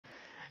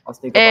I'll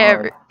sneak up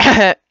Hey,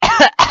 behind.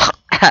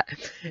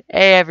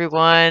 hey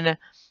everyone,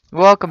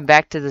 welcome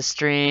back to the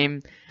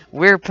stream.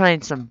 We're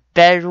playing some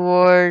Bed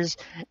Wars.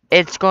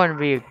 It's going to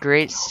be a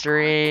great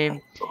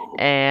stream,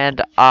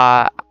 and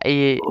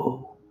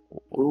Ooh,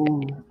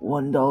 ooh,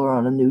 $1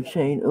 on a new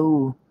chain.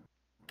 Ooh,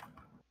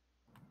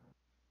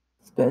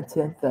 spent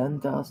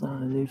 10,000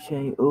 on a new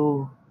chain.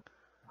 Ooh,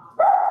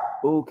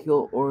 ooh,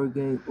 kill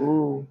Oregon.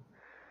 Ooh,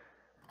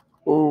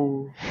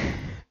 ooh,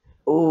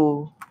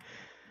 ooh.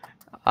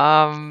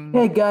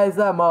 Hey guys,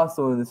 I'm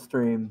also in the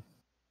stream.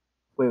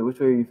 Wait, which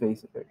way are you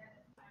facing?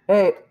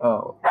 Hey,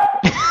 oh.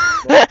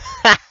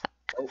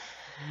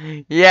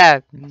 yeah.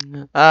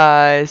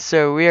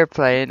 So we are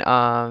playing.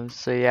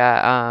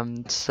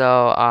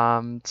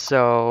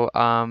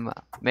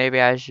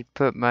 Maybe I should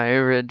put my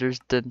render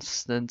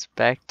distance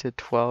back to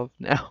 12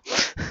 now.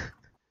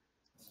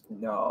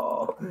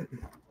 No.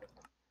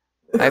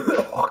 I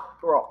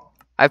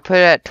put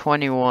it at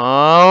 21.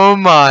 Oh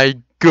my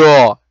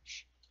gosh.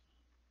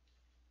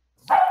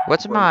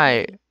 What's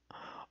my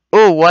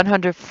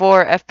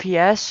 104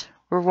 FPS?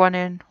 We're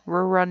running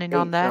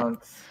on 8 that.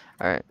 chunks.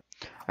 Alright.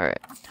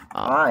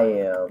 I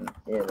am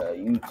in a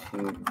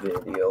YouTube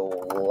video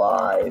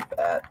live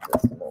at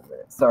this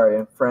moment. Sorry,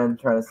 a friend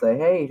trying to say,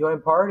 hey,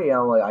 join party.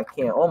 I'm like, I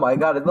can't. Oh my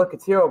god, look,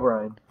 it's Hero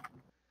Brian.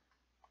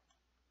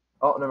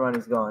 Oh, never mind,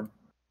 he's gone.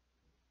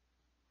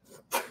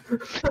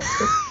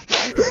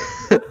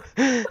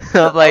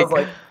 I'm like,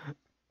 I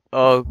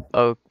was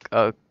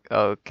like,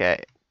 okay.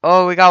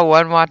 Oh, we got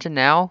one watching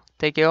now.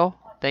 Thank you.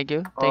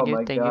 oh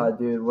my god,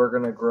 dude, we're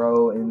gonna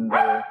grow in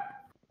the...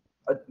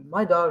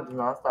 my dog does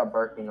not stop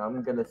barking.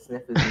 I'm gonna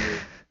sniff his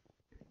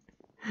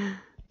ear.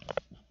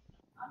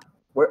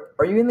 Where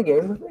are you in the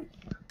game with me?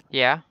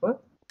 Yeah.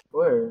 What?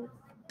 Where?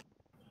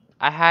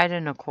 I hide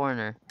in a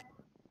corner.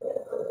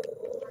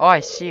 Oh, I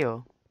see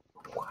you.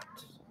 What?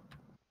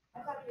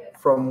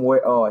 From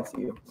where? Oh, I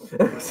see you.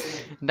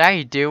 Now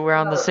you do. We're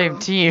on the same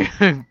team.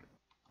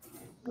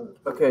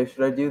 Okay,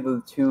 should I do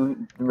the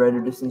 2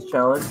 render distance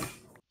challenge?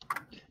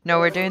 No,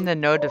 we're doing the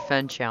no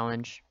defense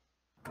challenge.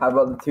 How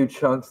about the 2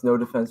 chunks no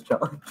defense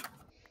challenge?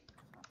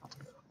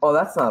 Oh,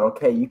 that's not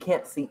okay. You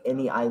can't see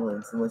any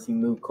islands unless you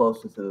move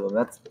closer to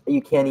them.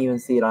 You can't even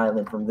see an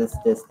island from this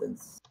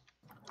distance.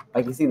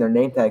 I can see their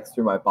name tags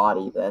through my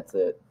body. That's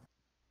it.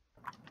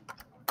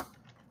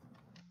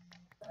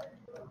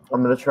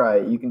 I'm gonna try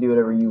it. You can do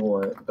whatever you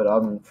want, but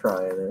I'm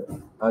trying it.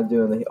 I'm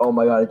doing the. Oh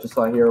my god! I just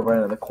saw a hero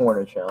right in the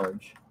corner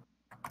challenge.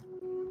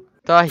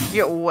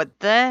 What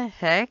the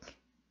heck?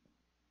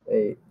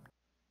 Hey.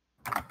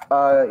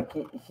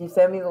 Can you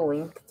send me the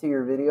link to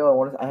your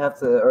video? I have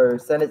to, or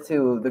send it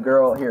to the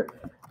girl here.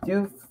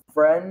 Do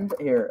friend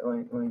here.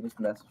 Let me just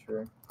message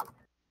her.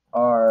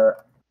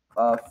 Our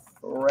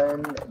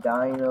friend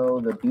Dino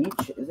the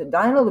Beach. Is it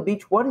Dino the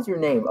Beach? What is your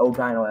name? Oh,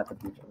 Dino at the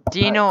beach.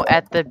 Dino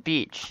at the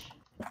beach.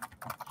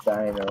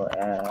 Dino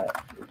at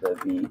the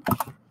beach.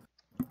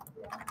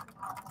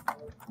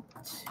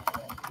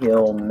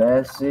 He'll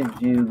message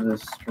you the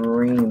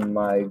stream,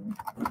 my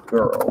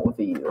girl, with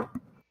you.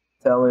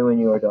 Tell me when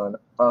you are done.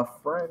 A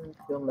friend,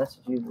 he'll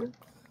message you.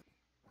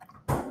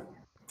 I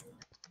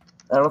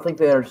don't think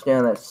they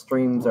understand that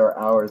streams are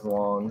hours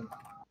long.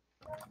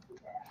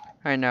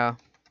 I know.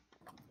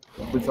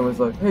 When someone's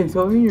like, hey,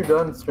 tell me you're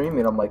done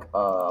streaming. I'm like,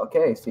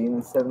 okay, see you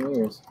in 7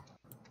 years.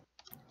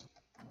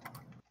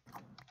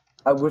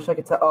 I wish I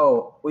could tell.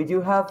 Oh, we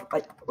do have.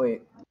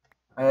 Wait.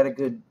 I had a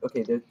good.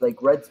 Okay, there's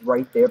like red's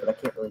right there, but I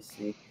can't really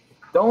see.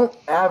 Don't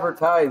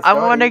advertise. I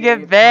want to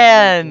get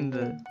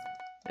banned.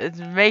 It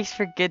makes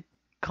for good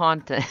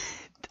content.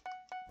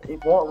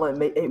 It won't let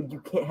me. You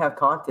can't have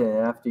content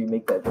after you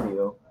make that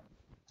video.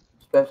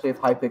 Especially if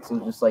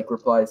Hypixel just like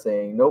replies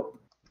saying, nope.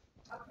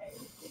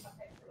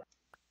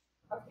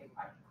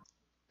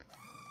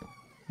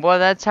 Well,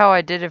 that's how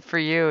I did it for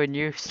you, and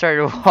you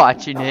started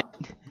watching it.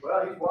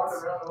 Well, he's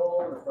walking around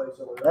all over the place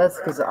over there. That's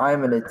because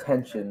I'm an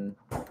attention.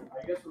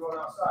 I guess we're going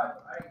outside.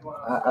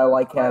 I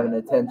like having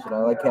attention. I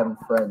like having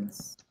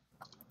friends.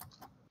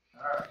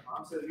 Alright,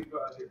 Mom says you go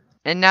out here.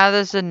 And now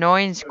this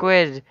annoying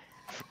squid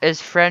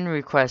is friend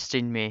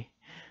requesting me.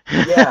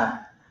 Yeah,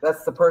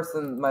 that's the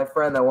person, my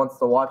friend that wants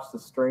to watch the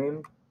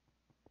stream,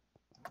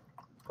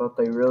 but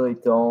they really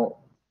don't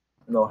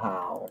know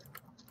how.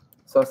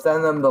 So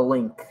send them the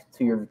link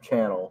to your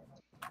channel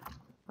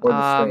or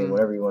the stream,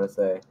 whatever you want to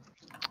say.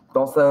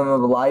 Don't send them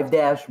the live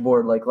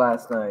dashboard like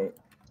last night.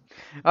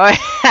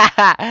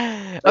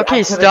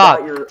 Okay, stop.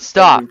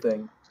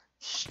 Everything.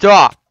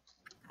 Stop.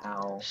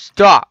 Ow.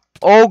 Stop.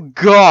 Oh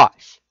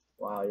gosh.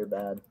 Wow, you're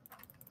bad.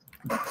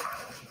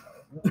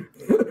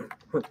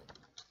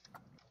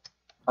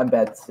 I'm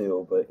bad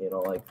too, but you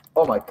know, like,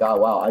 oh my god,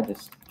 wow, I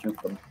just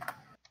juked them.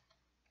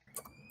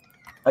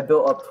 I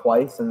built up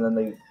twice, and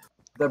then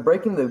they're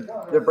breaking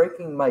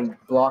my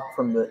block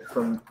from the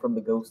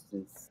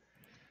ghosties.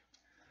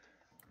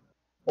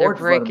 They're Or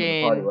just let them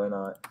in the party, breaking. why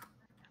not?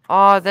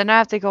 Oh, then I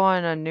have to go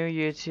on a new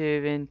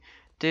YouTube and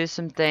do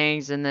some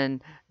things, and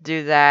then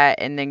do that,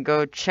 and then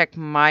go check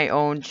my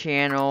own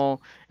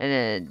channel, and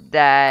then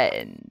that,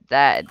 and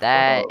that,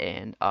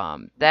 and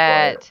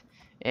that,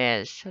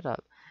 and shut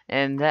up,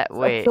 and that.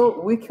 Wait,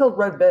 We killed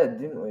Red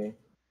Bed, didn't we?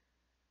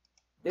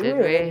 did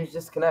Or did we? you just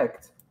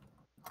disconnect?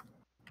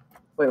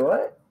 Wait,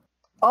 what?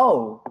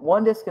 Oh,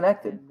 one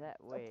disconnected. And that,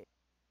 wait.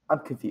 I'm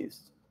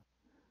confused.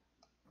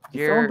 Did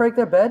You're... someone break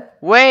their bed?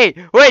 Wait,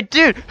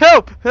 dude,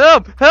 help!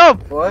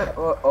 What?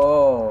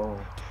 Oh.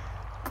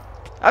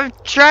 I'm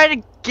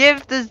trying to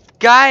give this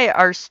guy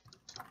our... So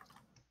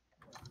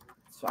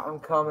I'm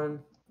coming.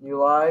 You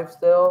live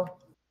still?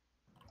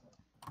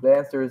 The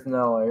answer is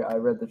no. I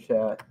read the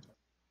chat.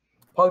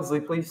 Pugsley,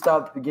 please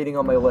stop getting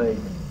on my leg.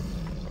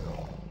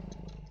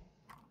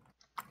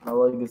 My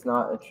leg is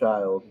not a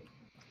child.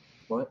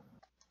 What?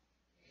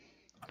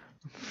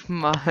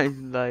 My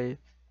life.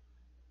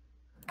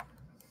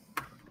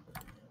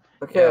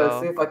 Okay, let's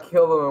see if I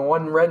kill them in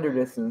one render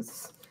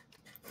distance.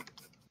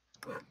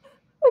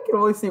 I can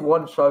only see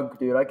one chunk,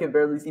 dude. I can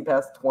barely see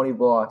past 20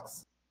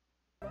 blocks.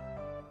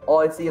 All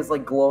I see is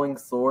like glowing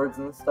swords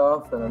and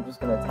stuff, and I'm just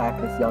gonna attack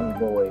this young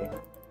boy.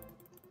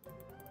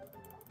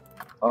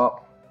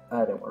 Oh,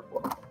 that didn't work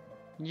well.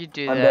 You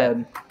do I'm that.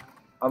 dead.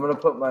 I'm gonna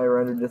put my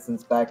render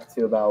distance back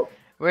to about...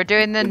 We're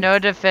doing the no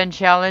defend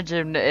challenge,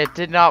 and it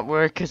did not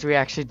work because we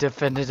actually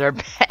defended our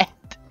bed.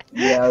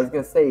 Yeah, I was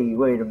gonna say,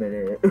 wait a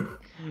minute.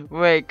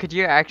 Wait, could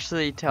you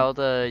actually tell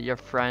your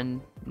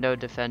friend no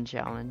defend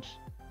challenge?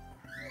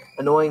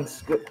 Annoying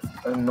squid.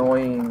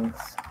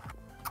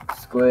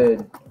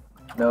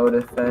 No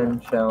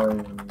defend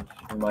challenge.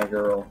 My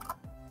girl.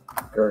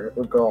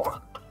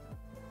 Girl.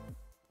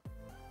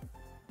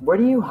 Where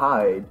do you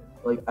hide?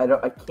 Like,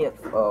 I can't.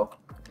 Oh.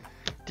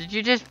 Did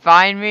you just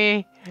find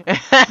me?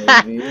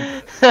 Maybe.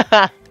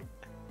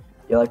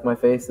 You like my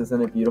face?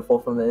 Isn't it beautiful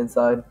from the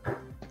inside?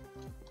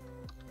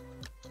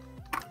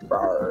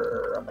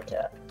 Rawr, I'm a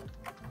cat.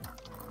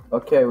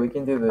 Okay, we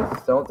can do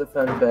this. Don't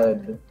defend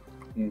bed,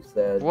 you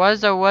said.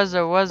 Was a. Wait,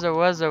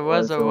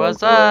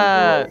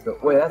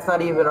 that's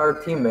not even our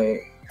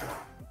teammate.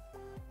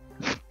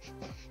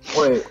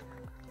 Wait,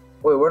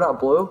 we're not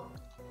blue?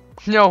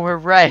 No, we're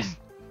red.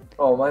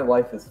 Oh, my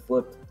life is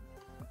flipped.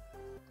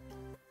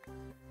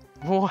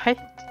 What?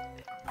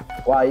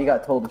 Wow, you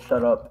got told to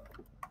shut up.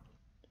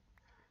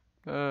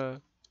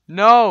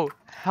 No!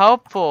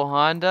 Helpful,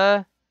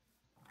 Honda.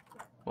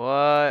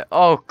 What?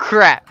 Oh,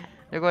 crap!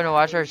 They're going to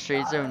watch our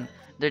streets and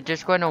they're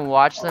just going to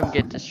watch them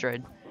get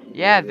destroyed.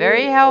 Yeah,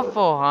 very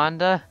helpful,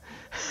 Honda.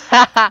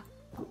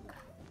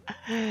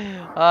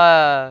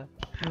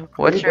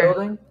 What's your...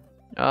 building?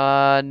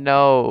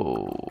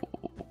 No.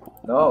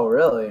 No,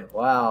 really?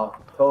 Wow.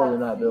 Totally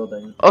not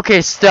building.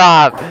 Okay,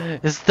 stop.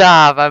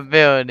 Stop, I'm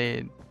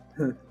building.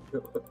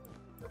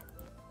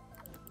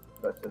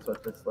 Watch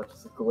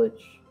this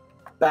glitch.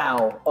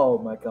 Bow! Oh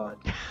my god.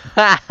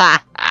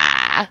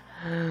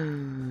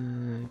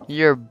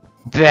 You're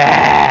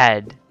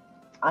bad.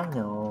 I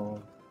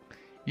know.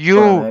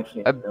 You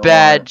a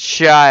bad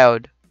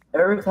child.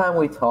 Every time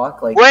we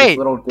talk, like, wait,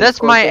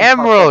 that's my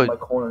emerald.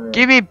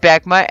 Give me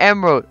back my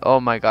emerald. Oh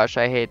my gosh,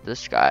 I hate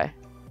this guy.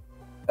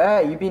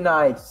 Hey, you be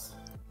nice.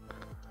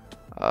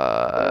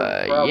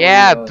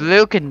 Yeah,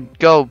 blue can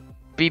go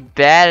be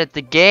bad at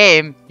the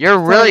game. You're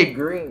really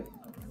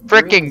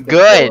freaking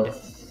good.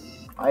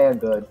 I am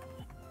good.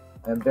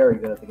 I am very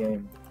good at the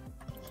game.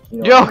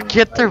 You know Yo,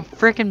 get their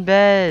freaking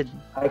bed.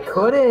 I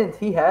couldn't.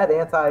 He had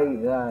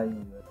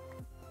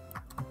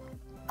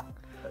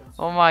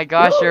oh my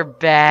gosh, you're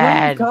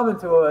bad. Coming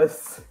to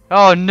us.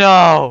 Oh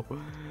no.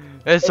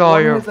 It's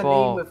all your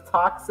fault. One has a name with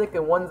toxic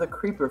and one's a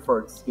creeper for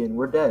its skin.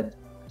 We're dead.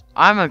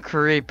 I'm a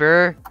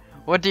creeper.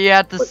 What do you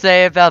have to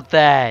say about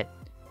that?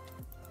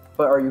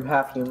 But are you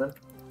half human?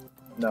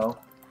 No.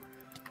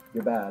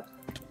 You're bad.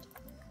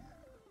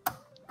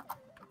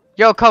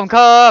 Yo, come!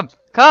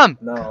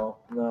 No.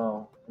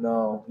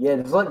 Yeah,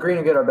 just let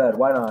Green get our bed.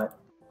 Why not?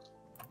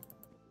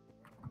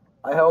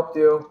 I helped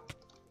you.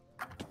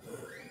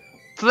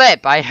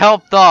 Flip! I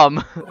helped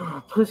them.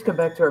 Please come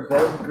back to our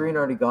bed. Green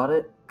already got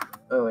it.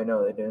 Oh, I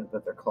know they didn't,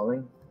 but they're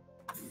coming.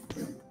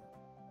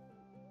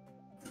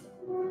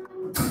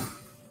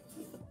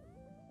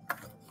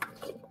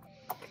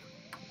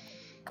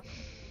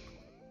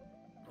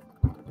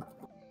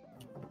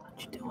 What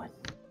you doing?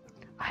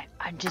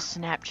 I'm just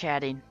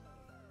Snapchatting.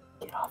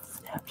 Get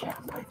off Snapchat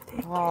and play the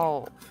game.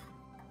 Whoa.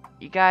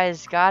 You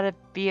guys gotta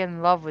be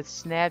in love with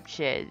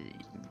Snapchat.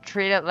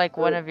 Treat it like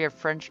one of your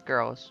French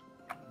girls.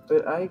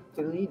 But I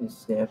deleted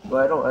Snap.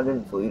 Well, I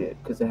didn't delete it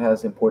because it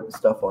has important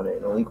stuff on it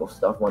and illegal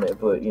stuff on it.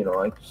 But you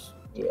know,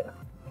 yeah.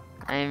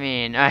 I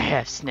mean, I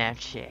have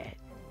Snapchat.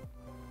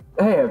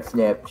 I have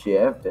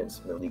Snapchat. I've done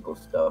some illegal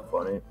stuff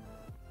on it.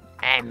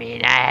 I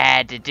mean, I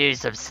had to do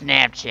some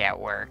Snapchat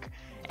work.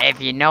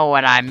 If you know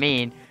what I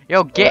mean.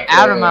 Yo, get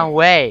out of my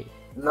way.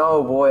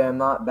 No, boy, I'm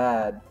not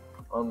bad.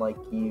 Unlike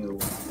you.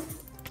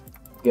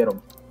 Get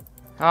him.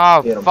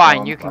 Oh,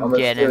 fine, you can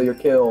get him. I'm gonna steal your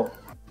kill.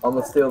 I'm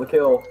gonna steal the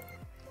kill.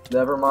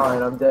 Never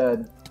mind, I'm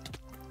dead.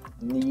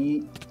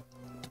 Neat.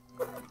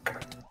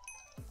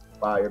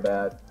 Wow, you're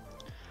bad.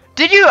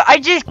 Did you? I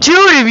just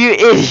killed him, you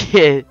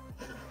idiot!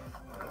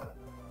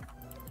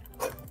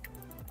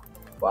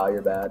 Wow,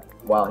 you're bad.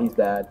 Wow, he's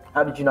bad.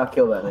 How did you not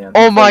kill that man?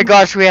 Oh my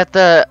gosh, we have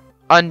to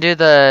undo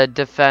the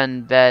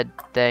defend bed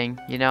thing,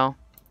 you know?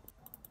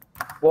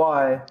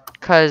 Why?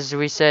 Cause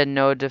we said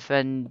no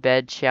defend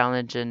bed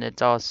challenge and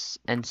it's all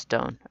in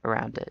stone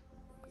around it.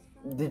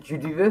 Did you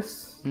do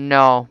this?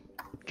 No,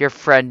 your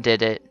friend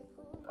did it.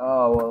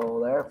 Oh, well,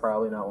 they're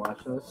probably not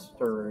watching the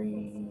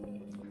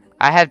stream.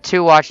 I have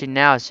 2 watching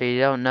now, so you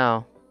don't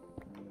know.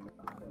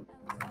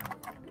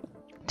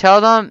 Tell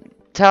them,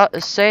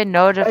 say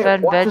no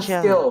defend watch bed the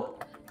challenge. skill.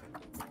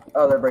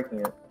 Oh, they're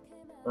breaking it.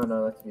 Oh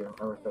no, that's you.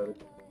 I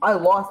recorded. I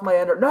lost my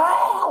ender.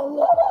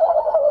 No!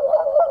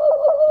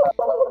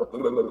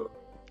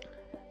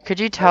 Could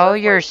you tell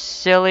your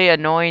silly,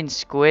 annoying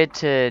squid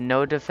to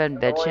no defend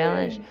bed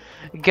challenge?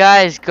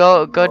 Guys,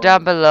 go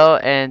down below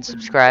and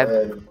subscribe.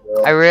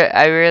 I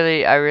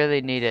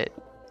really need it.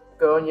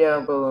 Go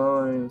down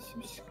below and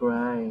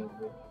subscribe.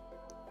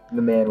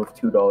 The man with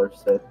 $2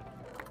 said.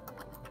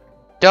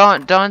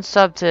 Don't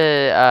sub to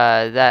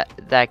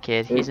that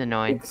kid. He's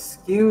annoying.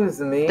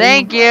 Excuse me.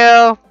 Thank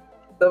you.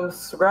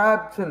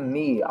 Subscribe to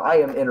me. I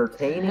am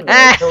entertaining.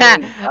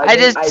 I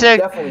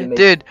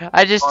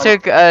just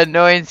took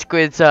annoying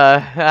squid's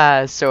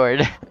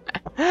sword.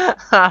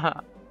 I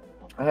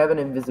have an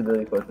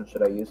invisibility potion.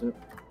 Should I use it?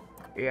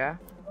 Yeah.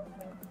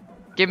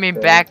 Give me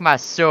back my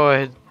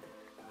sword.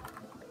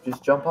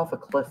 Just jump off a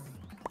cliff.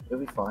 It'll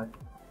be fine.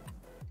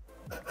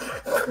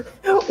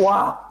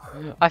 Wow.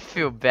 I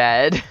feel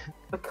bad.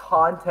 The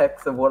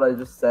context of what I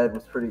just said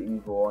was pretty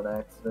evil on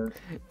accident.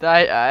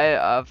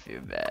 I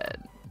feel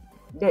bad.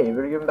 Yeah, you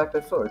better give him back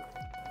that sword.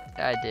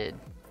 I did.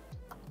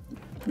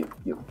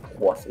 You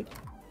wussy.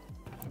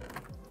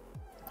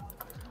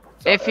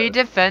 If he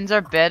defends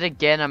our bed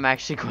again, I'm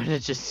actually going to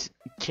just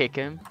kick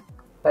him.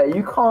 Hey,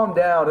 you calm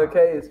down,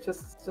 okay? It's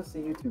just a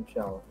YouTube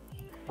challenge.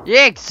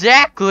 Yeah,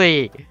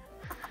 exactly.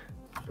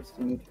 It's just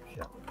a YouTube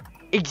challenge.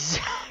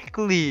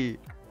 Exactly.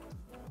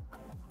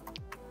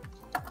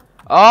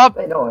 Up,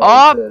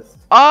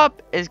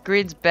 up. Is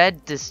Green's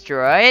bed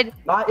destroyed?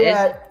 Not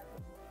yet.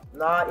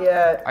 Not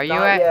yet. Are you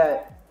not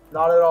yet?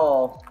 Not at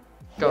all.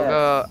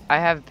 Go. I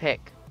have a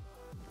pick.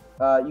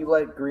 You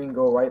let Green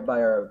go right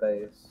by our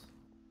base.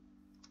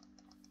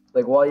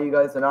 Like while you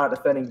guys are not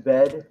defending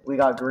bed, we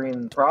got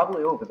Green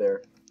probably over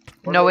there.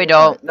 No, we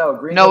don't. No,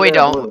 Green. No, we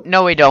don't.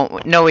 No, we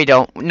don't. No, we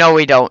don't. No,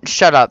 we don't.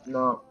 Shut up.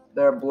 No,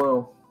 they're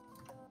blue.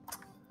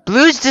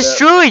 Blue's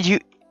destroyed. You.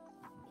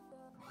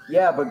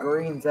 Yeah, but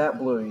Green's at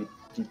blue.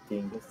 You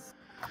dingus.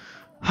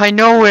 I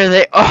know where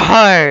they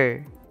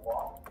are.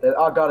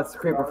 Oh god, it's the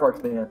creeper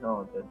forks man.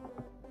 Oh, I'm dead.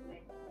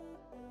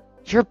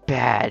 You're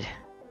bad.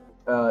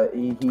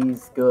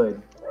 He's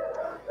good.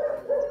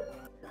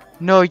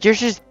 No, you're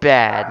just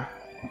bad.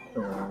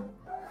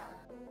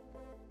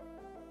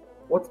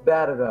 What's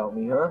bad about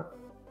me, huh?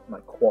 My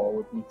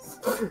qualities.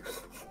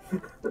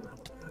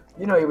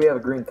 You know we have a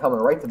Green coming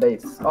right to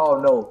base.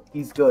 Oh no,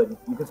 he's good.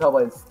 You can tell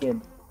by his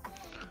skin.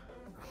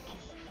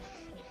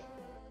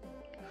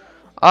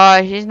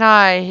 He's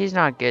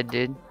not good,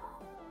 dude.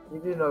 You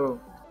do know,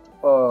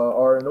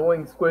 our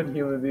annoying squid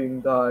human being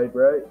died,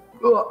 right?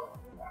 Ugh.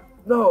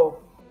 No.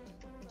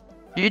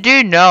 You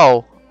do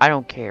know. I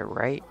don't care,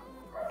 right?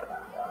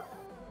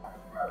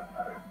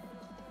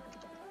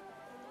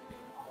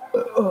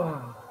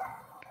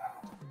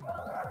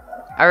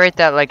 I rate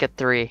that like a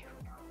 3.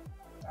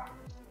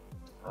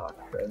 Oh,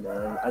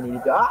 man. I need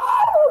to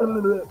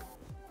go.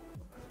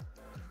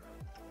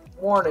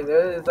 Warning,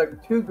 there's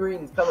like 2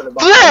 greens coming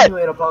behind you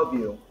and above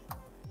you.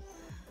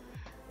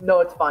 No,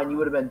 it's fine. You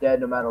would have been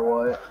dead no matter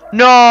what.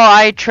 No,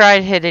 I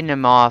tried hitting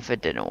him off.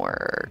 It didn't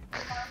work.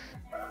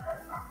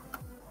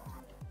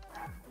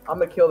 I'm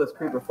gonna kill this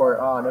creeper for it.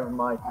 Oh, never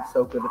mind. He's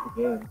so good at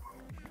the game.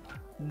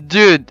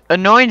 Dude,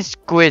 annoying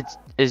squid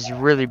is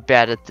really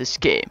bad at this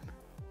game.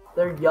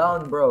 They're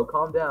young, bro.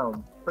 Calm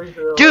down. Pretty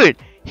sure Dude,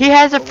 he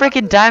has a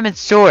freaking diamond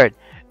sword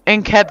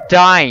and kept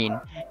dying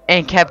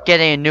and kept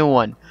getting a new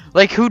one.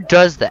 Like, who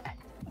does that?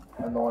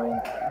 Annoying.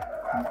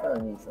 I'm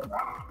gonna need some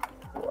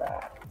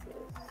practice.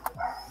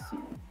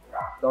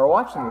 They're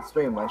watching the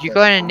stream. Like You're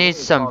gonna need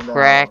some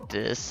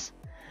practice.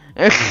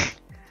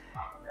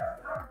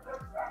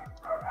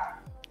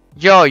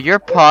 Yo, your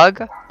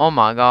pug? Oh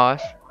my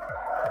gosh.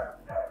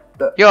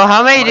 Yo,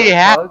 how many do you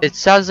have? It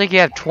sounds like you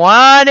have 20.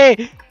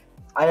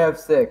 I have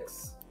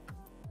 6.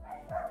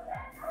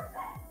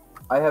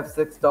 I have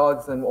 6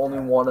 dogs and only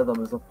one of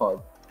them is a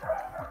pug.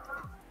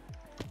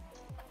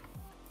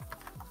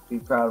 Be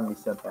proud of me,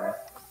 senpai.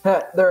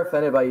 They're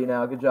offended by you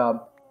now. Good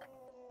job.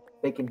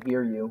 They can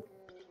hear you.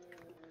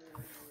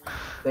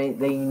 They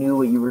knew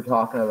what you were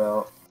talking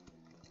about.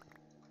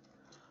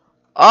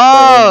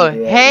 Oh,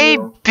 hey,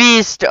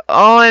 beast.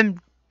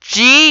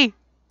 OMG.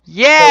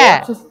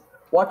 Yeah. So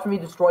watch me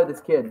destroy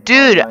this kid.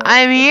 Dude,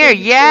 I'm here.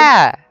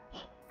 Yeah.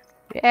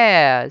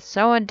 Yeah.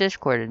 Someone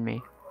discorded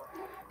me.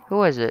 Who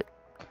was it?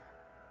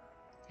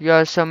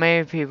 Yo, so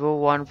many people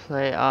want to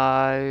play.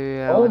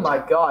 Oh my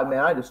god, man.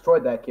 I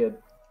destroyed that kid.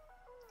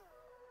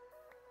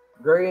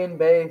 Green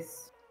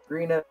base.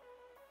 Green. Why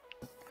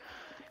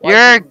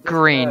You're did you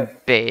green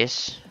disconnect?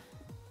 base.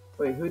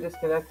 Wait, who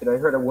disconnected? I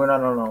heard a word.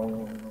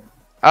 No.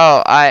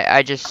 Oh,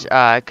 I just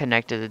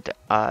connected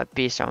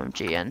Beast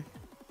OMG in.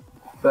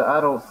 But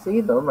I don't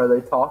see them. Are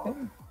they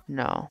talking?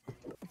 No.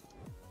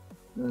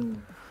 Hmm.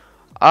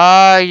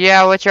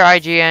 Yeah, what's your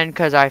IGN?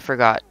 Cause I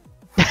forgot.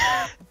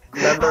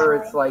 Remember,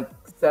 it's like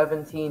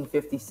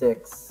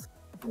 1756.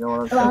 You know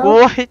what I'm saying?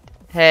 What?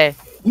 Hey.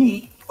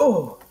 Yeet.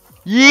 Oh.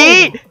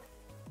 Yeet!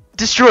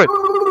 Destroy!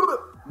 No,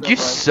 You mind.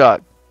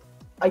 suck.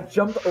 I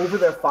jumped over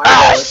their fireball.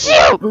 Ah, It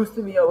shoot!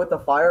 boosted me up with the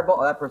fireball.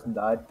 Oh, that person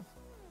died.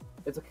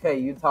 It's okay.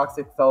 You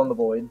toxic fell in the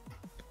void.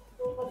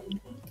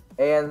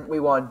 And we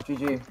won.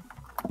 GG.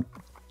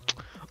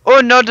 Oh,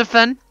 no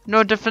defend.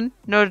 No defend.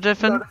 No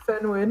defend. No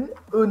defend win.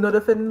 Ooh, no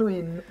defend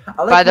win.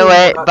 I like By the when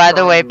way, we're not trying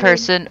to win.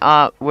 person,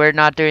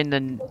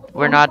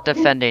 we're not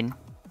defending.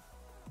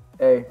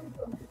 Hey.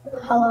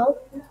 Hello?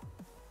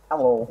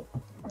 Hello.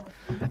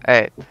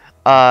 Hey,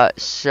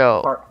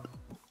 so Par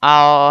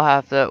I'll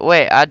have to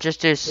wait. I'll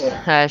just do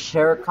slash.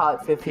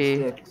 Haircut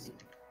 56.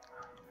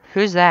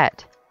 Who's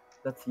that?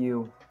 That's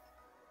you.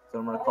 So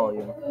I'm gonna call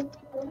you.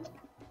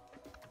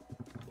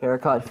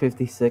 Haircut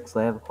 56.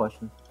 I have a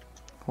question.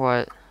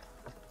 What?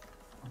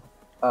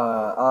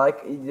 I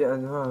like.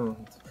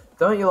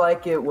 Don't you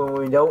like it when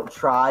we don't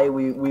try,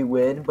 we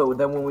win, but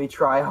then when we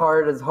try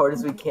hard as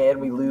we can,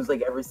 we lose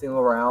like every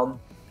single round?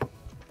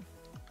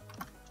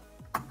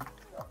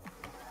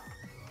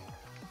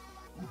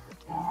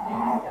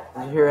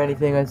 Did you hear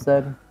anything I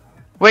said?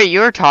 Wait, you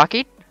were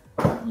talking?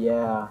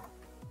 Yeah.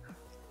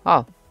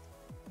 Oh.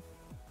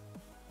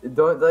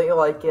 Don't you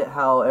like it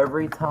how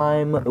every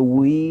time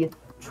we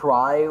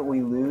try,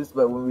 we lose,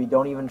 but when we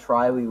don't even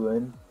try, we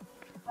win?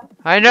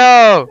 I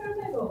know.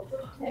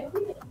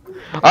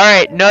 All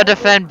right, no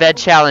defend bed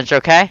challenge,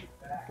 okay?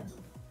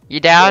 You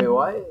down? Wait,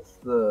 why is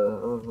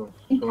the?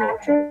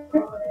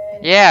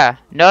 Yeah,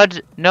 no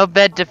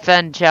bed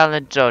defend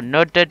challenge zone.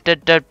 No I'm telling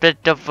you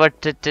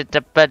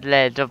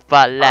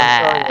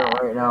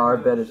right now, our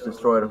bed is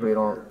destroyed if we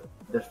don't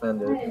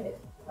defend it.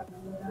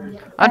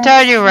 I'm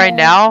telling you right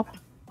now,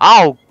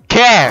 I don't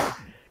care.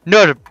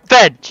 No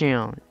defend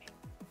challenge.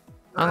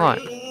 I'm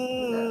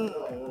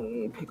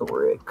going. Pickle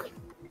Rick.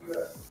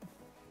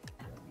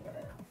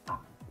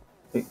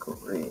 Pickle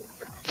Rick.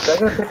 Is that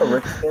gonna pick a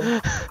Rick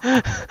skin?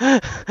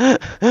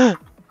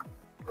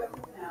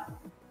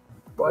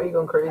 Why are you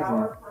going crazy?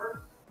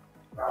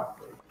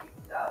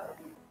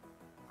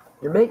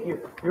 You're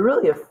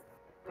really a.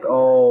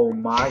 Oh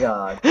my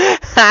god.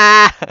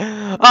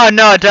 Oh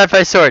no, I dropped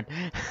my sword.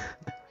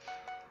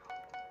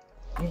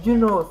 You do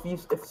know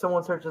if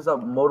someone searches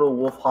up Moto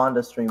Wolf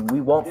Honda stream,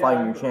 we won't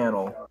find your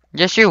channel.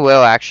 Yes, you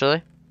will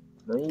actually.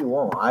 No, you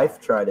won't. I've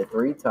tried it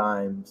 3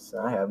 times.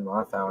 I have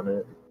not found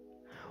it.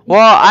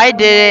 Well, I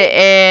did it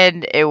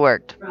and it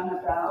worked.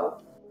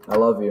 I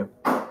love you.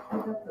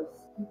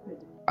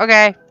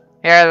 Okay.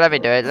 Here, let me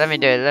do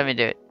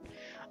it.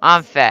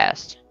 I'm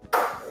fast.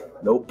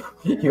 Nope.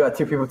 You got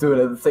 2 people doing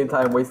it at the same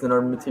time, wasting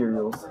our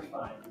materials.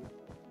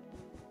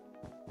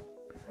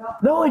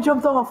 No, I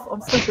jumped off.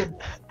 I'm slipping.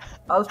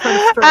 I was trying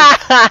to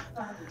strafe.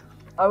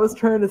 I was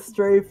trying to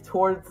strafe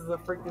towards the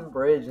freaking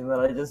bridge, and then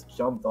I just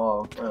jumped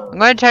off. I'm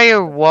gonna tell you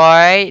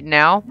right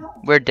now,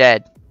 we're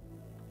dead.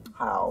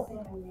 How?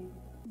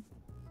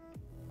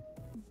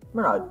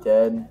 We're not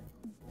dead.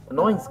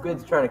 Annoying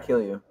squid's trying to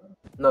kill you.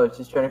 No, it's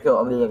just trying to kill.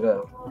 I'm gonna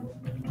go.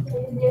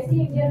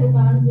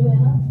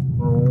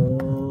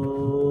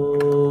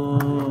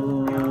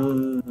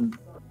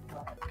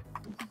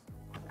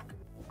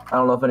 I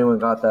don't know if anyone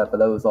got that, but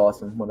that was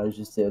awesome. What I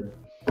just did.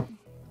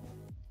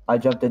 I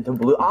jumped into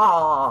blue.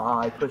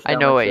 I pushed. I down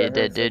know my what chair. you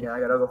did, dude. I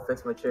gotta go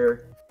fix my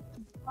chair.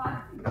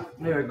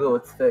 There we go.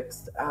 It's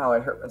fixed. Ow! I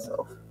hurt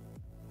myself.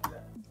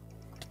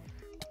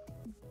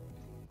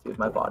 Dude,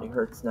 my body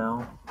hurts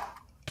now.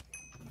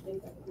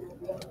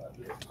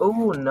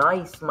 Oh,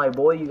 nice, my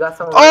boy. You got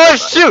someone. Oh right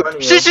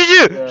shoot! Shoot!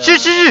 Yeah.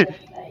 Shoot!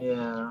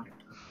 Yeah.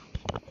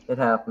 It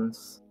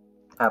happens.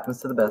 Happens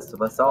to the best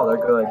of us. Oh, they're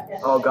good.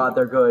 Oh god,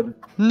 they're good.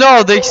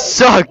 No, they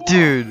suck,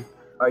 dude.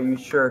 Are you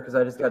sure? Because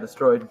I just got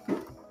destroyed.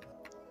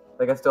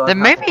 Like I still have Then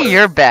half maybe a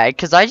you're bad,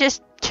 cause I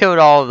just killed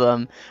all of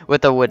them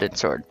with a wooden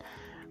sword.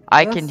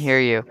 I can hear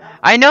you.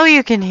 I know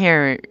you can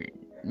hear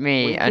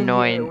me.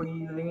 Annoying.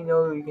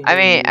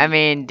 I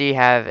mean, do you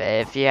have?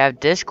 If you have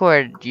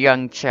Discord,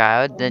 young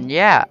child, then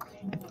yeah.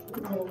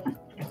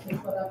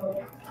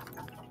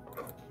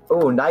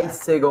 Oh, nice,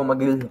 Sigo, my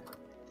good.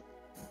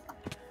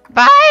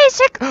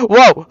 Bicycle.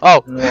 Whoa!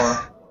 Oh.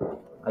 Mwah.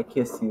 I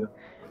kiss you.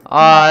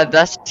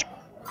 That's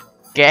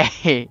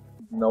gay.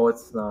 No,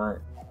 it's not.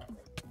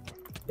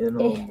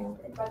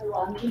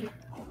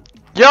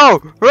 Yo,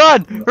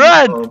 run!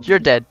 You're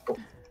dead.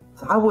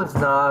 I was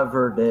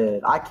never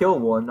dead. I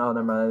killed one. Oh,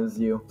 never mind. It was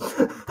you.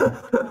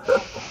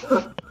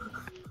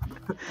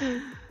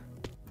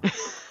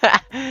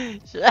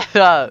 Shut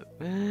up.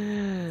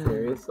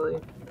 Seriously?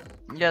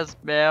 Yes,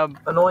 ma'am.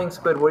 Annoying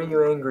squid, what are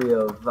you angry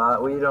of?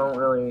 We don't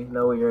really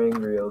know what you're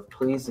angry of.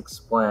 Please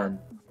explain.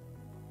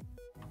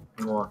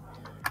 Mwah.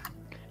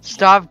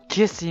 Stop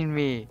kissing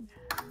me.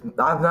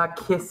 I'm not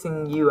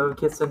kissing you. I'm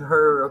kissing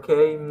her.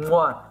 Okay.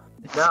 Mwah.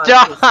 Now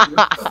I kiss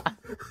Stop.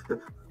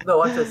 you. No,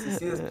 watch this. You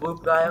see this blue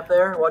guy up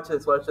there? Watch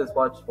this. Watch this.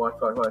 Watch. Watch.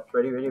 Watch. Watch.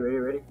 Ready. Ready. Ready.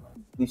 Ready.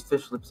 These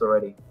fish lips are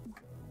ready.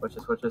 Watch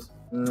this. Watch this.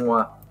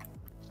 Mwah.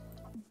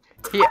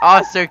 He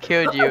also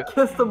killed you. I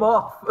kissed him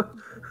off.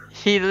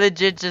 He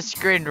legit just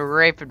screamed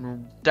rape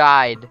and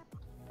died.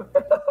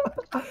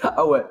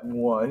 I went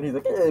one. He's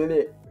like,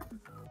 eh.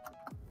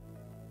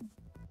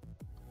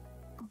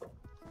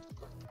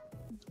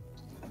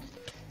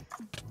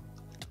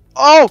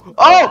 Oh!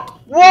 Oh!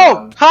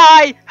 Whoa!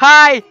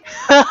 Hi!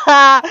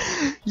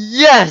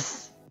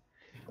 Yes!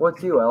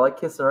 What's you? I like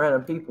kissing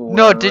random people.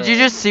 No, did you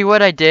just see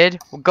what I did?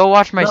 Go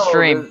watch my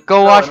stream.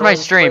 Go watch my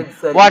stream.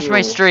 Watch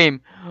my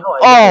stream.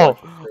 Oh!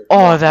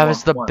 Oh, that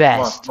was the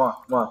best.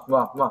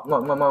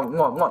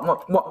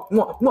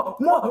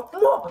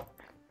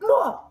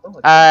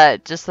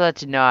 Just to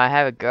let you know, I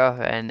have a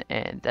girlfriend,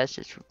 and that's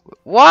just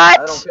what?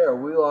 I don't care.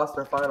 We lost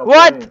our final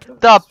What point of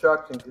the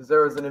destruction because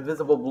there was an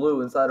invisible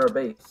blue inside our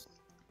base.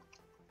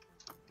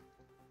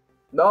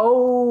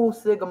 No,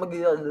 Sig, I'm gonna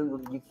get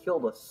you. You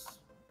killed us.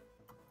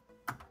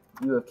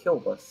 You have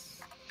killed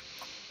us.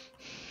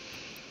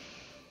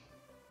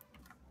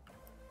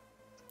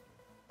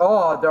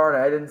 Oh darn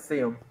it! I didn't see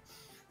him.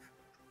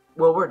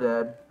 Well, we're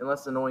dead.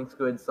 Unless Annoying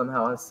Squid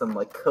somehow has some,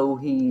 like,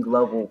 Kohi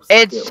level skill.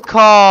 It's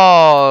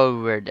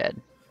called... We're dead.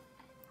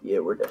 Yeah,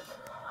 we're dead.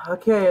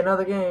 Okay,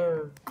 another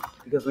game.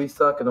 Because we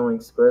suck, Annoying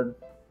Squid.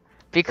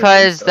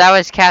 Because that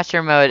was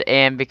capture mode,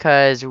 and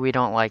because we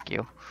don't like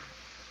you.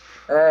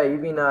 Hey, you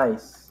be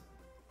nice.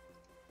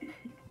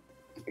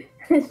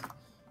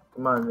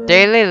 Come on, man.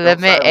 Daily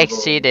limit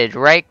exceeded.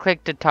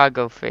 Right-click to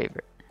toggle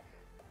favorite.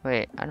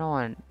 Wait, I don't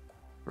want...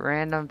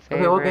 Random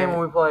favorite. Okay, what game are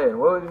we playing?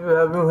 What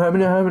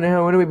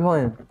are we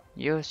playing?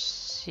 You'll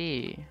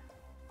see.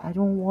 I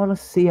don't want to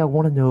see. I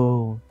want to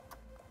know.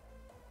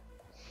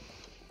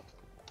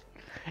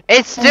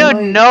 It's still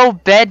no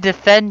bed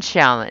defend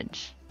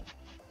challenge.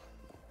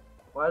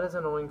 Why does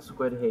Annoying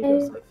Squid hate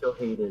us? I feel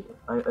hated.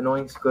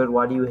 Annoying Squid,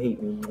 why do you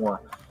hate me? Mwah.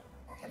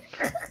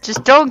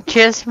 Just don't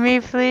kiss me,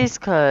 please,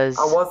 cause.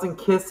 I wasn't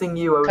kissing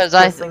you. I was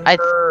kissing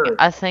her.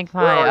 I think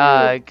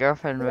my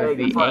girlfriend would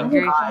be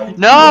angry. Hi.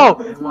 No,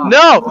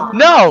 no,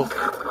 no!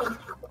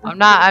 I'm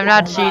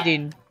not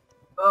cheating.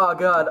 Oh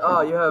god.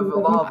 Oh, you have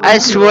lava. I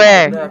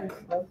swear. In your neck.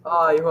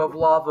 Oh, you have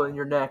lava in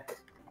your neck.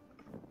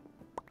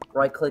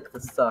 Right click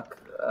to suck.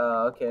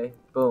 Okay.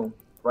 Boom.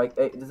 Right.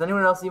 Hey, does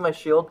anyone else see my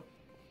shield?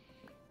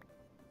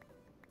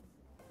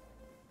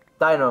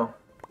 Dino.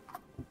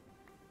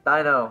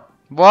 Dino.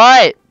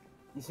 What?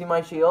 You see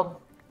my shield?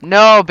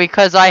 No,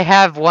 because I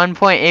have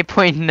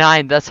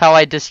 1.8.9. That's how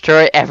I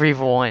destroy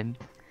everyone.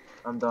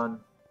 I'm done.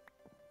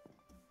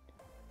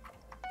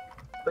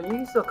 But you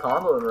can still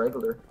combo in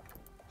regular.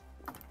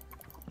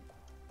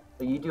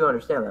 But you do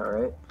understand that,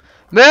 right?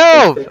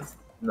 Move!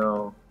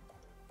 No.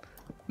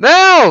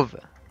 Move!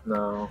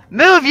 No.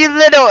 Move, you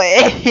little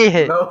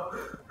idiot! No.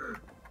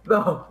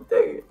 No.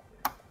 Dang it.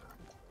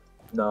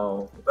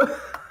 No.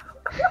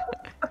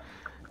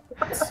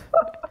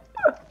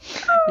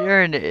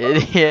 You're an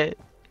idiot.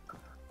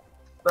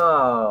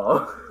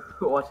 No.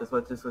 Watch this,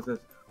 watch this, watch this.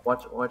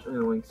 Watch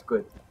Annoying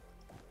Squid.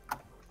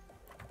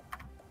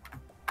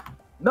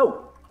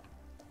 No!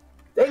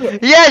 Dang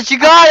it! Yes, you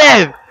got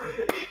him!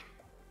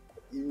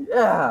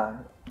 Yeah.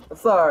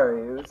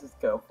 Sorry, it was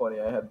just kind of funny.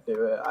 I had to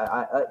do it.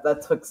 I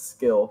that took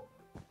skill.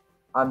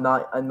 I'm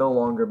no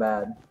longer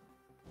mad.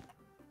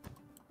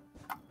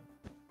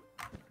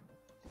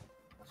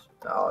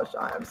 Oh,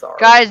 I'm sorry.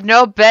 Guys,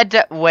 no bed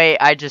wait,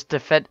 I just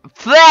defend-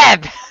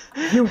 FLIP!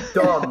 You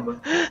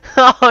dumb.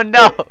 Oh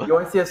no. Hey, you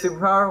want to see a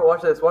superpower?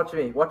 Watch this, watch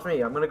me, watch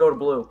me. I'm gonna go to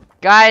blue.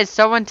 Guys,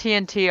 someone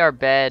TNT our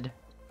bed.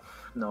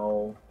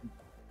 No.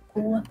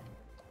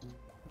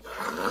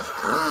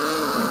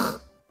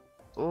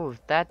 Ooh,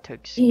 that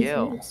took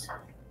skill. Jesus.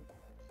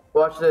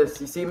 Watch this.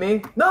 You see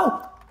me?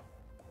 No!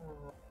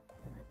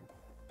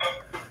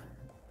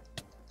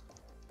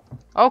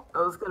 Oh. I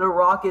was gonna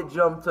rocket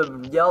jump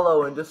to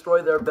yellow and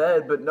destroy their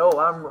bed, but no,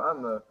 I'm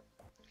a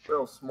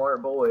real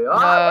smart boy. Oh,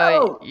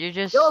 no! You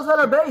just... Yellow's at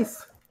our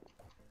base!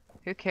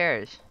 Who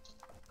cares?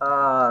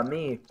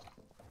 Me.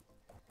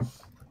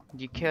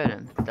 You killed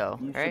him, though,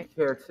 You right? should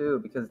care too,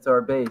 because it's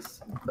our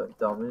base.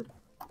 Dumb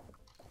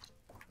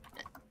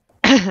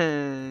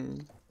I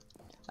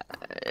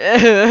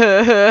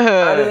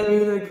I didn't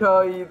even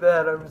call you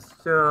that. I'm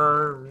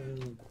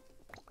sorry.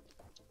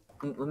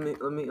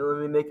 Let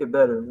me make it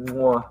better.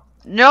 Mwah.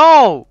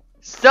 No!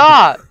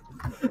 Stop!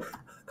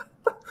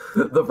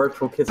 The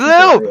virtual kiss is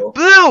Blue! real.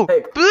 Blue!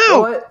 Hey,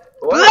 Blue! What?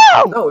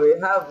 Blue!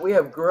 No, we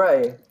have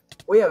gray.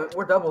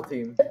 We're double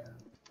teamed.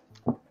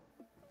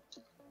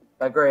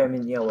 By gray I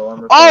mean yellow.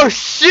 I'm Oh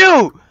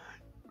shoot!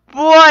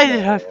 Why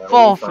did I Yeah,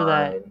 fall we're for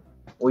that?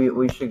 fine.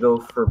 We should go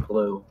for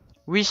blue.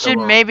 We should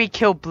on. maybe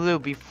kill blue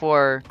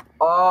before.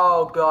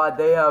 Oh god,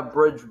 they have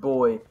Bridge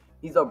Boy.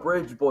 He's a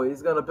bridge boy.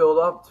 He's gonna build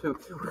up to.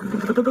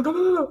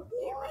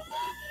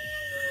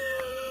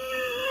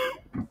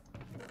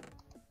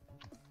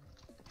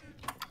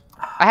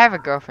 I have a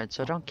girlfriend,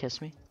 so don't kiss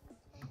me.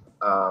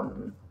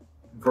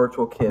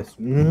 Virtual kiss.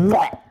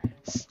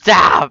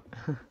 Stop!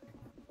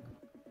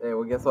 Hey,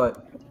 well, guess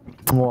what?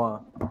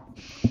 Mwah.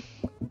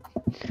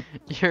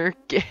 You're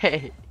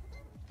gay.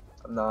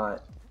 I'm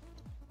not.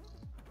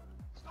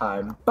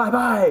 Time.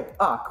 Bye-bye!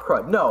 Ah,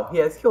 crud. No, he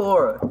has kill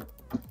aura.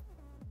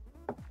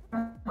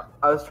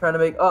 I was trying to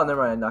make. Oh,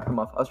 never mind. I knocked him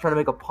off. I was trying to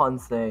make a pun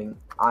saying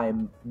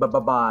I'm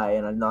bye-bye,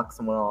 and I knocked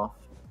someone off.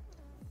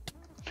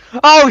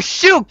 Oh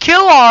shoot!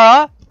 Kill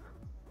Aura!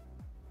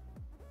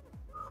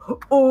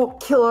 Oh,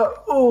 killer!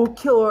 Oh,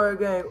 killer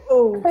gang!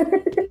 Oh,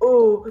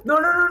 oh! No,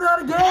 no, no,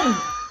 not again!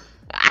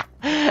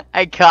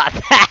 I got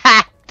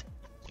that.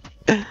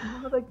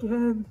 Not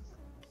again.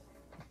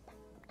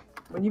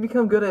 When you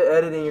become good at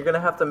editing, you're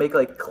gonna have to make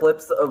like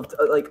clips of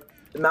like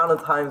the amount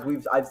of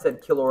times I've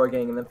said kill Aura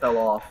gang and then fell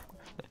off.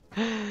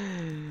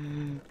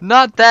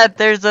 Not that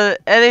there's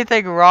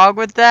anything wrong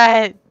with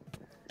that.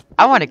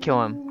 I want to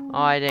kill him.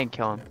 Oh, I didn't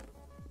kill him.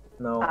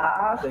 No,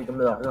 I think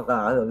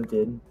I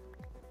did.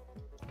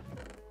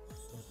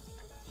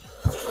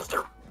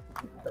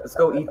 Let's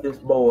go eat this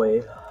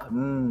boy.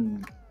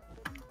 Mmm.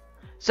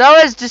 So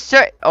is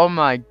dessert. Oh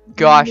my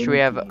gosh, we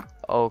have.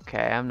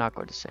 Okay, I'm not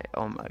going to say.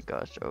 Oh my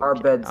gosh. Okay, our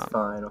bed's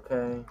fine,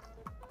 okay?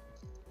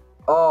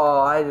 Oh,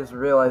 I just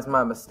realized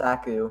my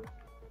mistake.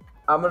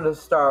 I'm gonna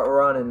start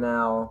running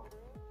now.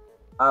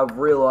 I've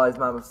realized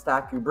my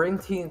mistake. Bring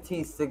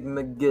TNT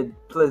Sigma Gid,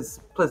 please,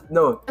 please.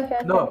 No,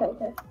 Okay. no,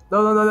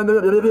 no, no, no,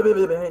 no,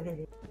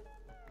 no.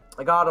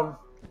 I got him.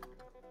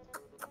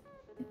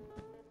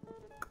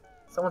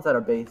 Someone's at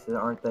our base,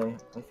 aren't they?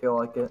 I feel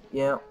like it.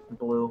 Yeah,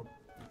 blue.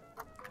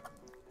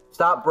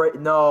 Stop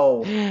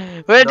no.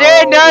 We're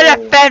doing no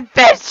defend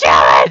bed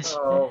challenge.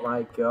 Oh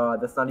my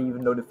god, that's not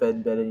even no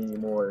defend bed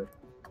anymore.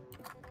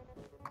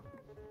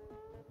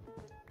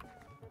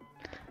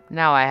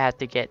 Now I have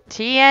to get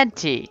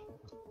TNT.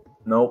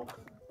 Nope.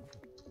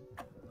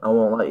 I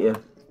won't let you.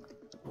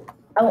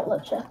 I won't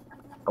let you.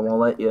 I won't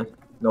let you.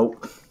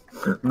 Nope.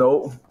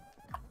 Nope.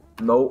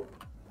 Nope.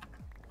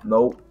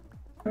 Nope.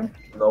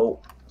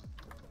 Nope.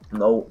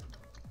 Nope.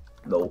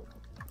 Nope.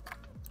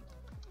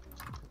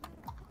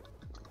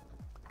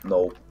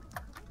 No.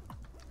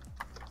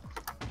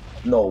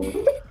 No.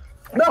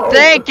 No.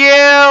 Thank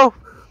you.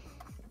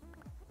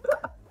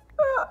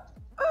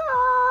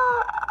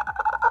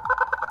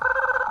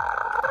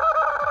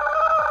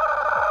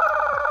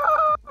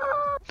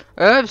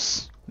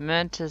 Oops.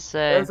 Meant to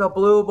say. There's a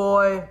blue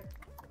boy.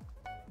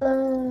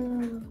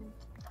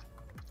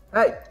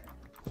 Hey.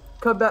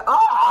 Come back.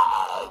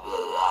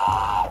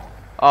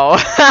 Oh.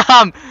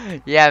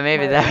 Yeah,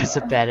 maybe that was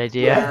a bad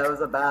idea. Yeah, that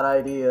was a bad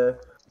idea.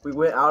 We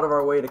went out of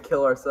our way to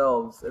kill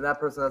ourselves, and that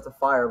person has a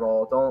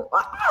fireball. Don't.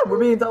 We're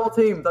being double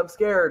teamed. I'm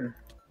scared.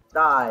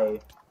 Die.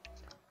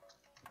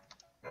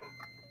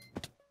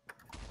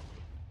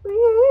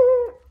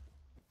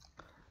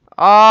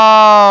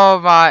 Oh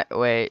my.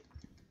 Wait.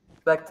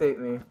 Spectate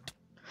me.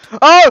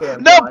 Oh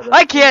no!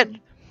 I can't.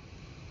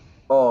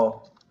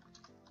 Oh.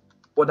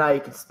 Well, now you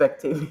can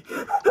spectate me.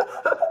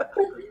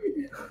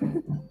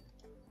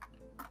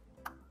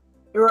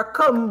 Here I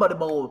come, buddy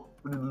boy.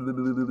 Oh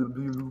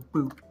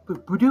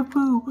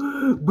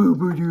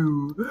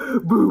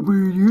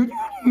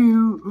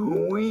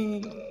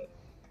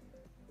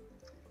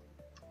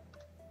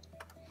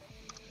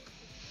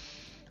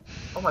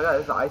my god,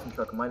 there's an ice cream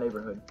truck in my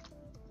neighborhood.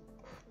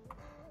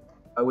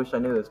 I wish I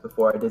knew this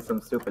before I did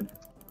something stupid.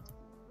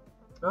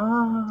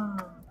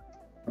 Ah.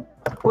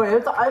 Wait,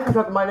 there's an ice cream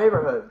truck in my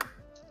neighborhood.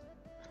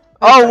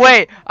 Oh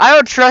wait, I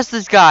don't trust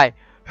this guy.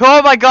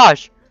 Oh my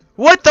gosh.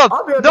 What the?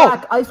 I'll be right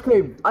back. Ice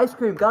cream. Ice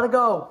cream. Gotta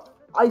go.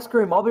 Ice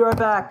cream. I'll be right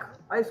back.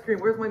 Ice cream.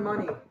 Where's my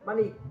money?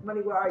 Money.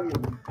 Money. Where are you?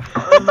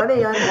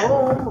 Money. I'm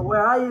home.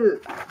 Where are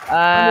you?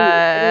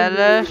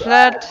 Hello,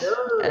 Slet.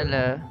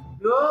 Hello.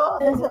 No.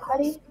 Is it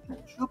honey?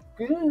 So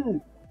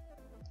good.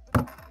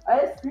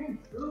 Ice cream.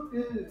 So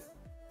good.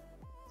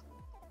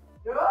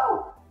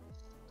 No.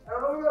 I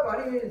don't know where my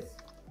money is.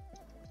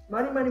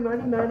 Money. Money.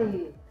 Money.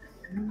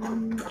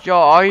 Money. Yo,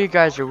 all you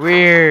guys are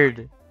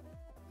weird.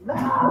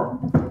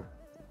 No.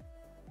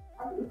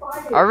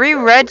 Are we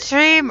red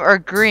team or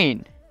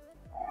green?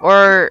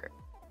 Or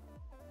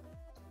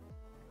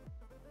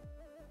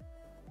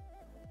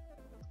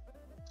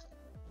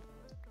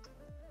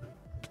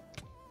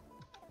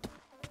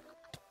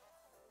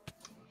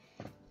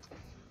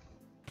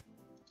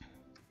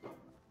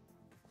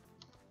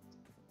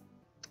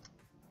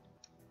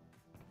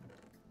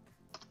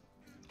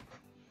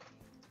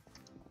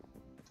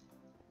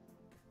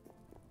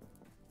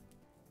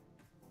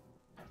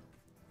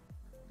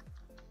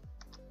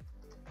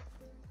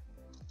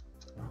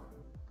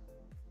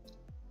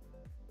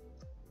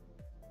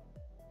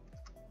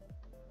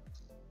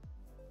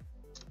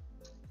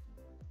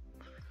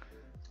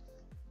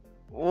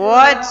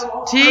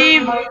what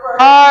team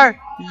are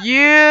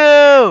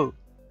you?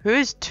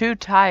 Who's too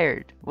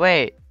tired?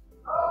 Wait.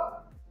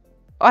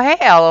 Oh, hey,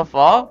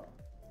 Elefall.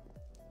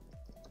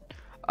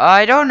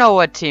 I don't know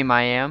what team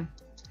I am.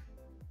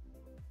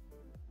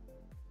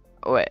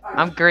 Wait,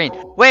 I'm green.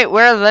 Wait,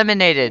 we're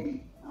eliminated.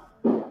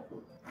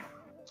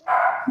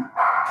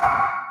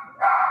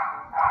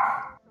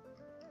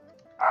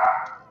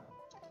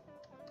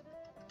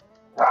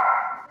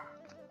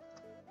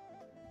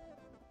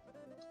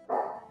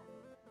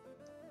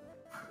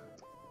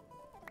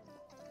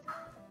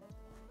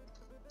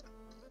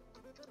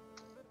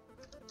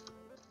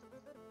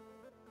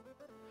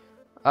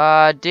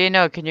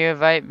 Dino, can you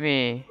invite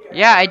me?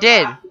 Yeah, I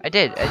did.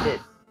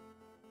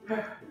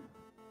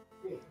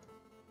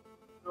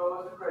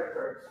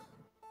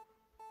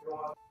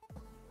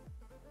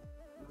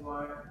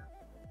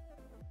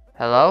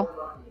 Hello?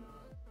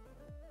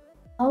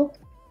 Oh,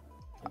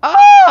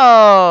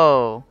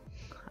 Oh!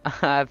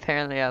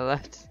 Apparently I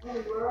left. Hey,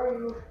 where are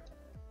you?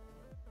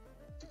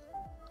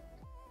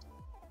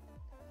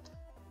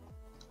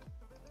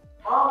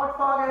 Oh, which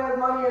pocket has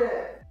money in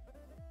it?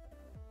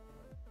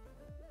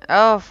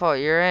 Oh,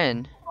 you're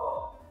in.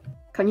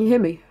 Can you hear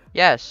me?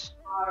 Yes.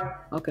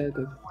 Okay,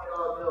 good.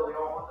 $20 bill, you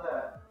don't want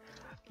that.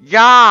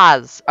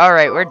 Yes!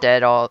 Alright, we're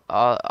dead. All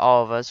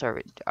of us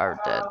are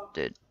dead,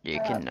 dude. You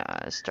can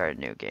start a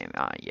new game.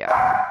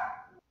 Yeah.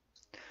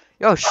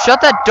 Yo, shut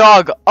that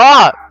dog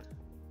up!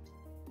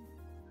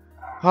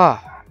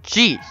 Oh,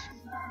 jeez.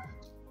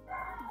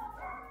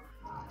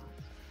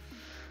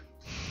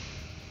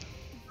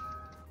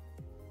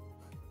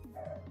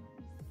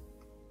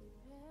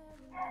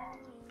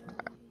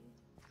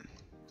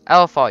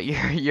 Alpha,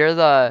 you're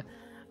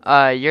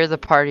the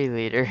party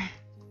leader.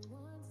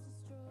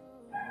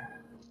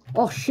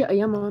 Oh shit, I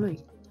am, aren't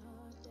I?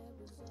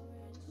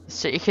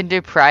 So you can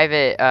do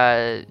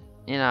private,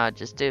 you know,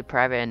 just do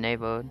private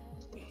enabled.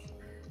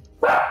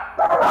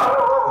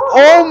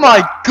 Oh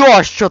my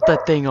gosh, shut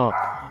that thing up.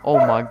 Oh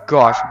my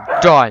gosh,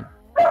 I'm done.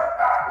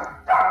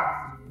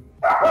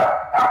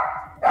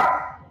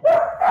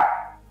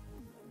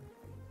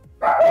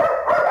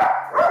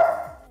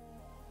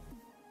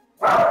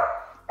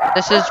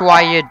 This is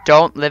why you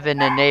don't live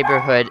in a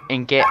neighborhood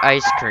and get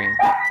ice cream.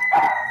 Oh,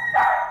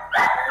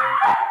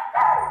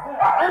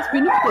 it's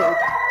been updated.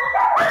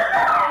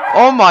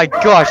 Oh my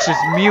gosh, just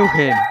mute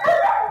him.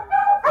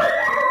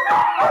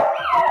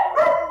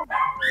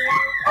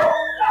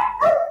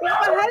 What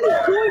the hell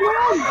is going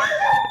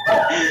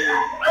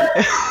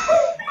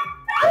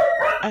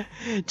on?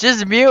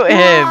 Just mute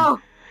him. Ah!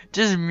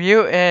 Just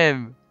mute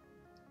him.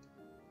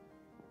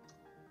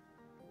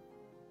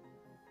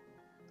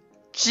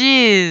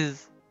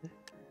 Jeez.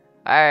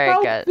 Alright,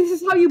 Help, guys. this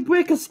is how you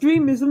break a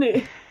stream, isn't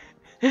it?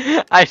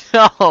 I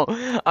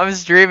know. I'm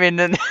streaming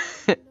and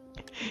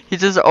he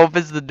just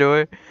opens the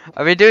door.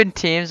 Are we doing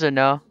teams or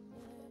no?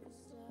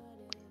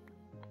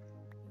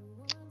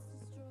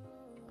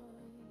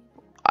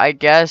 I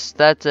guess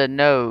that's a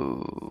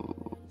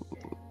no.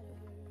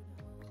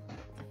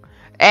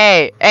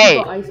 Hey,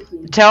 Got ice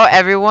cream. tell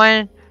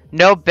everyone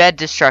no bed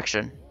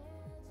destruction.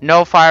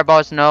 No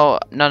fireballs, none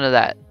of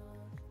that.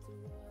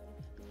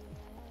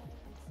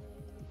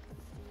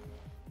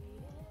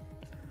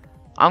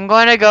 I'm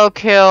gonna go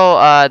kill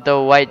the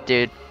white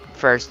dude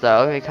first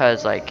though,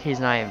 because like he's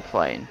not even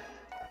playing.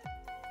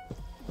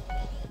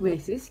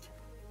 Racist?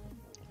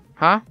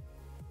 Huh?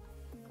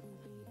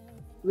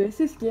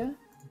 Racist, yeah.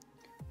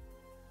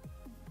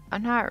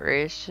 I'm not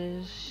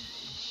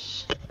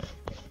racist.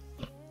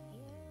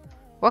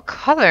 What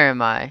color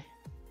am I?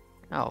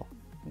 Oh,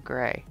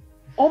 gray.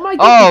 Oh my Oh,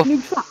 god,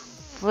 new trap.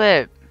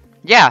 flip.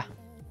 Yeah.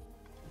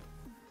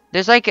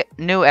 There's like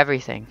new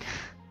everything.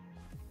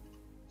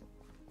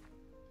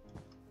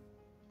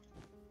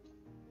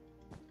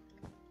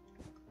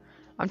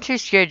 I'm too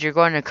scared you're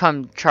going to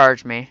come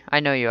charge me. I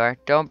know you are.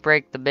 Don't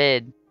break the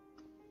bed.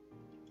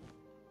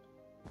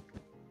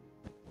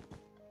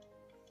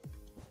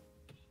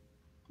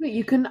 Wait,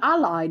 you can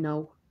ally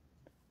now.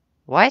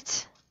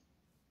 What?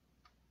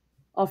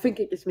 I think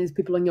it just means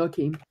people on your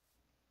team.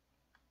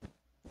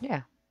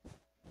 Yeah.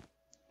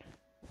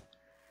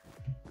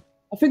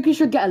 I think you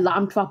should get a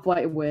lamb trap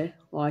right away.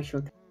 Or I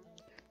should.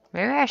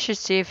 Maybe I should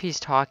see if he's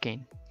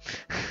talking.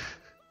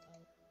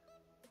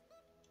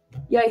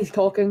 Yeah, he's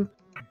talking.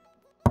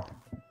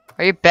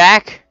 Are you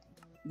back?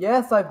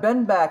 Yes, I've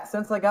been back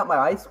since I got my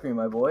ice cream,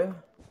 my boy.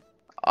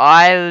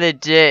 I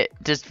legit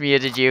just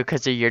muted you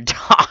because of your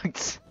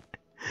dogs.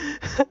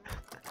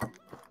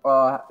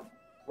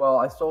 Well,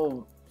 I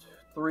stole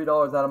 $3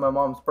 out of my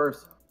mom's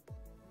purse.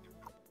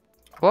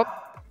 Whoop.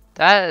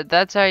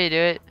 That's how you do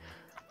it.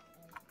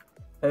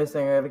 Hey,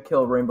 saying I had to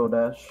kill Rainbow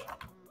Dash.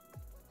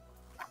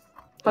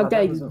 How God, dare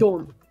that you, was a-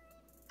 don't.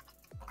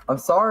 I'm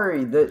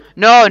sorry that.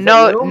 No, Is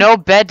that you? no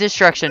bed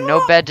destruction.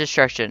 No bed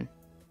destruction.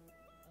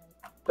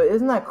 But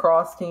isn't that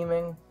cross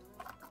teaming?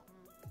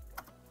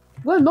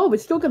 Well, no, we're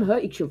still gonna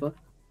hurt each other.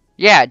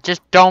 Yeah,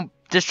 just don't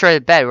destroy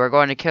the bed. We're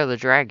going to kill the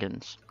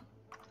dragons.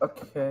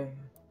 Okay.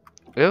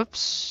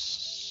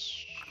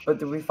 Oops. But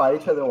do we fight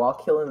each other while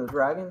killing the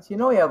dragons? You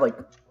know we have like.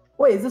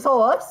 Wait, is this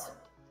all us?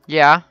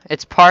 Yeah,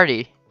 it's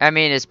party. I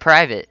mean, it's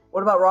private.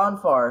 What about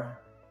Ronfar?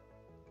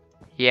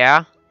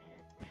 Yeah,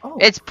 Oh.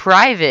 it's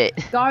private.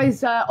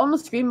 Guys, on the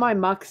stream, my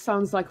mic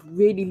sounds like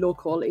really low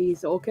quality.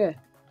 Is it okay?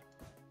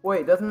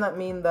 Wait, doesn't that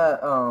mean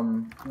that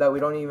that we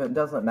don't even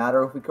doesn't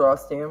matter if we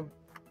cross team?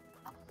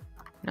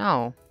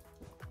 No.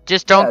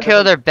 Just don't Yeah,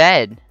 kill their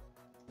bed.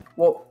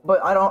 Well,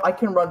 but I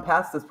can run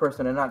past this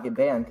person and not get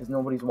banned because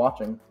nobody's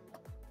watching.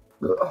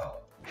 Ugh.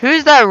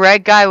 Who's that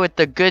red guy with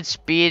the good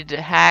speed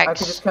hacks? I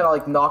can just kind of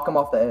like knock him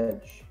off the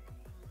edge.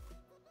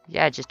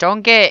 Yeah, just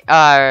don't get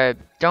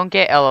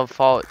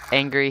Elephalt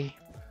angry.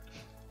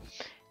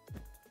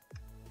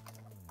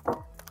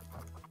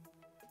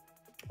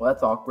 Well,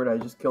 that's awkward. I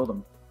just killed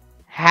him.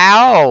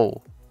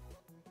 How?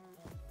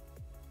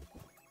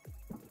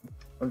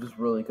 I'm just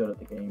really good at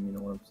the game, you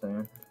know what I'm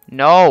saying?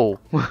 No.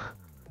 I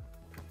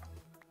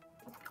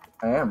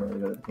am really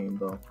good at the game,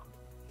 though.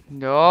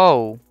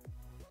 No.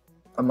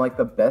 I'm like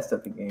the best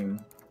at the game.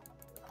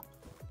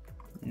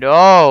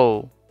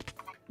 No.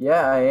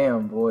 Yeah, I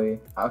am, boy.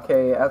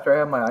 Okay, after I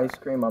have my ice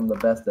cream, I'm the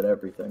best at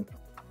everything.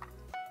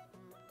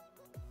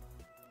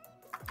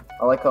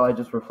 I like how I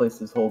just replaced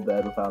his whole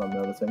bed without him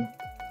noticing.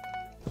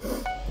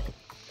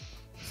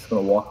 Just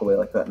gonna walk away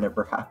like that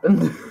never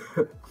happened.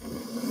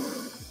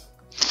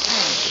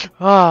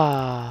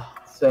 Ah.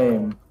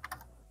 Same.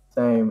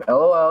 Same.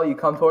 LOL, you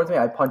come towards me,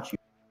 I punch you.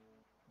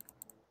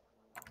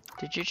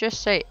 Did you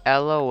just say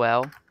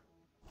LOL?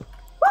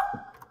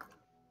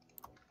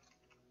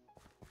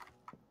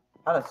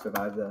 How'd I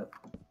survive that?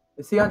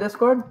 Is he on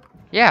Discord?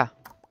 Yeah.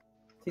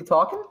 Is he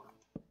talking?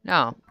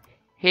 No.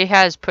 He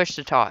has push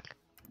to talk.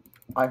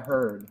 I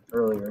heard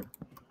earlier.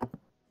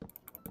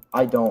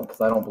 I don't,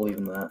 because I don't believe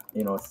in that.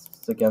 You know,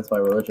 it's against my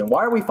religion.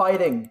 Why are we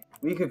fighting?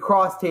 We could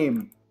cross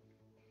team.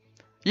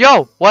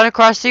 Yo, wanna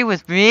cross team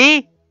with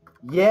me?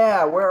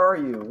 Yeah, where are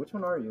you? Which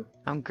one are you?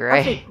 I'm gray.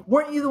 Actually,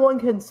 weren't you the one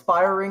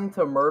conspiring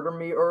to murder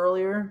me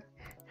earlier?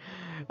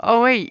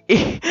 Oh wait.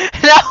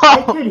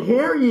 I No! could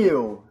hear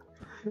you.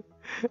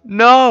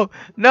 No,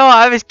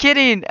 I was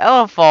kidding.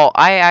 Elephant.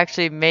 I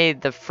actually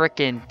made the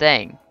freaking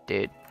thing,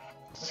 dude.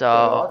 So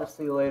Well, I'll just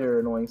see you later,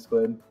 annoying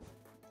squid.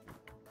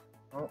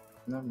 Oh,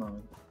 never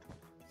mind.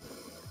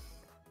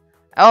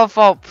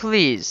 Elephant,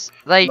 please.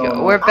 Like,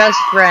 No. we're best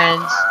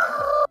friends.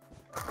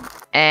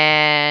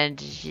 And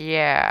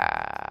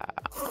yeah.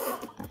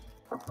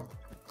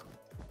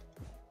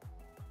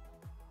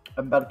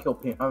 I'm about to kill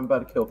Pink. I'm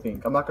about to kill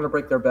Pink. I'm not gonna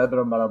break their bed, but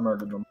I'm about to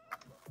murder them.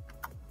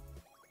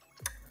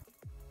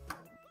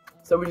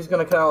 So we're just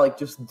gonna kind of like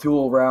just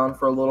duel around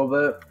for a little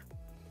bit.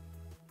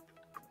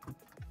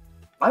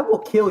 I will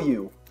kill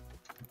you.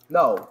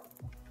 No.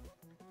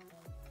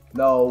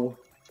 No.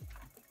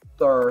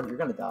 Sir, you're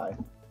gonna die.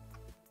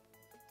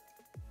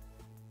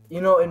 You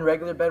know, in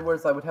regular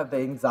BEDWARS, I would have the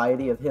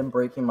anxiety of him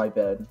breaking my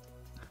bed.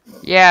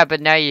 Yeah, but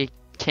now you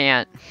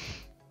can't.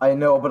 I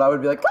know, but I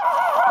would be like,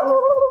 "Ah!"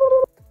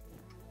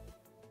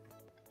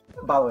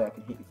 By the way, I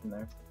can hit you from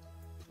there.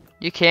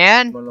 You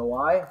can? Wanna know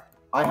why?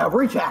 I have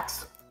reach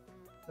axe!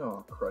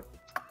 Oh, crud.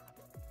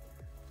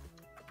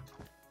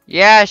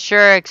 Yeah,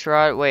 sure,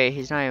 X-Rod. Wait,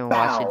 he's not even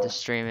watching Bow. the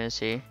stream, is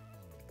he?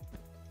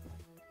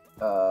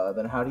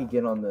 Then how'd he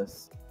get on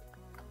this?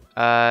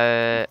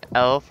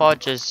 Elephant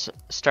just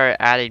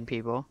started adding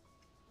people.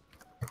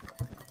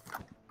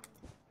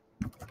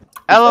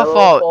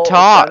 Elephant,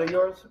 talk! Is that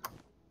yours?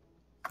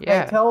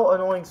 Yeah. Hey, tell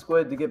annoying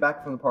squid to get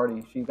back from the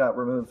party. She got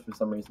removed for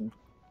some reason.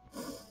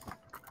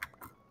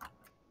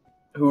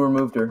 Who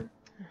removed her?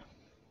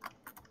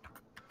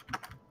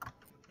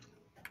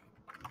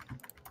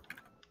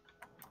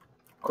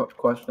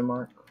 Question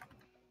mark?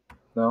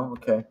 No?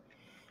 Okay.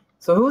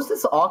 So who's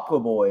this Aqua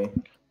Boy?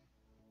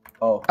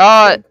 Oh.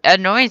 Squid.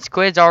 Annoying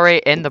Squid's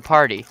already in the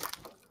party.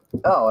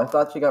 Oh, I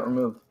thought she got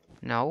removed.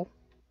 No.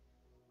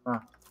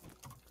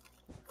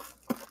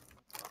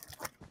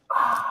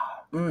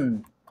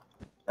 Mmm.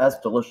 That's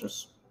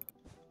delicious.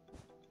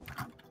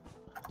 Do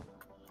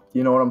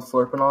you know what I'm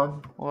slurping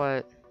on?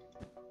 What?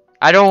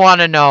 I don't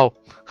want to know.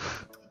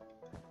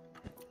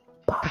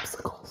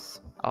 Popsicles.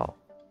 Oh.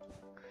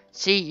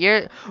 See,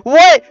 you're...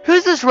 What?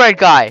 Who's this red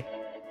guy?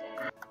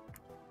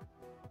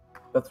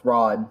 That's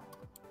Rod.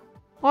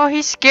 Well,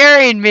 he's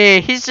scaring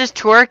me. He's just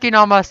twerking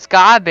on my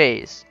sky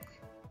base.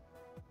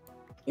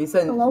 He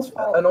said, Hello?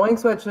 annoying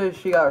switch,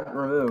 she got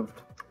removed.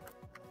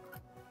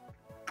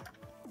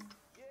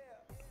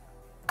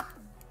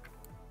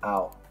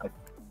 Ow. I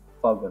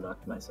fucking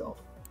knocked myself.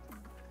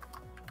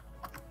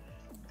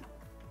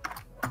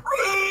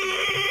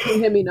 Can you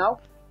hear me now?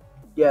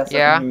 Yes,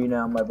 Yeah. I can hear you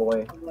now, my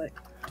boy. Like,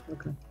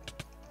 okay.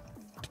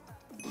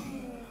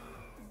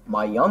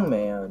 My young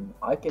man.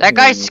 I can That hear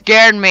guy you.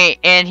 scared me,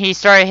 and he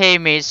started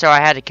hitting me, so I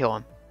had to kill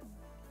him.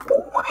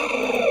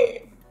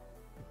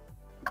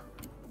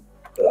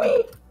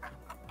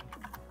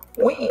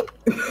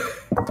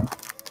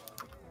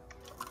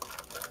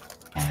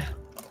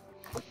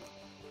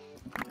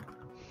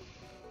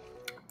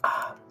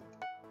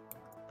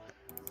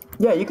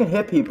 Yeah, you can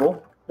hit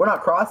people. We're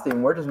not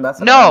crossing, we're just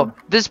messing No, around.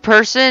 this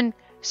person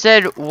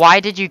said, "Why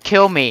did you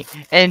kill me?"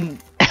 And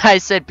I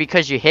said,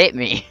 "Because you hit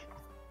me."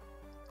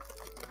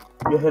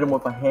 You hit him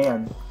with a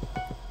hand.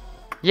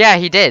 Yeah,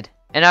 he did.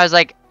 And I was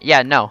like,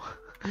 "Yeah, no."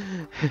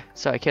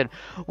 So I killed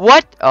him.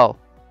 What? Oh.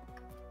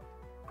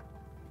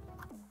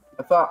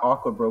 I thought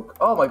Aqua broke.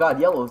 Oh my god,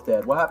 Yellow's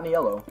dead. What happened to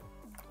Yellow?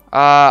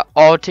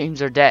 All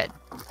teams are dead.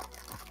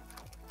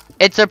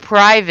 It's a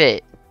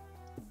private.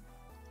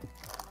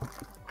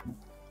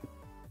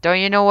 Don't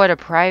you know what a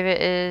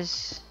private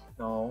is?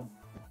 No.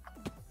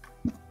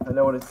 I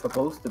know what it's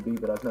supposed to be,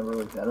 but I've never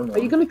really. I don't know. Are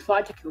you gonna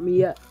try to kill me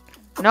yet?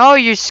 No,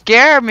 you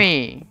scare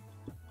me.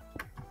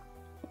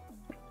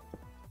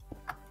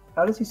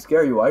 How does he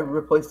scare you? I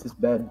replaced his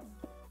bed.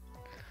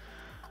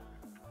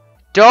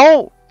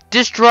 Don't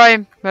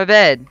destroy my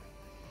bed.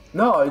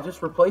 No, I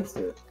just replaced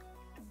it.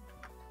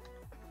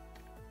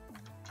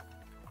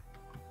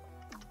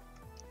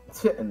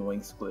 It's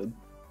annoying squid.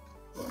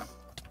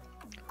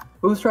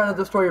 Who's trying to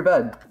destroy your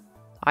bed?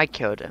 I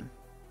killed him.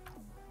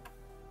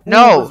 Ooh,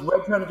 No! Was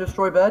Red trying to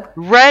destroy bed?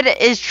 Red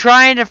is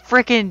trying to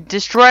freaking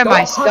destroy my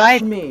Don't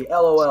touch Skype. me,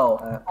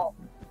 LOL.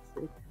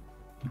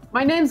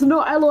 My name's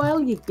not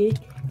LOL, you dick.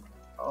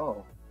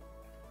 Oh.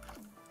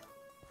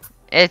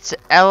 It's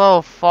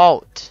LO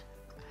fault.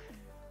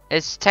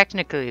 It's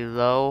technically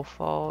low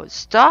fault.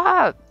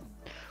 Stop!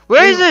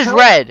 Where is this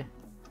Red?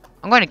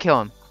 I'm gonna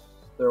kill him.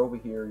 They're over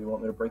here. You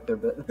want me to break their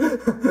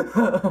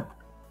bed?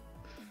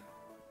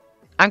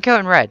 I'm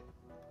killing Red.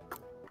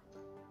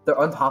 They're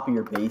on top of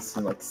your base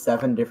in like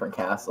 7 different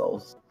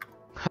castles.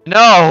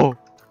 No!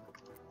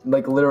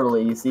 Like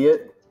literally, you see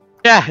it?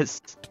 Yes!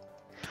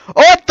 Oh,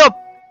 what the?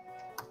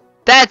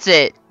 That's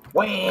it!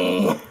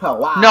 Whee! Oh,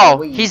 wow. No,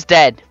 whee. he's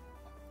dead.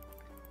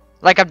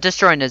 Like I'm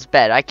destroying his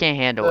bed. I can't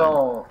handle him.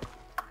 No.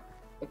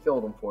 I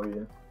killed him for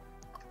you.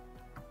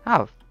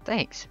 Oh,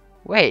 thanks.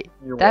 Wait,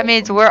 You're that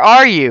means welcome. where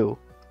are you?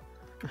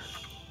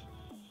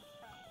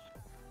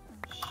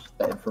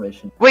 That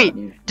information.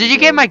 Wait, did you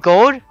get my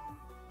gold?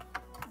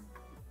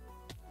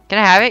 Can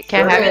I have it?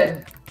 Can I have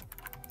it?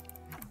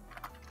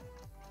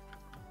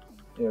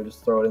 Yeah,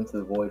 just throw it into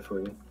the void for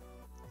you.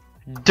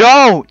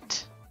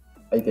 Don't!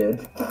 I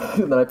did.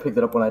 And then I picked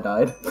it up when I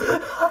died.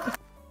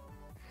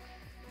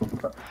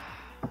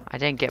 I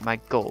didn't get my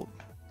gold.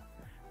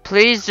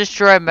 Please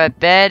destroy my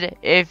bed.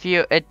 If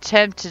you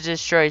attempt to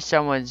destroy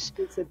someone's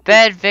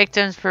bed,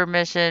 victim's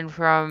permission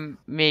from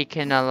me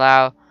can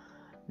allow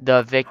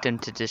the victim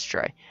to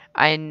destroy.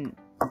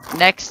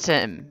 Next to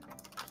him.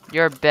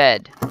 Your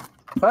bed.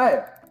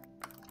 Hey!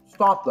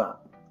 Stop that.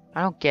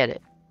 I don't get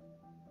it.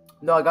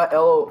 No, I got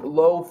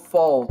low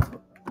fault.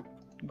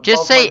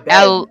 Just Above say my bed.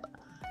 L.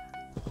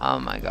 Oh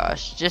my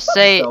gosh. Just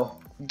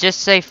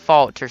say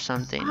fault or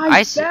something.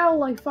 I fell,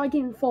 like, if I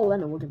didn't fall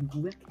then I would have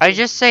wrecked I it.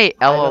 just say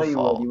I know LO you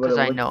fault would. You because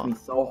would I have know. me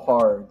so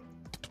hard.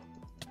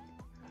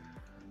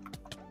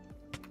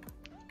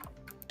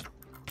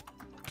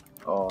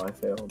 Oh, I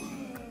failed.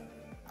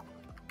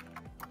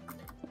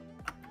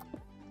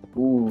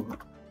 Ooh.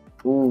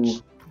 Ooh.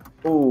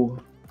 Ooh.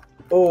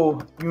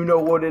 Oh, you know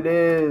what it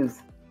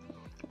is.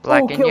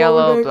 Black Ooh, and kill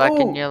yellow, everything. black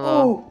Ooh, and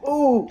yellow. Ooh,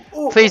 ooh,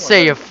 ooh. Please Oh my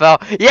say you God. fell.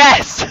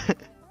 Yes!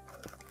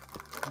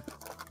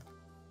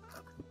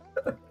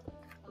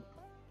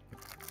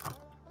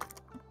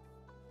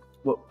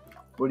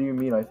 What do you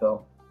mean I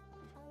fell?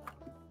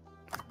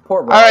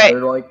 Poor Rob. Alright.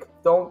 They're like,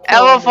 don't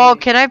kill LFO, me.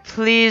 can I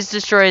please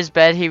destroy his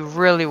bed? He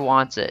really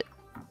wants it.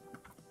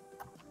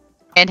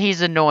 And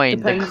he's annoying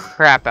Depends. the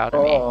crap out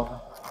of me.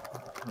 Oh,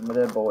 I'm a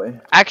dead boy.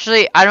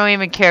 Actually, I don't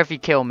even care if you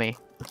kill me.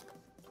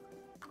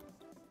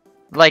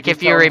 Like, Just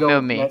if you tell him remove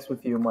don't me. mess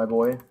with you, my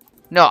boy.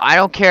 No, I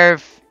don't care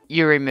if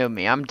you remove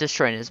me. I'm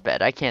destroying his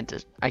bed. I can't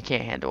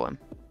handle him.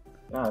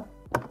 God,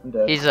 I'm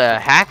dead. He's a You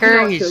hacker.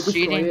 know, I He's should've destroyed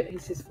cheating. it,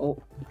 it's his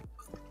fault.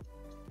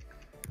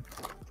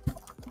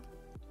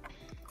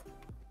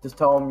 Just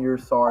tell him you're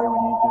sorry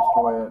when you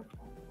destroy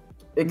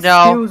it.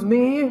 No. Excuse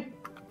me?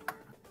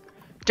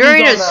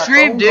 During Who's a on that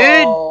stream, phone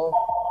dude.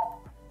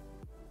 call?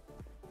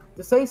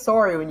 Just say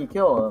sorry when you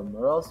kill him,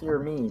 or else you're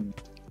mean.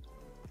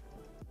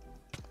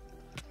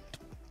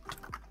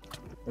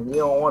 And you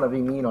don't want to be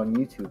mean on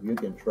YouTube, you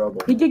get in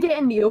trouble. He did get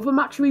in the other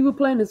match we were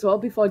playing as well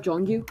before I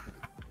joined you.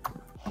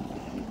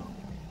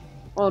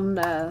 On,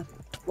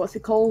 what's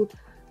it called?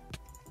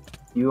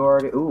 You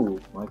already.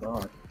 Ooh, my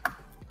god.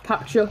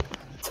 Capture.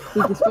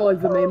 He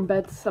destroyed the main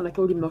beds and I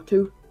told him not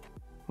to.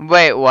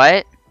 Wait,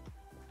 what?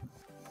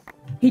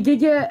 He did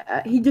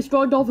get, he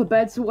destroyed all the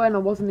beds when I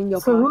wasn't in your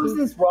So party. who's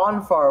this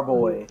Ron Far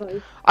boy?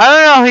 I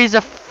don't know. He's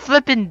a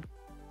flippin'.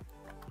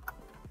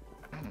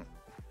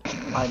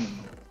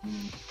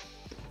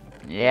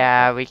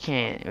 Yeah, we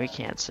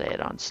can't say it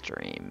on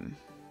stream.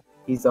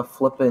 He's a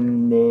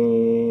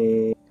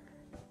flippin'.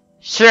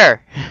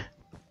 Sure.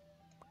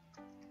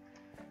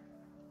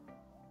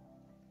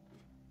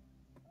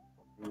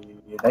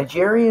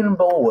 Nigerian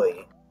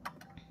boy.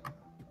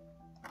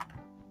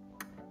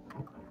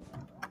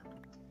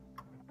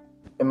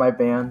 Am I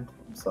banned?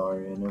 I'm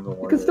sorry, I never You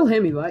wanted can still it.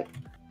 hear me, right?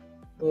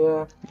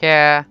 Yeah.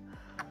 Yeah.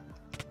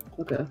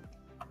 Okay.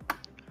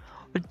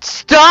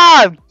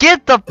 Stop!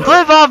 Get the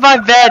flip off my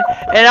bed,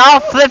 and I'll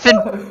flip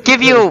and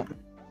give you.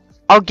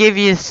 I'll give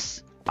you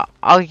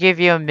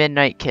a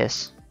midnight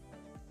kiss.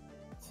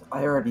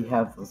 I already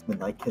have those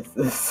midnight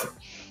kisses.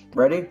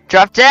 Ready?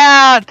 Drop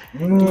down.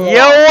 Mwah.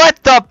 Yo, what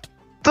the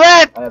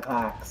flip? I have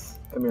hacks.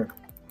 Come here.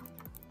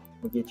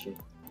 I'll get you.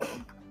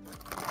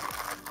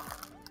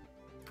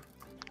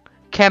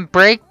 Can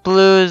break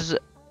blues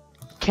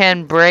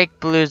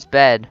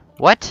bed.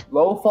 What?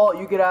 Low fault,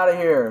 you get out of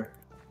here.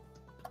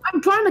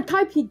 I'm trying to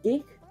type, you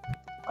dick.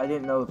 I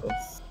didn't know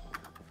this.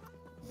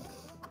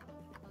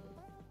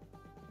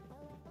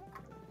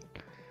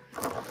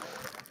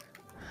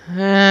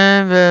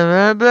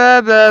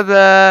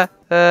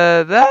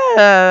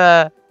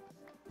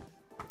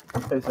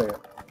 Wait a second.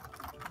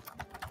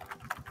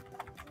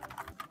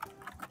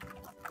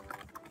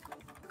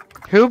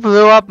 Who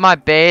blew up my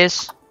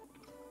base?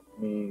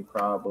 Me,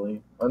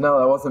 probably. Oh, no,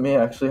 that wasn't me,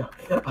 actually.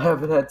 I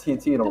haven't had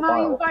TNT in a Can I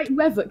while. invite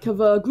Revit to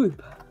the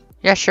group?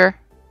 Yeah, sure.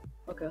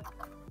 Okay.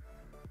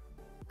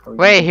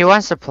 Wait, he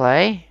wants to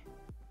play?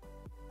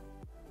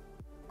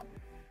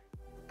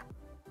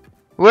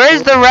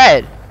 Where's the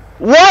red?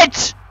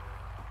 What?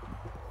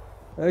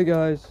 Hey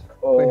guys.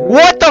 Oh.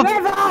 What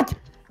the?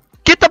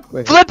 Get the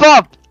Wait. flip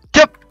up!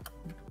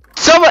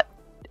 Someone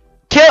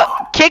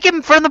kick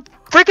him from the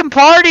freaking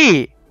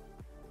party!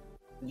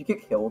 Did you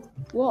get killed?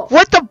 What?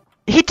 What the?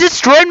 He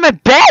destroyed my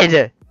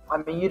bed! I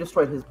mean, you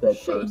destroyed his bed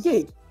Shit, first. you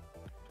did.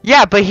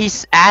 Yeah, but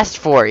he's asked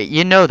for it.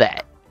 You know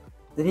that.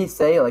 Did he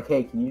say, like,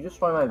 hey, can you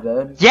destroy my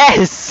bed?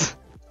 Yes!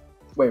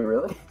 Wait,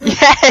 really?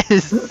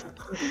 Yes!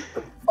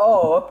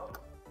 Oh.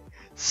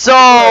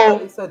 So,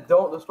 He said,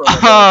 don't destroy my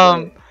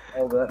bed.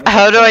 Oh, but that makes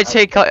how do I sense.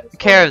 take can't destroy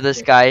care my of this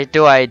bed. guy?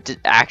 Do I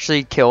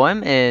actually kill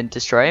him and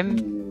destroy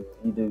him?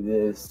 You do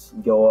this,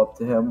 go up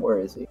to him. Where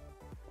is he?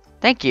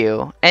 Thank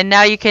you. And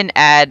now you can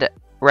add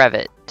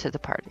Revit to the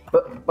party.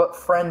 But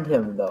friend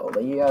him though.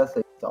 Like, you gotta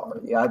say sorry.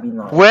 You gotta be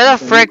nice. Where the You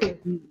can-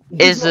 frick He's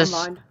is not this?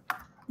 online.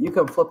 You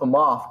can flip him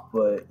off,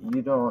 but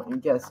you don't. You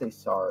gotta say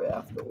sorry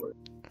afterwards.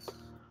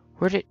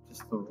 Where did?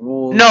 Just the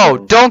rules. No,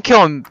 of- don't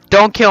kill him.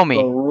 Don't kill The me.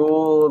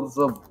 rules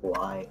of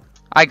life.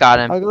 I got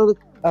him.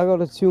 I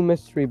got a 2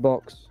 mystery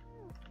box.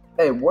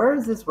 Hey, where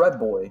is this red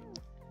boy?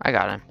 I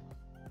got him.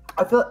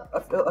 I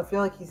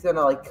feel like he's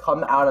gonna like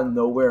come out of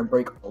nowhere and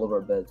break all of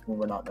our beds when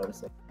we're not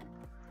noticing.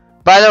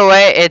 By the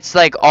way, it's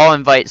like all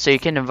invite, so you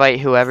can invite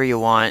whoever you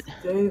want.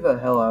 Stay the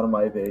hell out of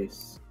my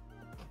base.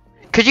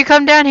 Could you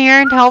come down here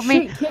and help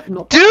me? Shit, kick him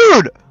up.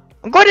 Dude!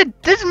 I'm going to.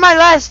 This is my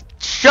last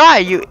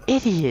shot, you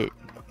idiot.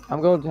 I'm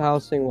going to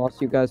housing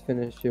whilst you guys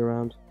finish your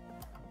round.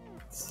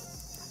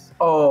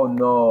 Oh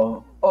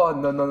no! Oh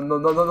no no no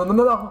no no no no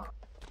no no!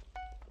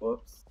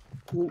 Whoops.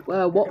 What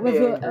You're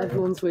Revit? angry.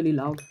 Everyone's really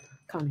loud.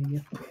 Can't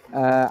hear you.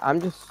 I'm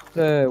just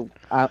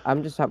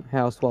at my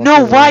house while.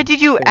 No, why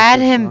did you add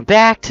him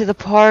back to the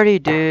party,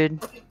 dude?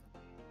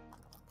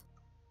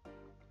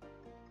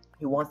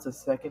 He wants a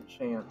second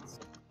chance.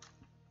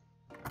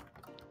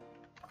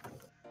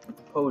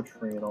 It's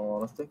poetry, in all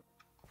honesty.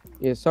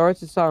 Yeah, sorry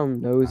to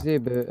sound nosy,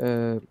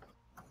 but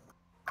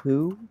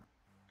who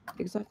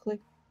exactly?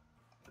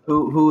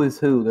 Who is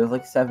who? There's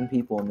like 7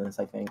 people in this,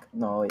 I think.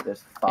 No, wait,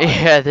 there's 5.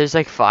 Yeah, there's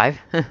like 5.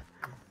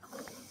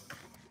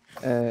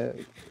 The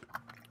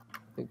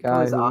Who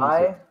guy is who was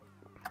I?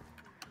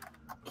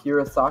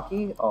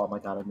 Kirasaki? Oh my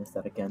god, I missed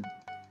that again.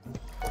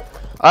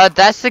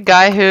 That's the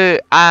guy who,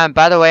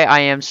 by the way, I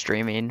am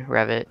streaming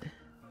Revit.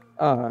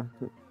 Yeah.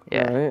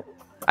 Right.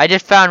 I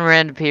just found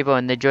random people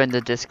and they joined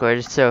the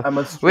Discord, so I'm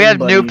a we stream have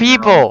new buddy now.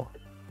 people.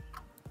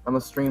 I'm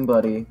a stream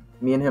buddy.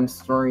 Me and him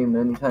stream.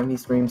 Anytime he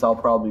streams, I'll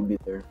probably be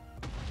there.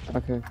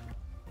 Okay.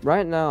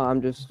 Right now,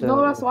 I'm just.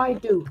 No, that's what I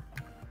do.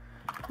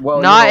 Well,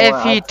 you Not know if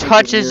what, he I'll take it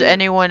touches here.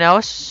 anyone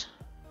else.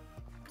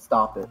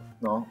 Stop it.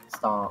 No,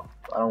 stop.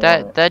 I don't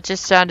want it. That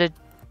just sounded.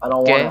 I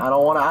don't gay. want it. I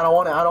don't want it. I don't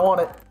want it. I don't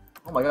want it.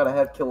 Oh my god, I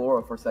had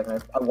Killora for a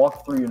second. I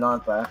walked through your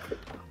non-back.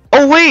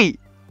 Oh wait,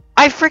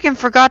 I freaking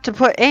forgot to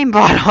put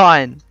aimbot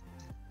on.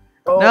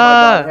 Oh my No.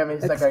 god, give me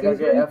a second. I gotta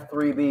Excuse get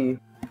F3B.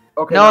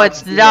 Okay, No, now I it's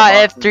can see the not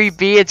boxes.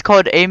 F3B. It's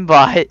called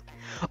aimbot. I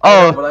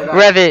Oh, know, but I got-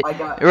 Revit, I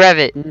got-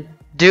 Revit.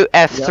 Do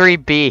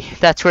F3B.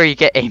 That's where you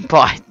get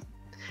aimbot.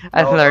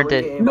 I No, learned we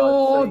it. get aimbot No,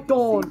 so you can see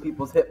don't.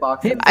 people's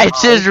hitboxes. I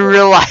just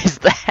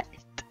realized that.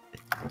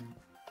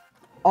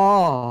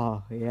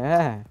 Oh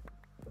yeah.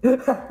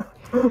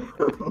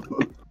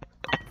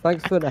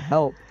 Thanks for the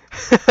help.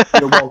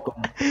 You're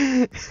welcome.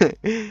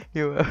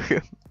 You're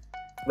welcome.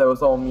 That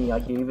was all me. I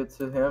gave it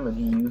to him and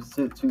he used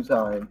it 2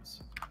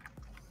 times.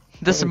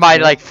 This is my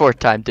like 4th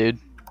time, dude.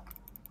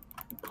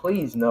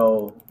 Please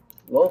no.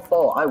 Low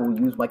fall, I will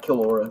use my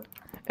Killora.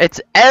 It's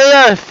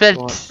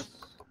elephant.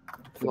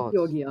 What?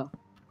 Yogia.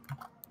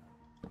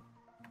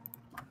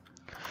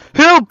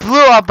 Who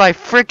blew up my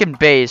freaking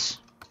base?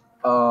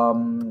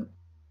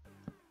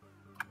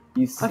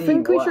 You see, I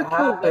think we what should kill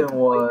happened Red.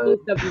 was...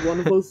 Every one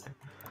of us.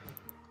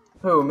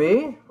 Who,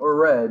 me? Or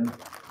Red?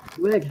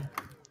 Red.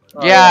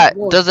 Yeah,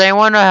 what? does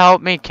anyone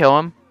help me kill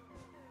him?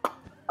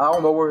 I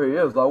don't know where he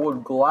is. I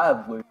would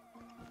gladly.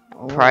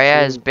 Oh, Probably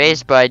at his dude.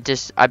 base,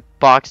 but I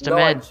boxed him No,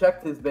 I in.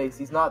 checked his base.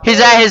 He's not He's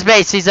there. at his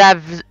base. He's at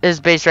his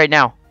base right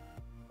now.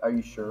 Are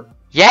you sure?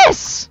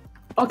 Yes.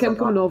 Okay, I'm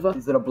coming over.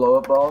 Is it a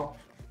blow-up ball?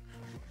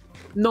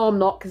 No, I'm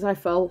not, because I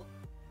fell.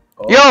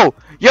 Oh.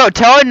 Yo,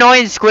 tell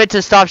annoying squid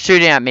to stop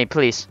shooting at me,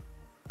 please.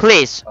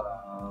 Please.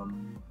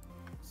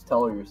 Just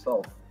tell her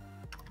yourself.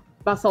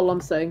 That's all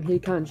I'm saying. He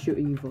can't shoot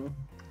either.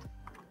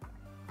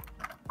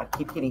 I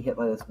keep getting hit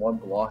by this one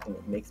block and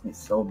it makes me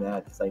so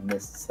mad because I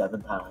missed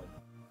 7 times.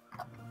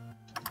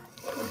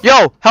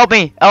 Yo, help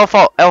me.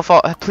 Alpha,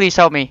 please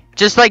help me.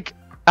 Just like,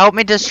 help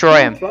me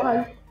destroy him.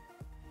 Try.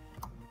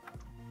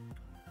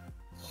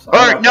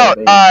 Or no,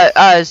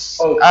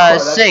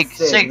 Sig,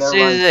 Never mind,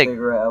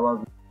 cigarette, I love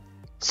you.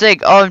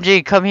 Sig,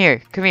 OMG, come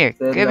here, come here,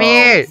 Sid, come no.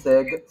 here.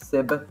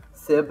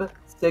 Sib,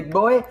 Sick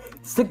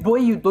boy,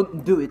 you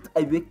don't do it.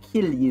 I will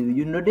kill you.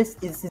 You know this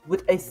is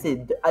what I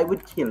said. I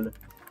would kill.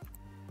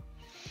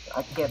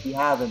 I can't be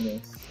having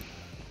this.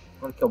 I'm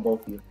gonna kill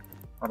both of you.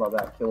 How about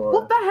that? Kill her.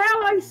 What the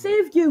hell? I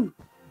saved you!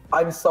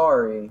 I'm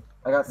sorry.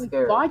 I got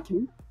scared. Why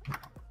you?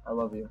 I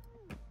love you.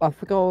 I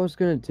forgot what I was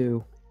gonna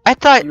do. I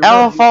thought You were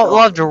gonna do Elephant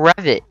loved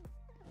Revit.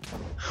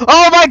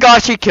 Oh my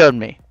gosh, he killed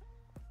me.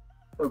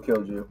 Who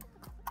killed you?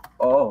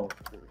 Oh.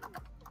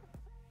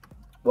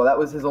 Well, that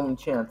was his only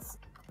chance.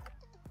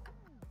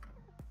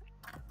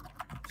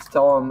 Just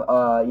tell him,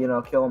 you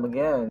know, kill him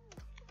again.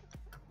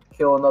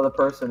 Kill another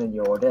person and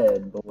you're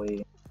dead,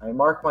 boy. I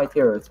mark my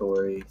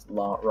territory,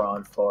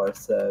 Ron Farr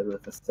said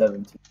with a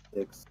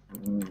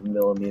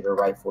 76mm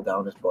rifle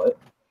down his butt.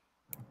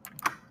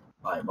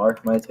 I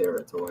mark my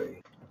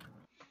territory.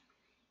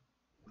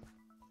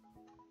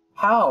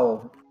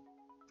 How?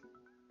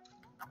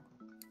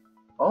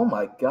 Oh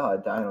my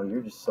god, Dino,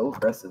 you're just so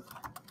aggressive.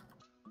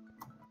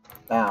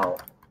 Ow.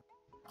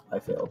 I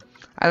failed.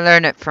 I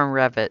learned it from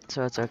Revit,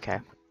 so it's okay.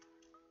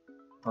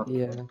 Okay.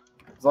 Yeah.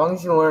 As long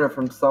as you learn it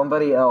from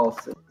somebody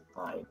else, it's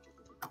fine.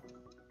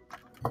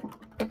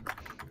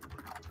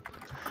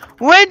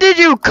 When did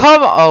you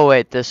come? Oh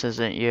wait, this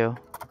isn't you.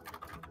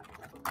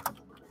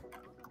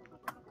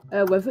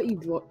 Whether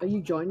are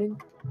you joining?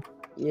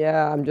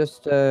 Yeah, I'm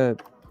just in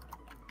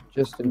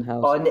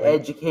house.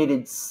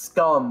 Uneducated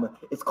scum.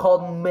 It's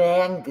called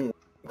manga.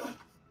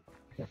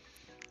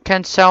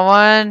 Can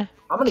someone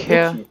I'm gonna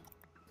kill? get you.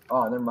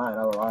 Oh, never mind.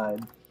 I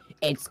lied.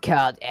 It's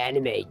called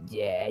anime,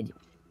 Dad.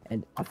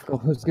 And I forgot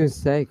what I was gonna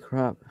say.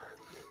 Crap.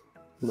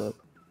 Look.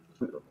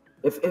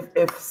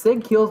 If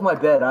Sig kills my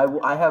bed,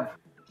 I have.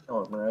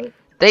 Oh, right.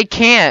 They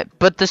can't,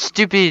 but the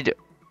stupid.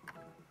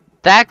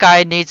 That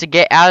guy needs to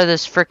get out of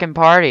this frickin'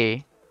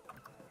 party.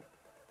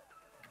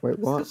 Wait,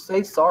 what? Just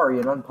say sorry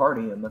and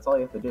unparty him. That's all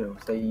you have to do.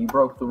 Say you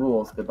broke the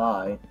rules.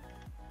 Goodbye.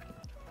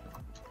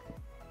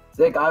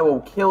 Sig, I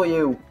will kill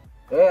you.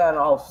 And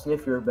I'll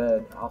sniff your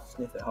bed. I'll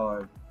sniff it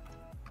hard.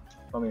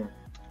 Come here.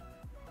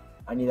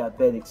 I need that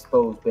bed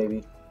exposed,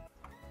 baby.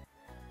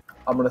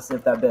 I'm gonna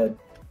sniff that bed.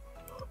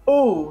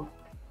 Oh!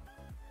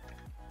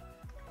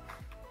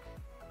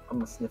 I'm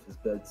gonna sniff his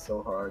bed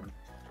so hard.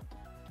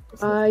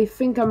 I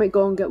think I might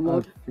go and get I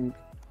wood. think-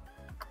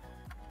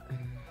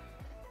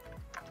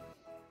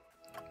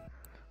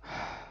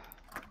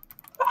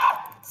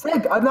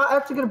 Sig, I'm not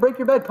actually gonna break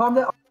your bed. Calm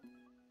down.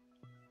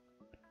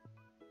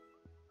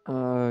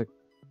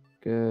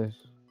 Guess.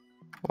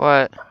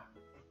 What?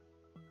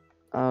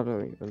 I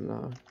don't even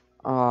know.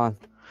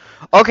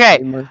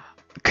 Okay,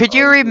 could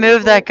you Oh, remove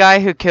beautiful. that guy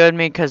who killed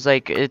me? Cause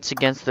like it's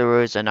against the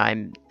rules, and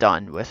I'm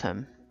done with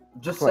him.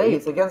 Just say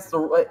it's against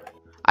the.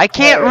 I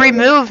can't Hey.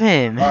 remove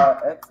him.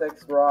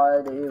 XX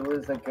Rod, it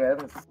was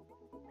against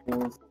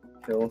rules to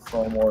kill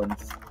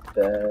someone's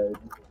bed.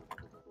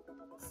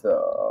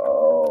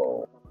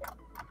 So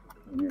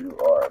you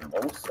are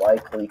most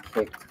likely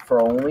kicked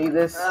for only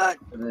this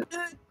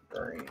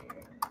stream.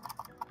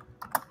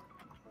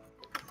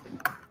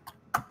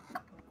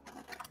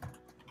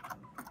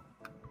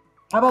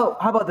 How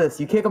about this?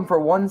 You kick him for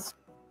one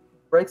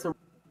breaks a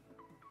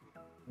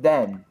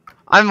then.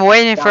 I'm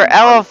waiting for Down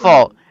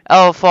Elephant.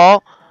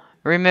 Elephant,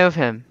 remove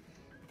him.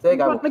 Sig,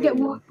 I will Let me get kill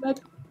you. wood. Meg.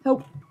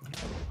 Help.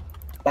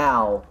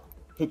 Bow.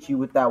 Hit you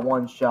with that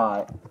one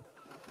shot.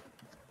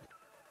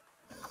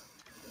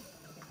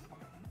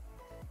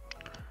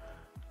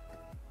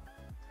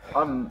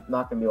 I'm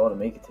not gonna be able to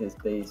make it to his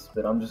base,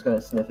 but I'm just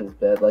gonna sniff his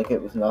bed like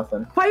it was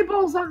nothing.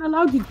 Fireballs aren't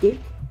allowed, you dick.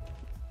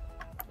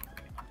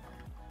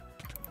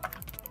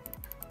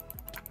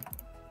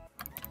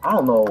 I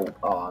don't know.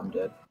 Oh, I'm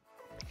dead.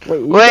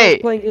 Wait.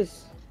 Wait. Playing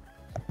this?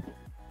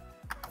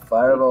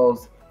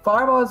 Fireballs.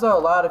 Fireballs are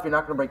allowed if you're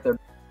not gonna break their.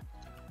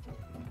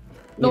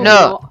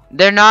 No,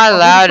 they're not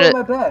allowed. Who threw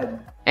my bed?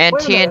 And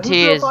Wait a minute, who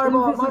TNT threw a is.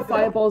 fireball at my bed?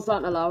 Fireballs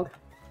aren't allowed.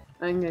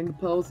 And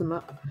pearls and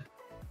that.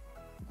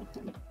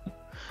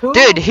 Who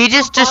Dude, he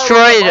just threw a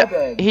fireball at my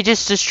destroyed. bed? He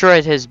just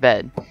destroyed his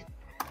bed.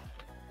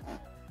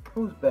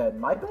 Whose bed?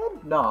 My bed?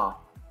 Nah.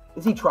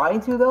 Is he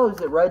trying to though?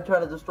 Is it Red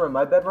trying to destroy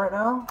my bed right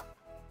now?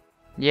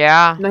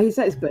 Yeah. No, he's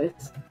at his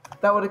base.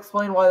 That would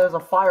explain why there's a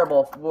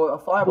fireball. A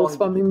fireball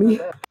Spamming me.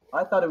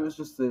 I thought it was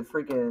just the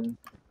freaking.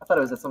 I thought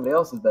it was at somebody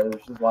else's bed,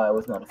 which is why I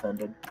was not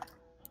offended.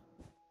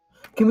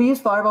 Can we use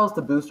fireballs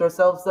to boost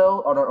ourselves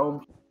though on our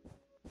own?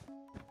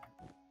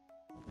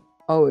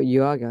 Oh, you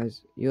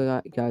guys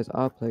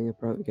are playing a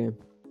private game.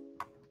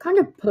 Kind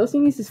of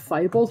person uses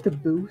fireballs to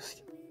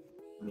boost.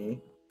 Me.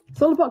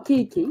 It's all about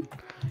Kiki.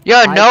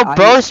 Yo, no I-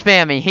 bow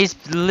spamming. He's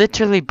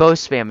literally bow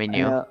spamming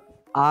you.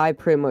 I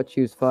pretty much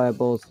use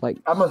fireballs like.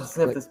 I'm gonna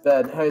sniff like, this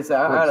bed. Hey, say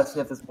I gotta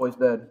sniff this boy's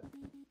bed.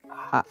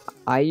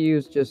 I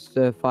use just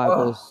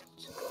fireballs.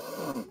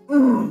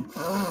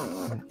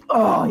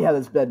 Oh yeah,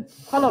 this bed.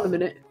 Hold on a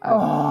minute.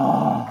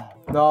 Oh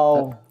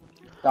no.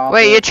 Stop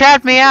Wait, it. you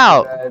trapped me This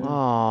out. bed.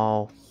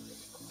 Oh.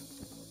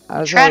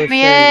 As I Trap was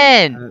me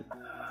saying, in!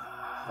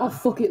 Oh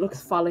fuck, it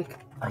looks phallic.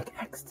 Like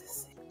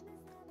ecstasy.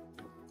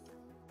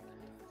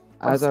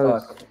 As I I'm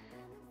was, stuck.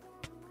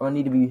 I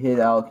need to be hit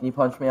out. Can you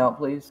punch me out,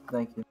 please?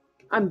 Thank you.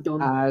 I'm done.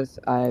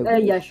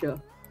 Yeah,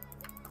 sure.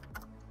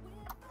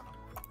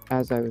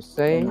 As I was And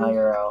saying. now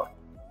you're out.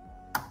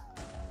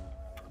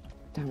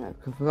 Damn it!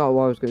 I forgot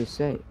what I was going to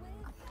say.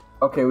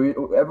 Okay,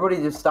 everybody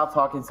just stop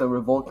talking so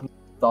Revolt can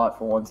thought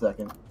for 1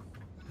 second.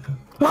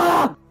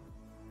 Ah!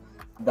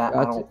 That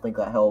I don't think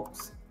that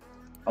helps.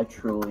 I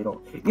truly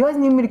don't. You guys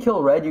need me to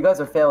kill Red. You guys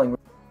are failing.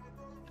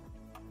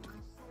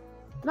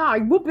 Nah, I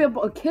would be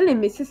able to kill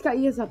him. It's just that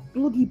he has a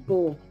bloody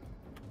bow.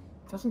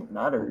 Doesn't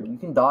matter. You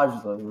can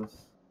dodge those.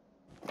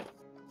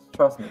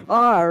 Trust me. Oh,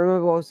 I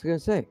remember what I was going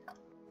to say.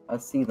 I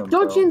see them.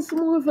 Dodging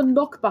someone with a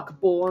knockback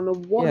bow on a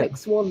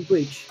 1x1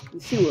 bridge. You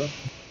see what?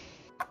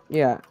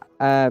 Yeah.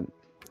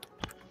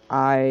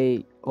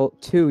 I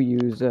ought to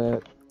use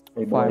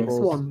fireballs.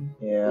 One.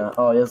 Yeah.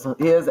 Oh,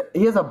 he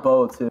has a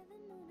bow too.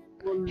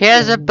 He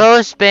has a bow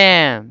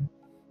spam.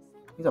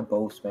 He's a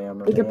bow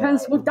spammer. It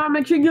depends what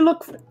damage you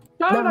look for.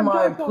 Never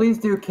mind. Please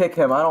do kick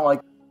him. I don't like.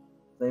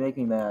 They make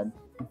me mad.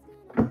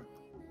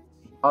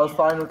 I was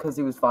fine because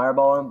he was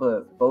fireballing,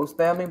 but bow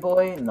spamming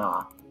boy,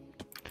 nah.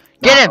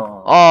 Get him!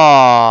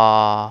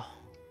 Aww.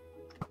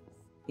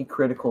 He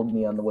criticaled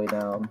me on the way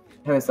down.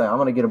 Hey, I'm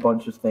gonna get a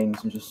bunch of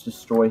things and just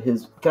destroy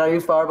his. Can I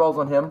use fireballs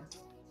on him?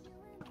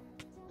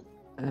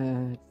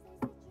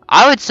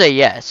 I would say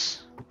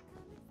yes.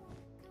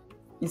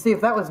 You see,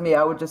 if that was me,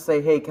 I would just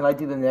say, hey, can I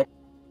do the next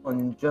one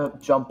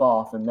and jump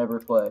off and never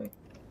play?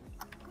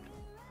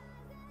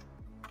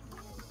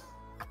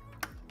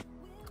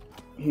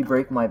 He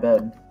break my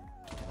bed.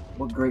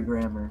 What great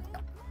grammar.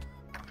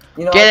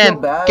 You know, Get I him!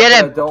 feel bad, Get but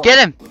him! I don't Get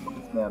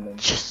him!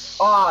 Yes.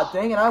 Ah,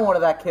 dang it, I wanted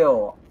that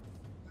kill.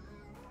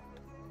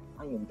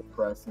 I am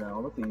depressed now.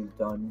 Look what you've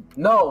done.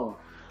 No!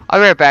 I'll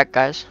be right back,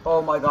 guys.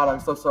 Oh my god, I'm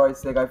so sorry,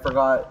 Sig. I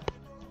forgot.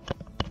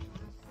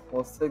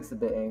 Well, Sig's a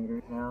bit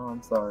angry now.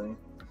 I'm sorry.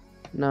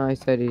 No, I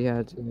said he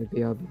had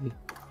BRB.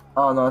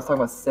 Oh no, I was talking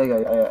about Sig.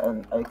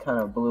 I kind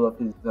of blew up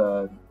his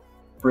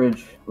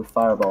bridge with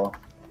fireball.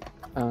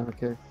 Oh,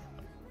 okay.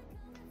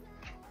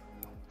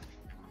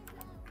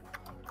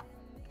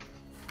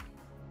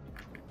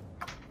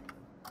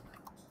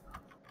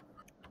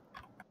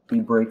 He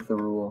break the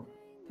rule.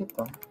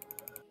 Like,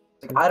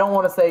 I don't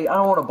want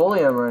to bully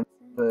him or anything,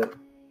 but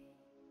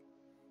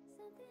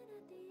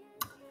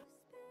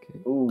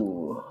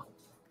ooh,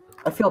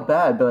 I feel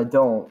bad, but I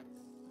don't.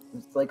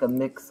 It's like a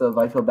mix of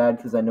I feel bad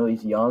because I know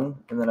he's young,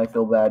 and then I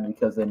feel bad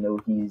because I know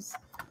he's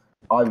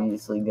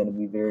obviously going to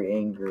be very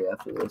angry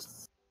after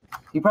this.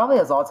 He probably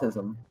has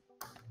autism.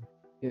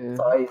 Yeah. That's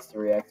how I used to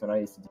react when I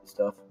used to do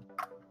stuff.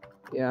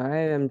 Yeah, I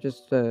am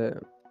just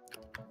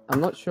I'm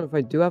not sure if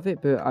I do have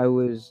it, but I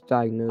was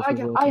diagnosed with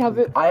autism. I have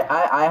it.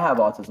 I have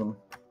autism.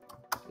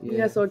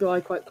 Yeah, so do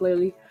I quite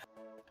clearly.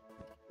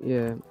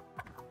 Yeah.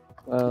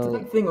 It's a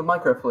big thing with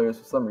Minecraft players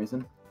for some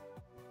reason.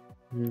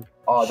 Hmm.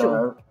 Oh,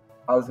 Sure. no,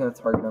 I was gonna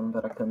target him,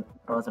 but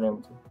I wasn't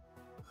able to.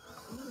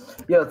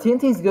 Yo,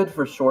 TNT's good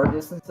for short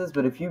distances,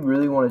 but if you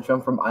really want to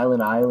jump from island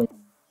to island,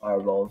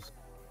 fireballs.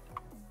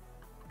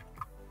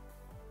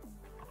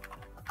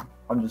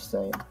 I'm just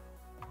saying.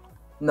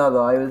 No,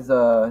 though,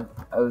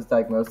 I was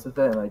diagnosed with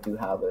it, and I do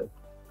have it.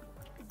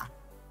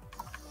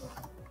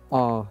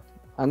 Oh,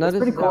 I know It's this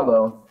pretty is cool, out-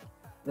 though.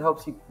 It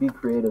helps you be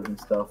creative and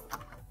stuff.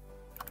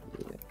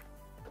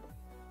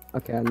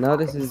 Okay, I know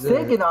this is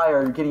Sig and I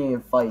are getting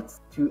in fights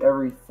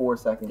every 4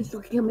 seconds. Just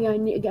looking at me, I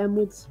need to get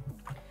emeralds.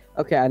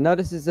 okay. I know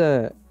this is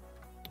out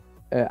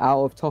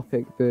of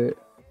topic, but It's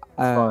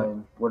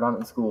fine. We're not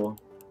in school.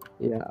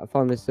 yeah, I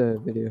found this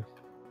video,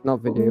 not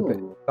video, but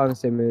Ooh. found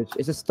this image.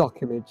 It's a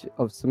stock image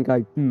of some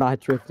guy mad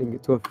drifting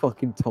to a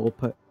fucking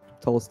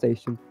toll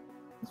station.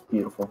 It's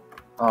beautiful.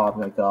 Oh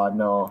my god,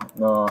 no,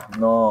 no,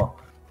 no.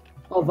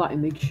 Oh, that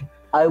image.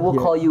 I will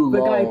Yeah. call you The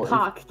guy lol.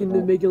 parked in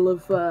the middle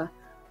of, Yeah.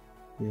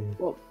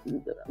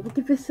 what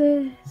did they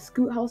say?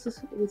 Scoot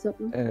houses? What's up?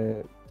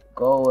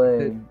 Go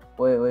away.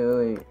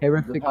 Wait. The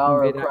Horrific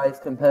power of mid-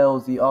 Christ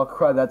compels you. Oh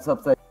crap, that's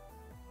upside.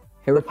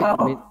 The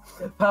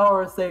horrific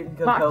power of Satan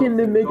compels Parked in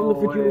the you. middle Go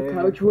of a dual away.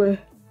 carriageway.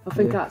 I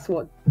think Yeah. that's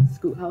what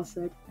Scoot House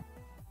said.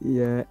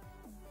 Yeah.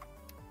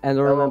 And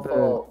I Hello, remember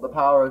Paul. The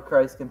power of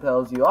Christ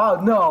compels you. Oh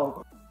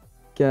no!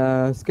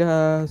 gas.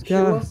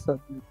 Sure.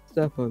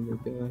 Step on the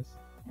gas.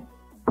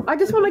 I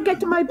just want to get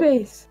to my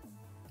base.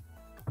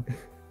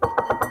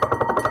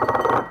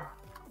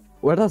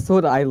 When I saw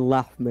that, I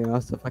laughed my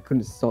ass off. I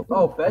couldn't stop.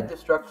 Oh, bed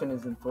destruction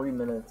is in 3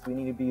 minutes. We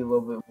need to be a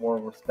little bit more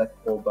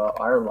respectful about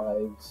our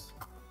lives.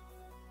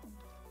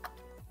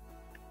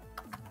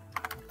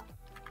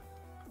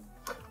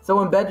 So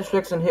when bed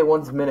destruction hit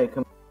 1 minute,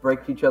 can we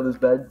break each other's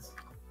beds?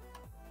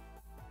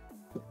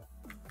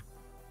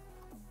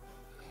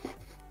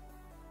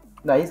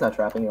 No, he's not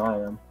trapping you. I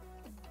am.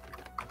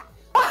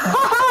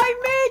 I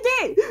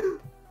made it!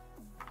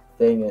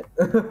 Dang it.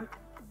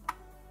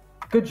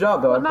 Good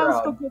job, though. I'm Now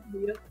proud. stuck over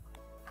here.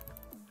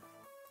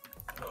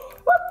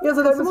 He has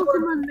a diamond Someone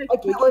sword. come and I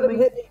can't let him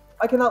hit me.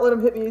 I cannot let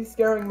him hit me. He's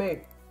scaring me.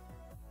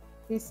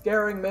 He's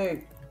scaring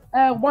me.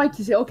 White,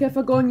 is it okay if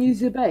I go and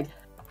use your bed?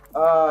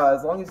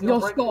 As long as you don't Your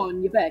break score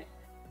on your bed.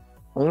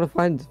 I'm gonna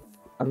find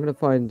I'm gonna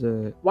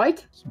find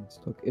White, some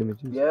stock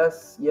images.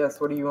 Yes, yes.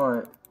 What do you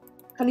want?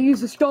 can you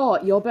use the store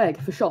at your bag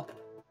for shop?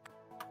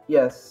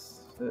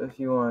 Yes, if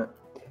you want.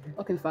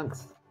 Okay,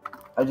 thanks.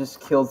 I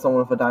just killed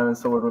someone with a diamond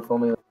sword with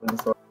only a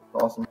diamond sword.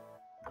 Awesome.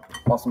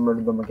 Awesome,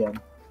 murdered them again.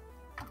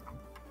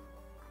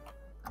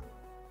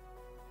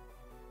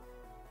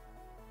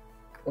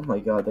 Oh my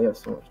god, they have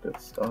so much good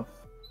stuff.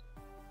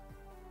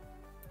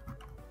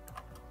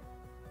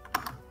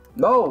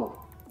 No!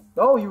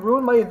 No, you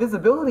ruined my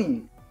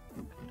invisibility!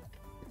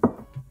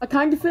 I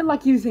kind of feel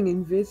like using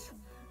invis.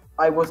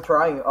 I was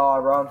trying. Oh,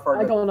 Ron Farr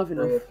I got don't have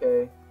kicked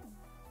for enough.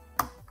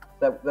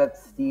 AFK. That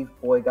Steve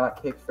boy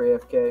got kicked for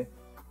AFK.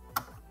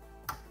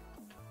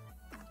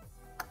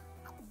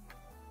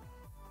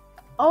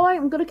 Oh,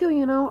 I'm gonna kill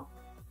you now.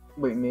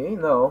 Wait, me?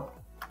 No.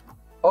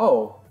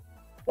 Oh.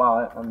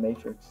 Wow, I'm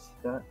Matrix. See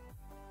that?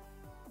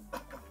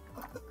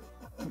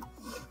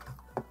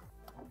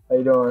 How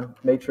you doing?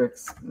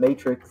 Matrix.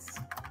 Matrix.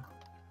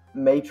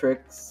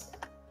 Matrix.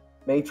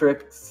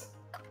 Matrix.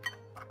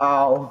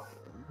 Ow.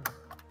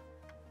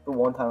 The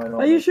one time I know.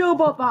 Are you sure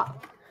about that?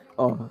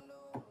 Oh,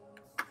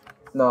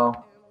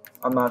 No.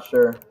 I'm not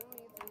sure.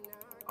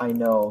 I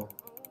know.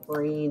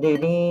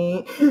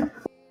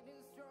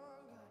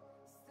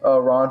 Oh,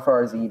 Ron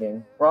Farr is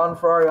eating. Ron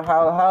Farr,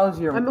 how's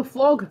your I'm a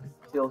flog.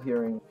 still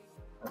hearing?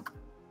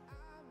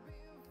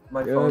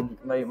 My Good. phone,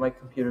 my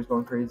computer's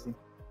going crazy.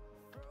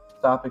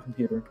 Stop it,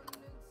 computer.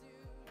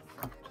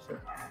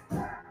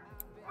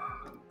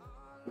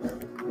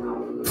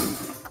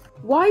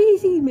 Why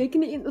is he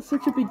making it into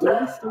such a big deal?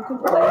 He's still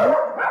complaining.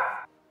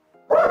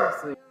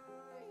 Seriously.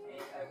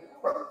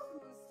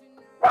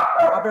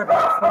 I'll be right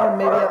back. Someone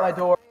maybe at my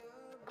door.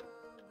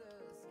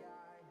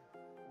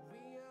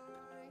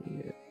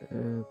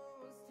 yeah.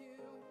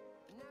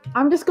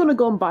 I'm just gonna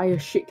go and buy a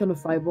shit ton of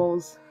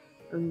fireballs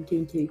and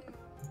Kinky.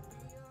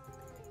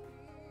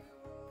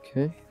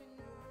 Okay.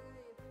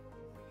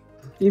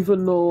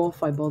 Even though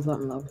fireballs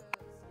aren't allowed.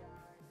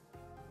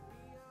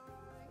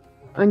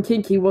 And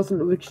Kinky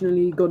wasn't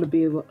originally gonna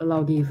be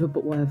allowed either,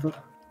 but whatever.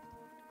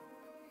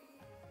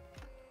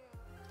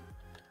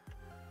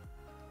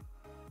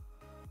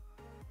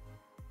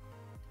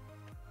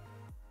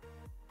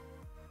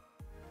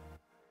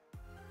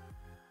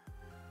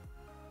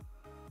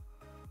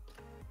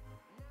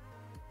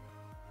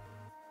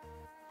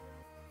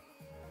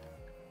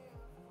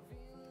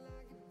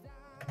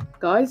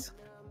 Guys?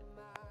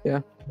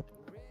 Yeah.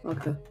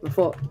 Okay. I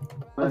thought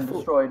I'm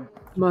destroyed.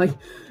 my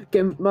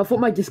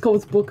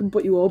Discord's broken,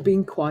 but you all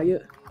being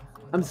quiet.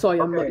 I'm sorry,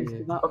 I'm not Okay. used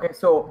to that. Okay,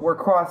 so we're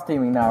cross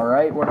teaming now,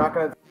 right? We're not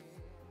gonna.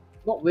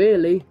 Not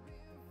really.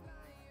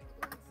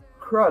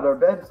 Crud, our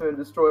bed's been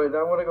destroyed.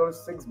 I want to go to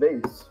 6th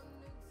base.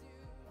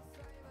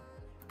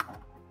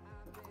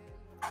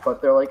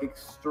 But they're like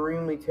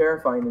extremely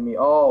terrifying to me.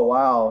 Oh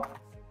wow.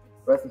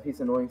 Rest in peace,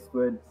 annoying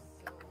squid.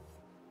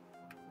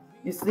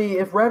 You see,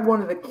 if Red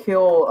wanted to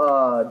kill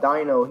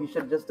Dino, he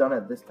should have just done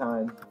it this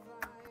time.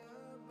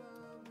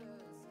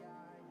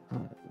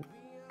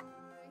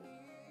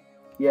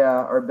 Yeah,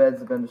 our beds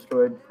have been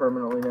destroyed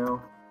permanently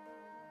now.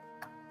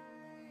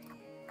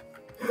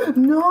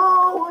 No,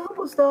 I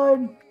almost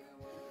died.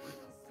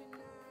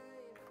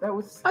 That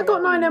was scary. I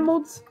got 9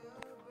 emeralds.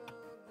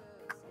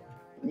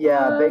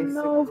 Yeah, basically.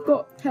 No, I've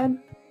got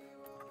 10.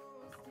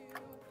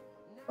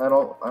 I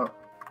don't.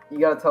 You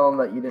gotta tell them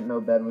that you didn't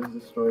know bed was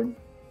destroyed.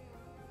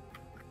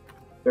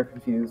 They're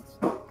confused.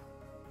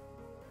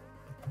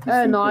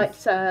 No,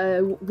 it's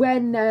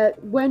when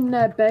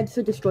beds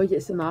are destroyed,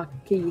 it's a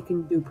marquee. You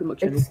can do pretty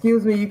much anything.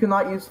 Excuse me, you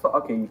cannot use.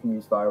 Okay, you can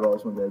use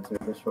fireballs when beds are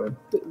destroyed.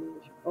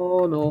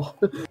 Oh no.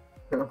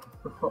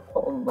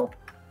 Oh no.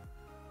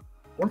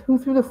 What? Who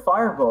threw the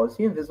fireball? Is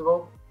he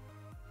invisible?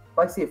 If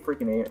I see a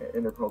freaking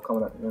Interpol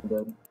coming at me, I'm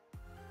dead.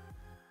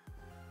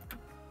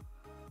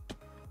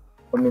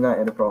 I mean, not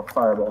Interpol,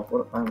 fireball.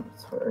 What? I'm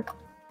sorry.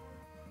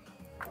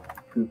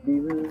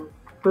 Boopy boo,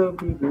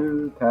 boopy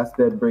boo. Past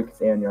dead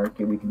bricks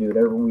anarchy. We can do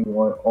whatever we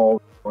want,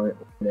 all we want,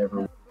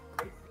 whenever.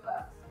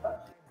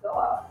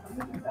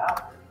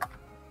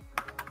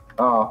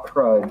 Oh,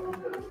 crud.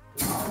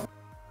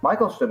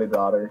 Michael should have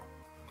got her.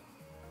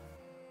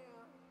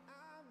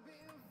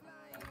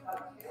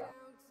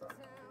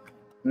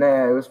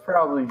 Nah, it was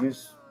probably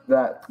just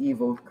that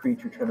evil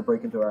creature trying to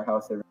break into our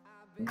house.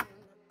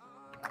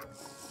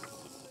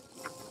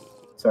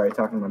 Sorry,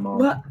 talking to my mom.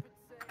 What?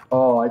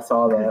 Oh, I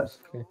saw that.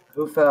 Okay.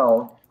 Who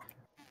fell?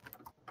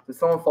 Did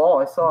someone fall?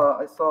 I saw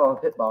a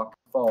hitbox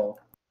fall.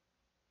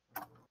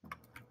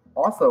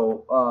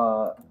 Also,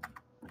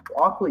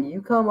 Ockley,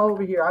 you come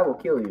over here, I will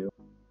kill you.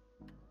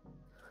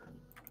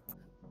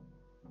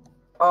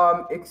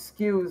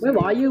 Excuse me.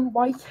 Where are you,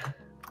 White?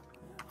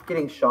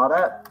 Getting shot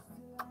at?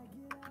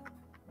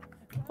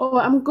 Oh,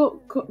 I'm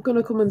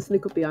gonna come and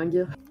sneak up behind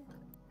you.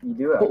 You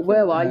do it. But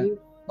where are you?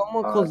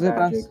 Someone called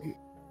Magic.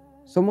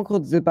 Someone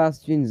called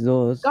Sebastian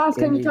Zors. Guys,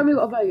 can you tell me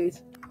what about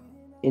it?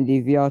 In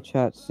the VR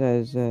chat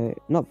says,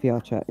 not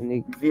VR chat, in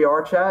the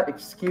VR chat?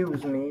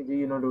 Excuse me, do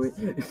you know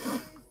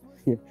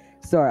the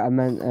sorry, I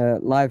meant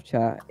live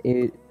chat.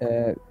 It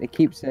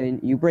keeps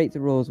saying, you break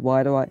the rules.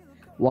 Why do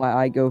why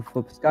I go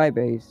for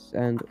Skybase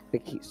and they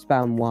keep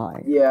spam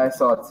Y. Yeah, I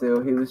saw it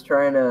too. He was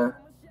trying to.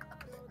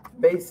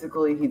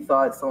 Basically, he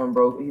thought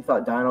He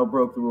thought Dino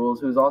broke the rules.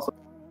 He was also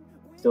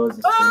still has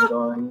a stream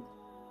going.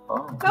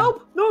 Oh.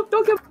 Help! No,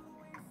 don't kill me.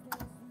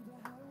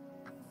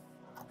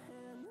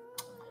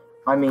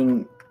 I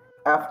mean,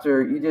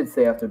 you did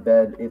say after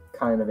bed, it's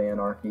kind of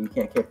anarchy. You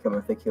can't kick them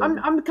if they kill you.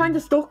 I'm kind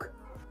of stuck.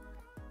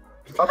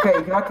 Okay,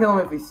 you cannot kill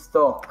him if he's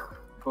stuck.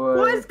 But...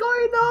 What is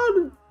going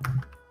on?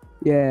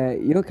 Yeah,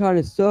 you're kind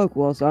of stuck,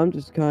 whilst I'm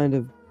just kind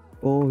of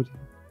bored.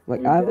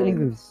 Like I haven't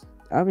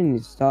even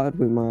started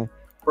with my.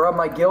 Bro,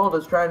 my guild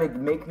is trying to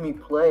make me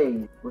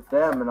play with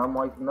them, and I'm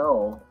like,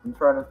 no. I'm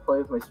trying to play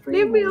with my stream.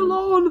 Leave me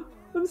alone.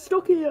 I'm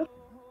stuck here.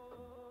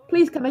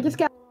 Please, can I just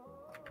get?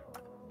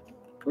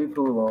 Leave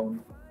who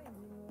alone?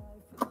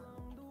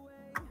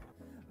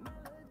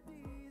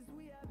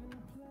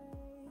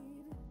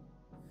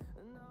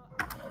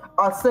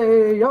 I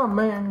say, young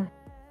man.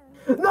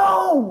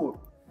 No!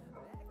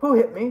 Who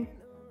hit me?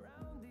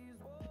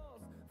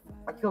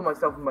 I killed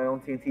myself with my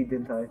own TNT,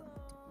 didn't I?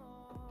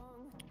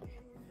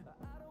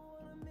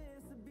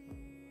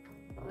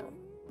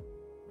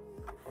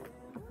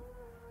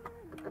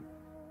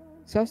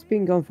 Seth's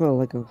been gone for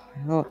like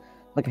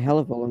a hell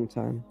of a long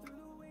time.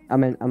 I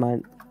meant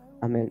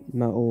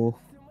Metal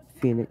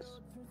Phoenix.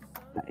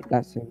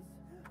 That's him.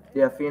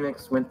 Yeah,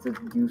 Phoenix went to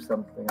do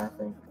something, I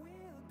think.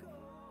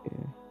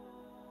 Yeah.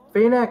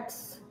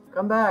 Phoenix,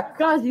 come back.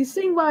 Guys, you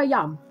see where I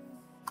am?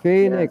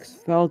 Phoenix,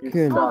 Yes, Falcon.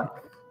 you're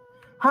stuck.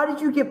 How did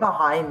you get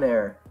behind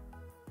there?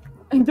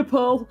 In the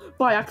pearl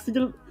by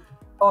accident.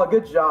 Oh,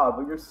 good job.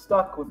 But you're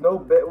stuck with no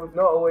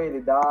way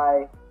to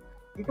die.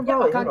 You can Yeah,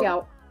 probably I can't hit get him.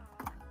 out.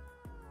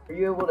 Are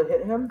you able to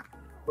hit him?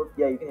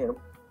 Yeah, you can hit him.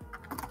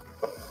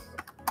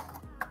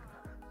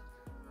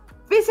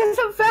 This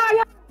isn't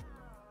fair.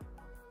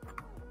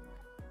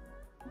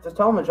 Just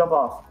tell him to jump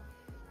off.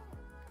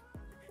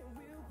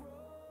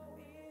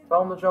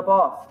 Tell him to jump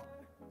off.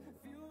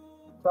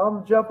 Tell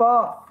him to jump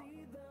off.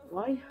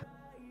 Why?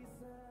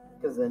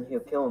 Because then he'll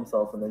kill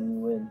himself and then you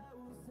win.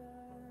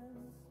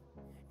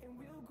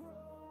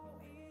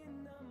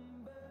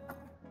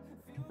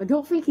 I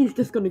don't think he's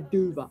just gonna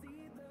do that.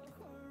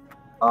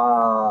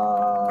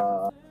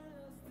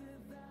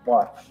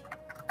 Watch.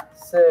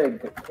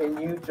 Sig, can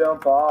you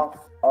jump off?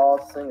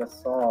 I'll sing a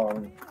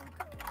song.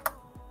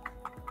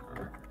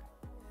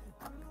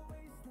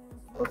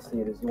 Let's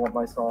see, does you want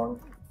my song?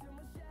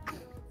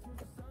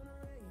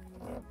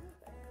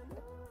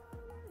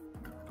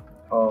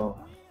 Oh.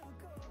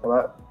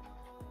 Well,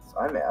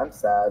 I'm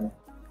sad.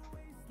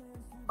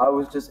 I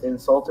was just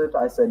insulted.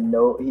 I said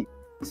no. He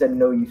said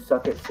no. You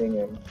suck at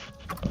singing.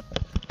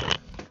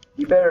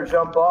 You better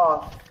jump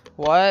off.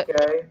 What?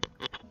 Okay.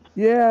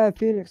 Yeah,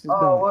 Phoenix is back.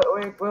 Oh,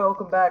 wait,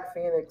 welcome back,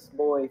 Phoenix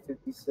Boy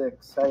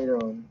 56. How you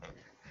doing?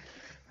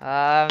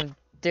 I'm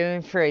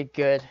doing pretty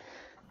good.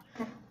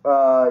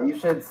 You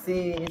should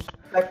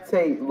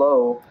spectate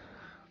low.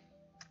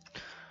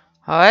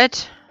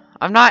 What?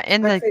 I'm not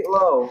in the. Spectate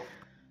low.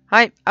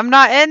 I'm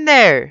not in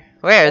there.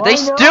 Wait, are Why they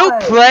still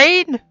not?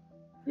 playing?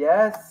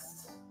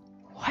 Yes.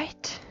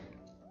 What?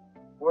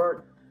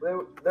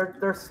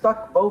 They're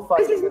stuck both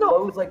fighting. This is And not-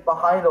 Low's like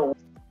behind a.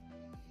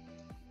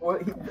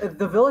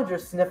 The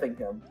villager's sniffing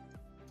him.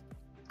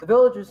 The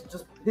villager's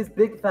just his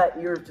big fat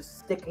ear is just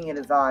sticking in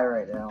his eye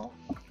right now.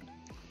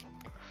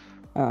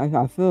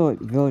 I feel like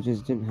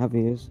villagers didn't have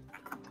ears.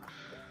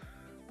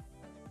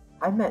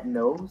 I meant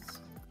nose.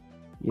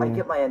 Yeah, I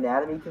get my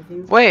anatomy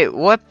confused. Wait,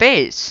 what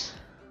base?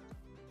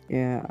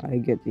 yeah, I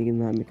get the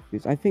anatomy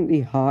confused. I think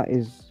the heart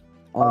is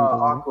on the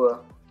line. Aqua.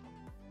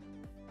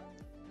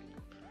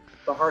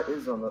 The heart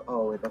is on the.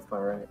 Oh wait, that's my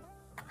right.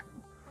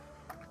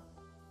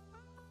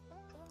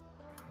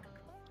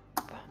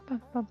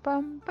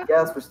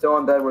 Yes, we're still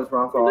on BEDWARS.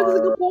 We're on Look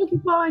at the fire.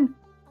 porcupine.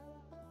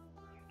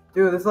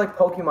 Dude, this is like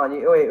Pokemon.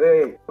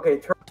 Wait. Okay,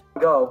 turn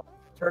go.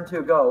 Turn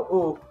 2, go.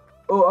 Ooh.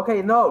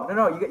 Okay, no.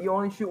 You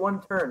only shoot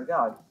one turn.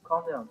 God,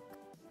 calm down.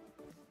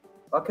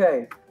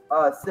 Okay,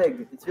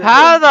 Sig, it's your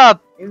How turn.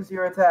 the? Use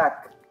your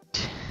attack.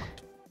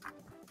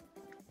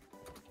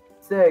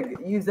 Sig,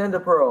 use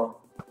Enderpearl.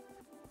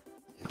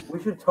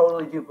 We should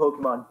totally do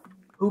Pokemon.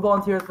 Who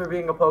volunteers for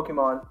being a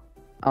Pokemon?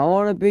 I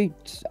wanna be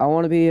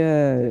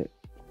a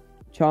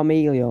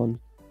Charmeleon.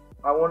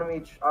 I wanna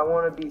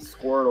be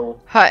Squirtle.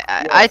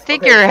 I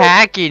think okay, you're so-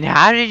 hacking.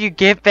 How did you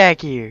get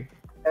back here?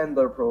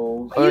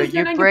 Enderpearls. Or used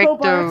an you Ender break Pearl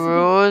by the accident.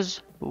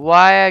 rules?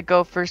 Why I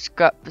go for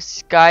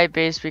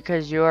Skybase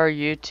because you are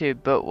YouTube,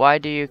 but why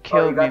do you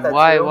kill you got me? that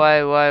Why?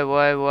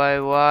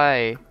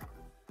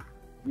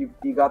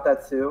 You got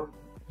that too?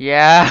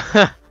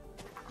 Yeah.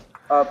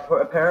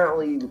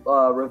 Apparently,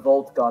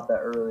 Revolt got that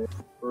earlier.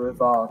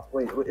 Revolt.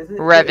 Wait, is it?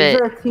 Rev is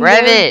there it. a team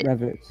Rev name? it.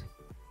 Revit.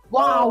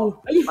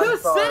 Wow. Are you I'm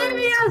sorry.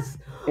 serious?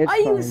 It's Are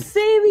you fine.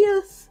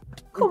 serious?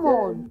 You're Come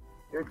on. dead.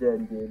 You're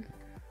dead, dude.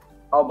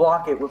 I'll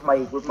block it with my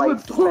We're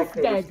both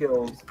spectator dead.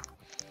 skills.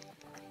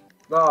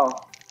 No.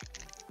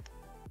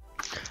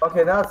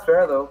 Okay, now it's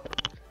fair though.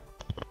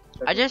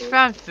 I just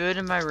found food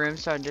in my room,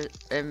 so I'm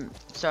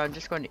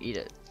just going to eat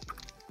it.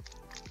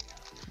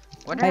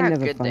 Wonder I how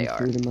never good they find are.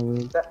 food in my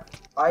room.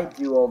 I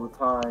do all the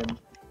time.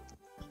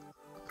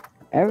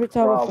 Every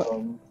time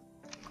Problem.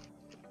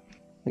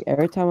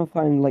 every time I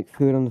find like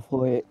food on the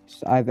floor,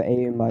 it's either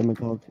eaten by my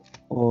dog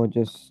or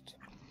just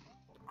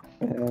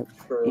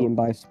True. eaten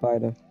by a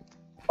spider.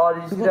 Oh,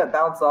 did you see that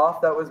bounce off?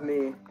 That was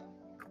me.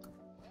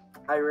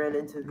 I ran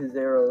into his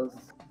arrows.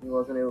 He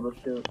wasn't able to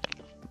shoot.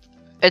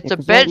 It's Yeah, a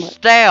 'cause bit like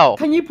stale.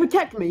 Can you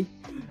protect me?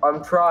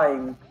 I'm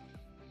trying.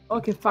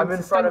 Okay, thanks. I'm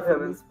in front of him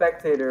thankfully. in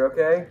spectator,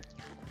 okay?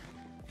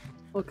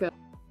 Okay.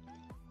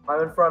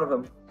 I'm in front of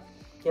him.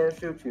 He can't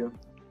shoot you.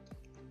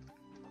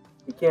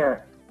 He can't.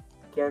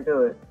 Can't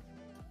do it.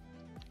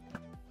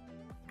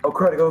 Oh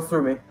crap, it goes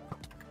through me.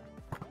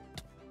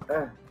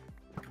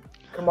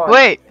 Come on.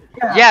 Wait,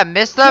 yeah,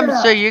 miss them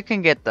Yeah. so you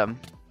can get them.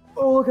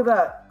 Oh, look at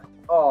that.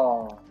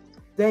 Oh,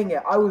 dang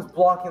it. I was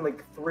blocking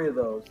like 3 of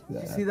those. Did you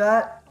Yeah. see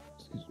that?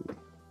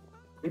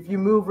 If you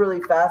move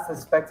really fast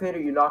as spectator,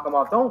 you knock them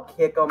off. Don't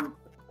kick them.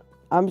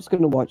 I'm just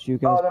gonna watch you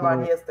guys. Oh, never mind.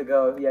 play. He has to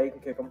go. Yeah, you can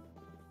kick him.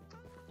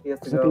 He has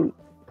to 'Cause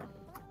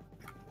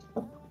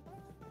I go.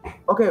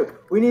 Okay,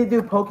 we need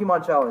to do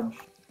Pokemon challenge.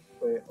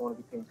 Wait, I want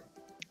to be pink.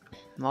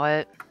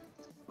 What?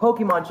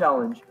 Pokemon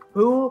challenge.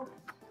 Who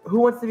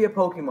wants to be a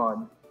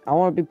Pokemon? I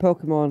want to be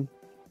Pokemon.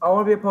 I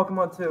want to be a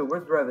Pokemon too.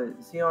 Where's Revit?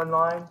 Is he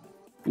online?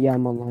 Yeah,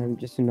 I'm online.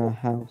 Just in our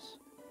house.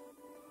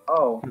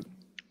 Oh,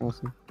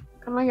 Awesome.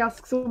 Can I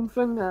ask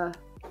something?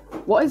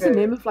 What is the Okay.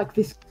 name of like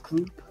this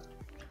group?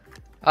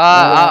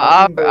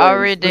 I'll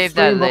Stream read Boys. Dave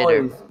The that Stream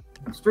later.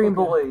 Boys. Stream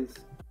Okay. Boys.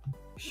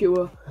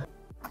 Sure.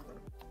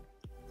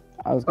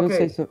 I was gonna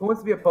Okay, say so. who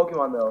wants to be a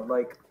Pokemon though?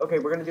 Like, okay,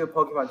 we're gonna do a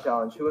Pokemon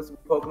challenge. Who wants to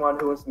be Pokemon?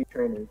 Who wants to be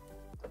trainer?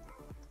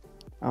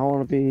 I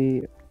want to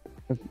be.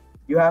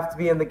 You have to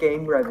be in the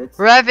game, Revit.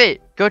 Revit,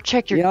 go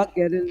check your Yeah, I'll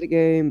get in the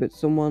game, but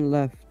someone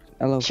left.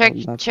 Hello. check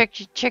someone left.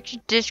 check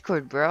your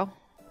Discord, bro.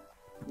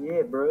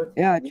 Yeah, bro.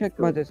 Yeah, I You checked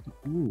do my it. Discord.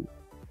 Ooh.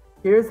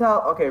 Here's how.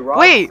 Okay, Rob's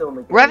Wait, still in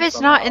the game.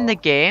 Revit's not in the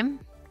somehow. game.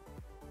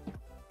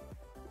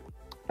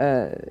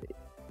 Yeah.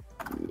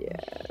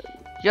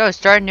 Yo,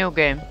 start a new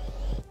game.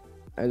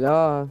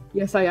 Hello.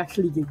 Yes, I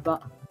actually did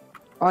that.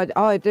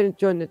 I didn't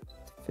join the.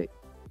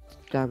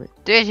 Damn it.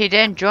 Dude, he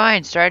didn't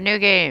join. Start a new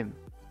game.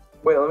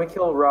 Wait, let me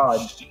kill Rod.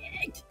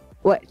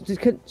 Wait,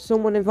 could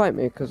someone invite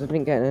me? Because I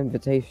didn't get an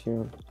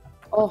invitation.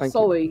 Oh, Thank you.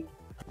 sorry.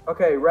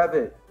 Okay,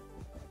 Revit.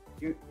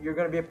 You're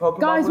gonna be a Pokemon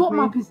Guys, with what me?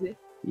 map is this?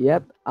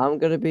 Yep, I'm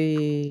gonna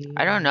be.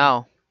 I don't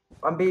know.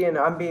 I'm being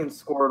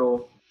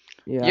Squirtle.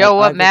 Yeah. Yo,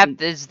 what I map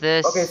could is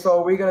this? Okay, so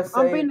are we gonna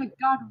I'm say? being a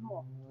god of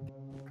war.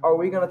 Are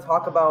we gonna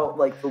talk about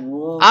like the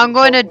rules? I'm of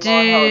going to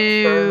Pokemon, how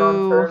it's turn on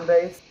do- turn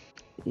based?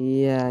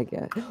 Yeah, I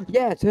get.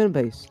 Yeah, turn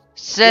based.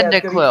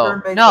 Cyndaquil.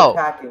 Turn-based No,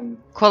 attacking.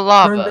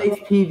 Quilava.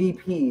 Turn-based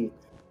PvP.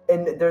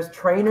 And there's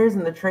trainers,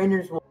 and the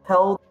trainers will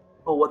tell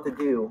people what to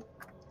do.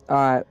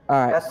 Alright.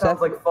 That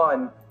sounds like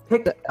fun.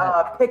 Pick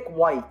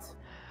white,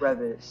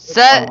 Revit. Pick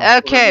Set. white.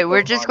 Okay,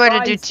 we're just going to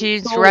do Guys,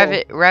 teams. solo.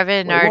 Revit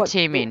and Wait, our what?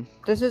 teaming.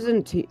 This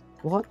isn't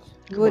what?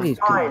 Come What on. are these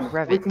Fine. people?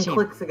 Revit We can team.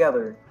 click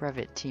together.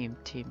 Revit team,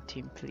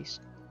 please.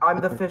 I'm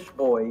the fish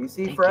boy. You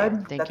see, Thank Fred? you,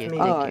 thank That's you, me.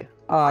 thank Alright. you.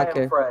 Oh, I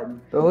okay. am Fred.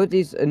 But all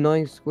these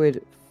annoying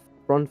squid,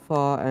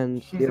 Ronfar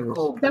and She's a Gears.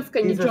 cool. Steph,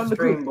 can you These are join the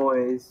stream group?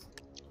 boys.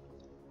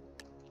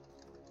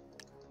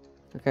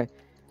 Okay.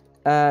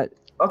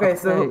 Okay,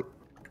 so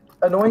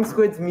annoying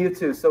squid's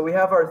Mewtwo. So we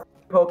have our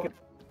Pokemon.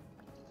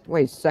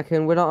 Wait a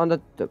second, we're not on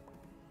the.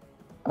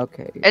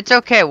 Okay. It's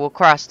okay, we'll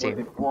cross team.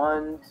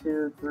 1,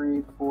 2,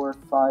 3, 4,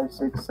 5,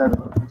 6,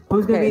 7.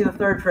 Who's gonna be Okay. the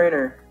third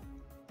trainer?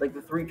 Like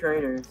the 3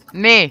 trainers.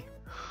 Me.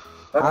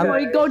 Okay. Oh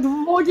my god,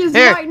 Roger's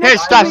Here, right here,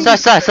 next stop, to me. stop,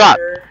 stop, stop.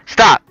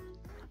 Stop.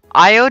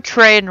 IO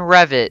train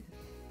Revit.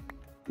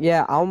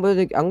 Yeah, I'm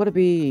gonna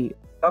be.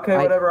 Okay,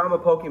 I- whatever. I'm a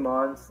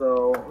Pokemon,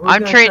 so who's I'm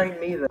gonna train- train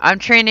me then? I'm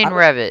training I'm-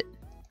 Revit.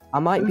 I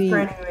might Who's be.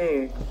 training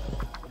me?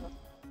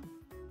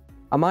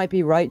 I might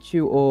be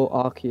Raichu or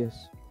Arceus.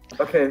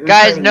 Okay, who's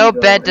Guys, training no me,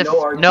 though? bed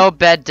no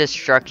bed Who-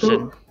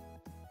 destruction.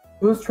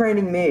 Who's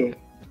training me?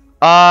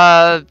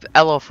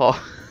 Elofo.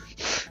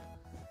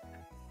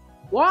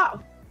 What?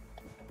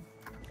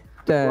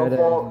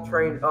 Lowfall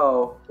train.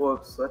 Oh,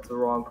 whoops, that's the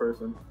wrong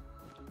person.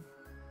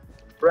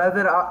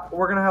 Revit,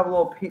 we're gonna have a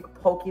little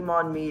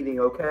Pokemon meeting,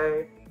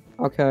 okay?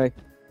 Okay.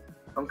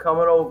 I'm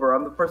coming over.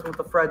 I'm the person with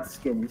the Fred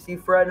skin. You see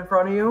Fred in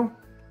front of you?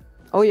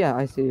 Oh yeah,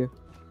 I see you.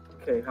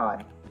 Okay,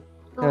 hi.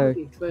 Oh, Hey.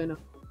 big trainer.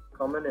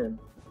 Coming in.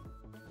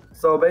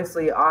 So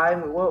basically,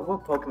 what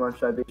Pokemon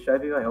should I be? Should I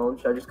be my own?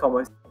 Should I just call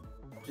myself?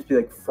 Just be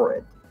like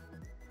Fred.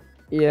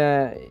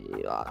 Yeah,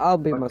 I'll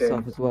be Okay.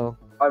 myself as well.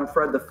 I'm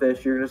Fred the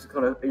fish. You're just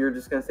gonna say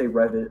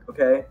Revit,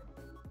 okay?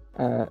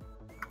 Uh,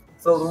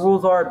 So the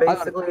rules are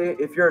basically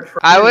if you're a trainer,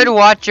 I would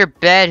watch your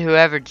bed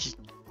whoever just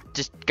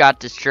got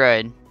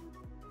destroyed.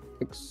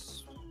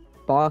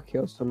 Sparky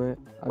or something.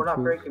 we're not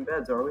choose. breaking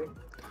beds, are we?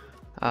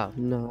 Oh.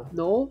 No.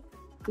 No?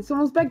 Did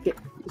someone's bed get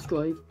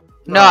destroyed?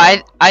 No,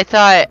 I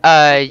thought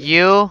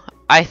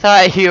I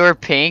thought you were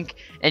pink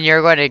and you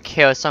were going to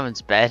kill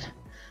someone's bed.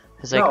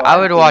 It's like No, I I'm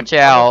would pink. watch I'm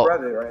out.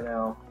 with Revit right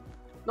now.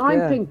 No, I'm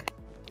Yeah. pink.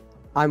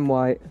 I'm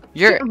white.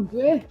 You're Shit, I'm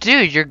grey.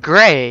 dude, you're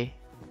gray.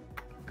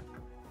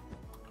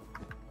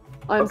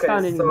 I'm Okay,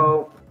 standing.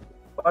 so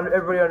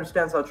everybody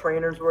understands how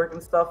trainers work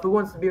and stuff. Who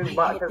wants to be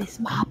my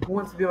Who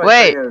wants to be my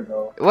Wait. trainer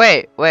though?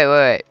 Wait.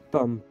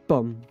 Bum.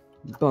 I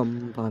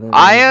Come on,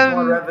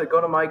 am. Revit,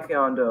 go to my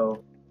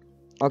condo.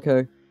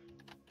 Okay.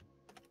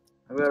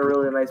 I've got a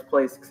really nice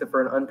place except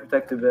for an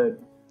unprotected bed.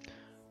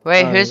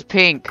 Wait, who's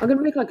pink? I'm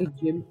gonna make like a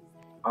gym.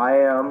 I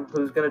am.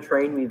 Who's gonna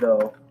train me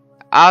though?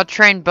 I'll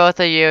train both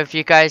of you if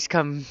you guys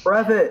come.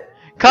 Revit!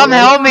 Come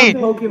help me!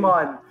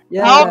 Pokemon!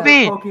 Yeah. Help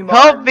me! Pokemon.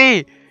 Help me!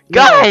 Yeah.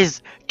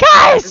 Guys!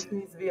 This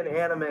needs to be an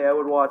anime, I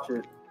would watch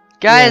it.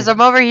 Guys, Yeah. I'm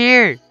over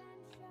here!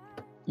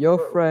 You're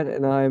Fred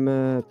and I'm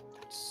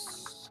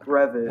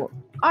Revit.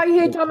 I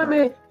hate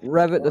anime.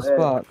 Revit the Hey.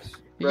 Sparks.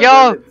 Yo!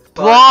 Revit, Spark,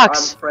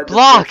 Blocks! I'm Fred the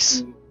Blocks!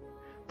 Frisky.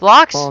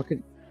 Blocks? Spark.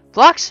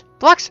 Blocks!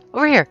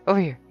 Over here!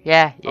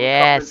 Yeah, I'm a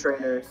yes. comfort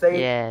trainer. Say,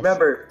 Yes.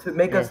 remember, to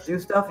make us Yes. do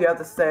stuff, you have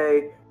to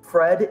say,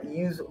 Fred,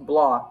 use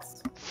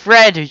blocks.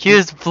 Fred,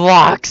 use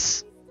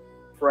blocks!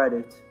 Fred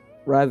it.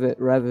 Revit.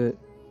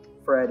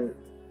 Fred it.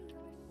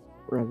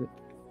 Revit.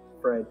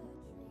 Fred.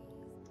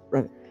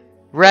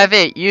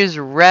 Revit, use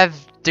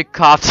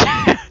Revdicopter.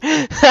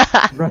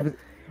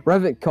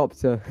 Revit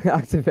copter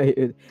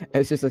activated.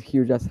 It's just a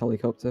huge ass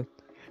helicopter.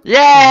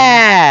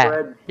 Yeah!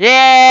 Fred.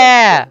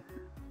 Yeah!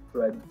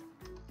 Fred.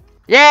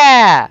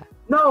 Yeah!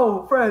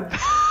 No, Fred!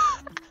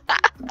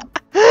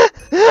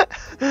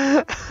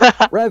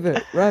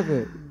 Revit.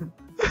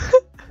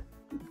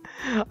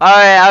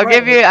 Alright, I'll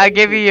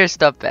give you your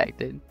stuff back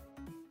then.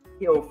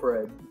 Yo,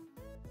 Fred.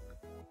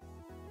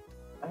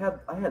 I had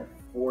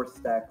 4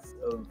 stacks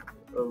of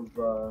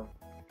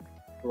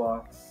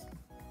blocks.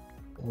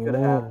 Could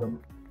have had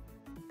them.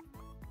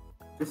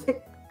 Just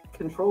hit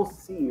Control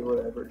C or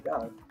whatever.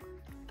 God.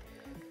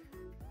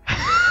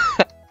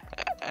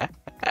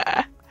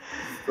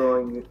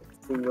 Throwing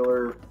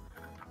singular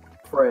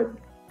Fred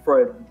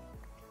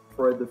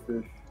the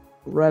fish.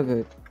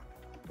 Revit.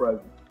 Fred.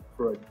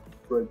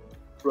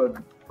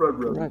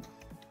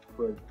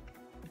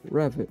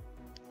 Revit.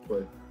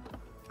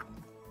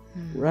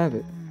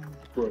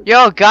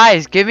 Yo,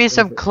 guys, give me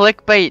some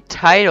clickbait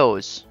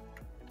titles.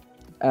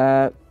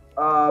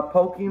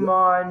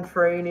 Pokemon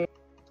training.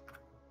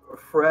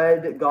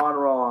 Fred gone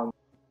wrong.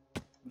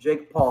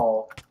 Jake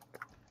Paul.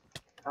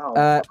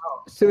 Ow.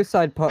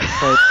 Suicide pot.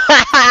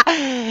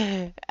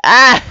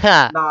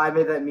 Ah! Nah, I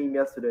made that meme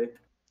yesterday.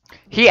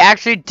 He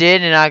actually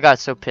did, and I got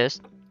so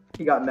pissed.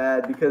 He got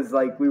mad because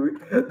like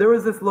there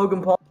was this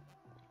Logan Paul.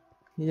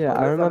 Yeah,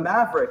 I There's a remember.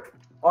 Maverick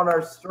on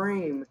our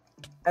stream,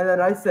 and then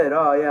I said,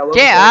 "Oh yeah, Logan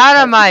Get Paul out of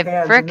touched my his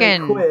hands," and they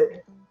frickin'-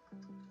 quit.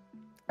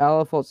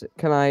 Alafox,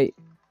 can I?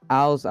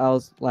 Owls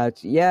loud.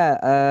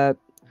 Yeah.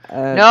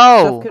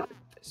 No.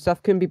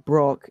 Seth can be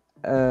Brock.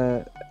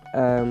 And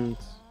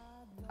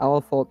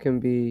Alafox can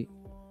be.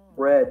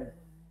 Red.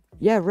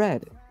 Yeah,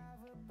 red.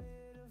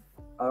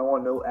 I don't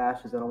want no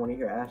Ashes. I don't want to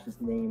hear Ash's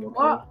name. Okay.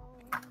 What?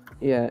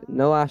 Yeah,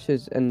 no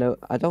ashes and no.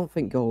 I don't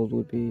think gold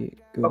would be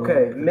good.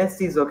 Okay,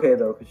 Misty's okay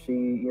though, cause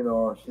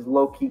she's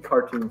low key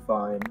cartoon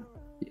fine.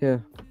 Yeah.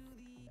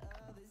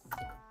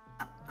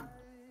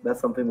 That's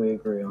something we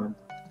agree on.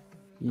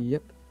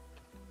 Yep.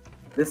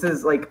 This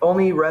is like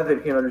only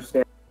Revit can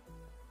understand.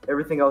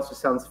 Everything else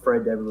just sounds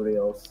Fred to everybody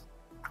else.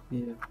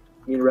 Yeah.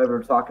 Me and Revit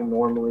are talking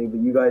normally,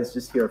 but you guys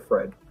just hear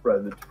Fred.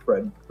 Revit.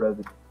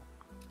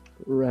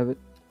 Revit.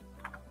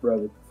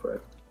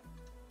 Fred.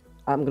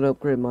 I'm gonna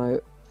upgrade my.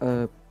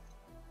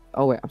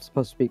 Oh wait, I'm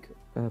supposed to speak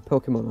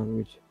Pokemon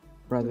language.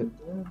 Revit.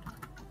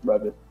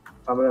 Revit.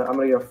 I'm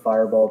gonna get a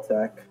fireball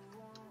attack.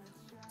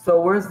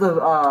 So where's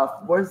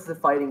the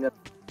fighting?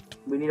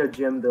 We need a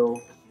gym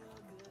build.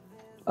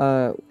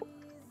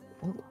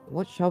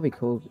 What shall we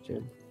call the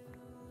gym?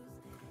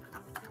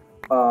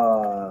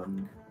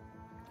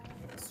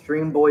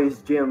 Stream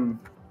Boys Gym.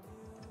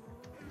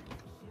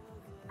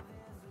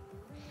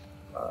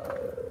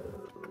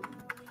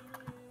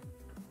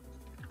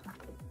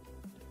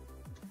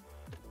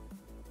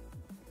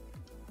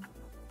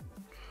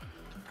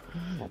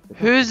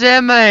 Who's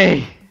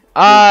Emma?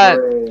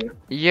 Hooray.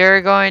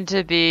 You're going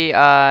to be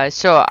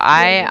so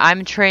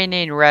I'm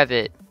training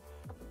Revit.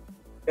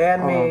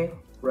 And me,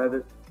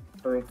 Revit.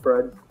 I mean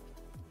Fred.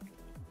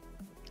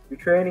 You're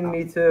training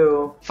me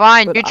too,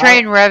 Fine, But you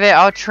train Revit,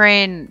 I'll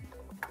train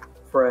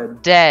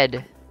Fred.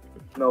 Dead.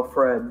 No,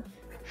 Fred.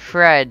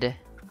 Fred.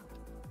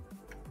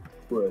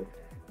 Fred.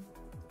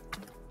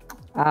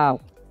 Ow.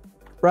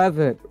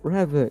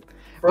 Revit.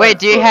 Wait,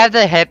 do you Fred. have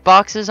the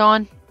hitboxes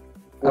on?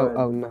 Fred.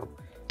 Oh no.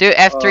 Do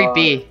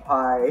F3B.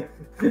 Hi.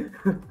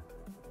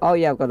 Oh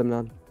yeah, I've got him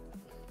now.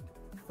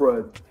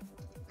 Fred.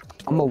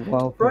 I'm a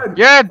well. Fred.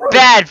 You're Fred.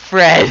 bad,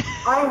 Fred.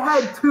 I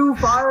had 2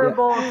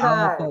 fireball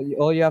attacks.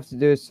 All you have to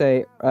do is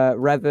say,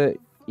 Revit,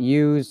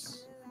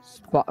 use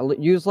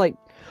like.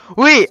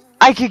 Wait,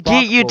 I could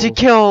get you to Sparkle.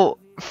 kill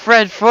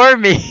Fred for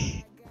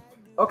me.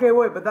 Okay,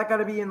 wait, but that's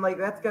gotta be in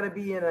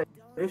an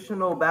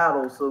additional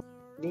battle, so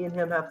me and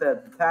him have to have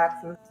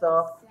attacks and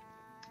stuff.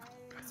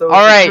 So it's a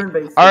Alright,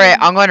 turn-based alright,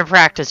 game. I'm going to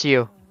practice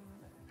you.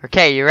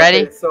 Okay, you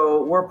ready? Okay,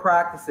 so we're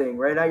practicing.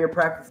 Right now you're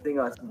practicing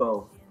us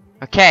both.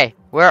 Okay,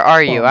 where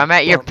are you? I'm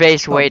at your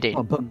base waiting.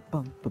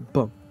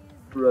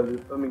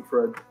 Rabbit. I mean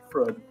Fred.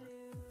 Fred.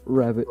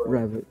 Rabbit,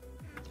 rabbit.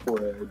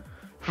 Fred.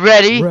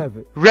 Ready?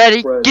 Rabbit.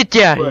 Ready? Fred. Get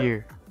down Fred.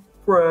 here.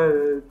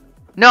 Fred.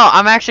 No,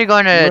 I'm actually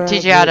going to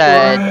teach you how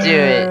to do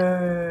it.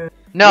 Fred.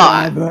 No,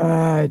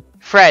 Rabbit.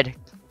 Fred.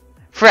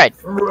 Fred,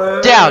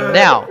 Fred. down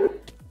now.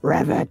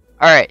 Rabbit.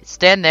 Alright,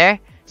 stand there.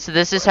 So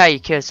this is how you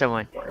kill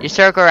someone. You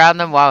circle around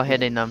them while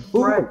hitting them.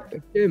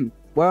 Fred. Jim,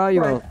 where are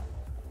you? Fred.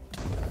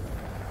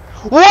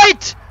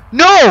 What?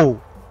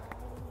 No!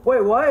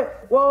 Wait,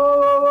 what?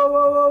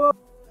 Whoa.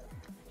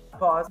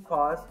 Pause.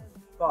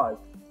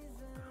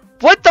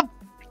 What the?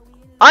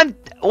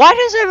 Why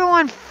does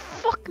everyone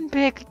fucking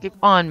pick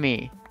on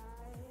me?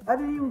 I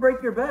didn't even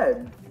break your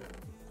bed.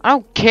 I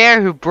don't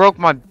care who broke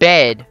my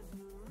bed.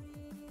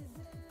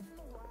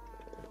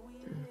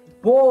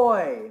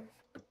 Boy,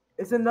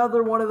 it's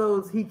another one of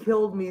those he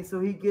killed me so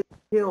he gets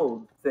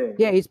killed thing.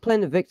 Yeah, he's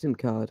playing the victim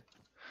card.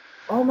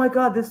 Oh my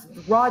god, this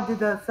Rod did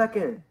that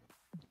second.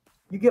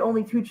 You get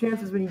only 2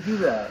 chances when you do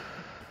that.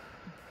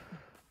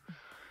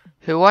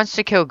 Who wants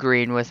to kill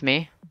Green with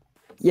me?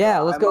 Yeah,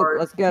 let's go. already-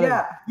 Let's get him.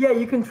 Yeah,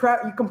 you can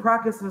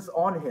practice this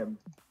on him.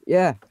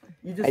 Yeah.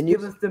 You just And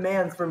give you- us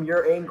demands from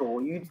your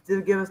angle. You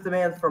just give us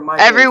demands from my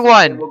Everyone!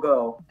 angle, and we'll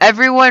go.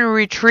 Everyone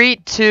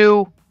retreat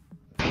to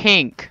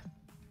pink.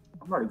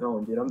 I'm already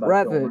going, dude. I'm about to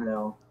Rabbit. go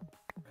now.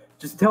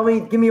 Just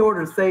give me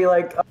orders. Say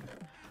like,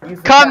 use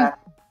Come. attack.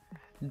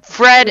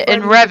 Fred Fred,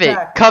 and use Revit,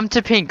 attack. come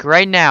to pink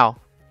right now.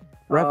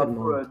 Rabbit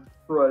mode.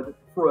 Fred.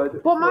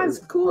 But mine's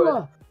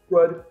cooler.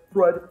 Fred.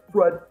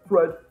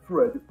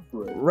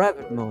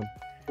 Rabbit mode.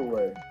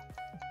 Fred.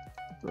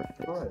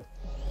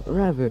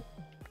 Rabbit.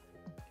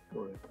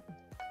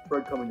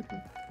 Fred coming to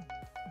pink.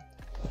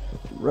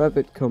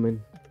 Rabbit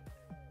coming.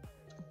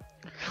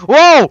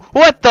 Whoa!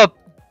 What the?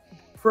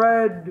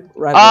 Fred.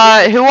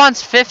 Rabbit. Who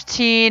wants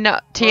 15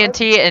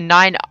 TNT and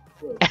 9?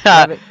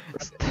 Rabbit.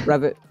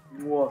 Rabbit.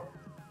 Mwah.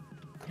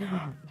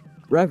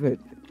 Rabbit.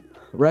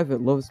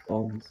 Rabbit loves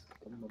bombs.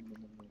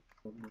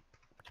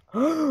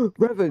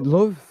 Rabbit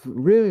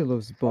really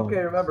loves bombs.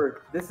 Okay,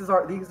 remember, these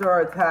are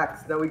our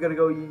attacks. Now we gotta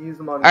go use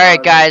them on.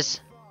 Alright,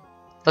 guys.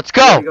 Let's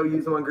We gotta go. go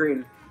use them on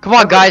green. Come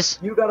on, guys.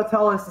 You gotta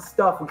tell us the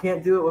stuff. We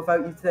can't do it without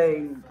you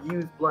saying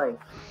use blank.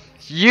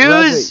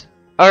 Use.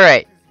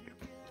 Alright.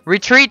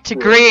 Retreat to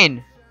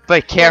green,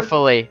 but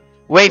carefully.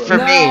 Wait for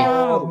me.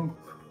 No!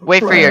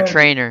 Wait for your Fred.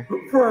 trainer.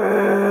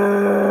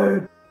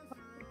 Fred.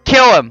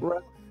 Kill him.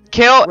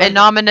 Kill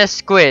anonymous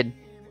squid.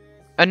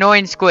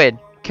 Annoying squid.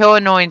 Kill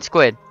annoying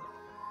squid.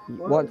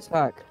 What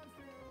attack?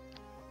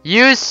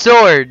 Use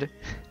sword.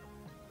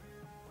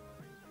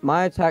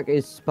 My attack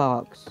is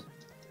sparks.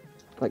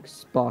 Like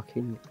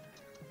sparking.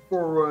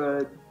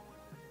 Fred.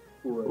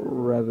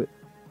 Rabbit.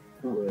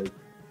 Fred.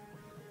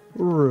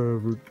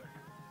 Rabbit.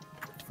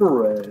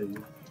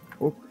 Fred.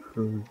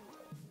 Okay.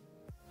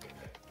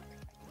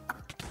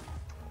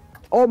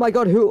 Oh my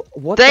god, who?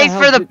 What Thanks the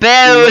for hell the did-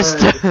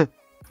 boost.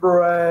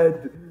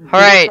 Fred.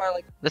 Alright,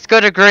 let's go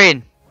to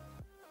green.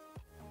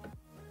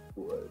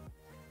 Fred.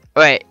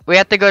 Wait, we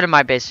have to go to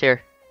my base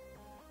here.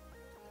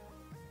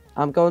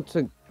 I'm going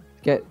to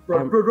get.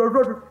 Fred.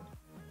 Fred.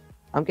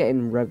 I'm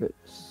getting Rabbit.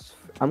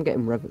 I'm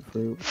getting Rabbit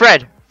through.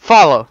 Fred,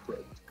 follow.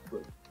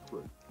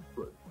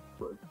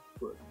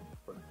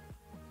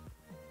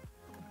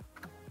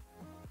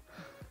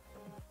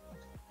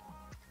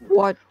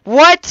 What?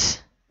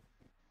 What?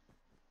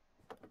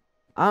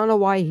 I don't know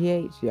why he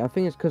hates you. I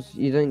think it's because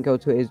you didn't go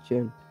to his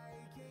gym.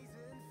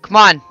 Come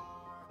on.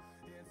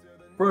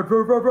 Fred.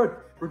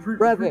 Retreat.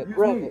 Rabbit, Use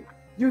Rabbit. me.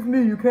 Use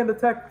me. You can't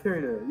attack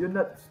Karina. You're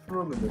not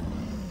strong enough.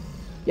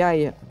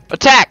 Yeah.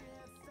 Attack.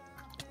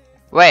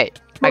 Wait,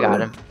 I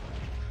got him.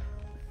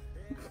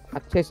 I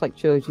taste like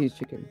chili cheese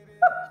chicken.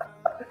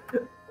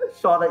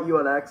 Shot at you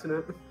on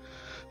accident.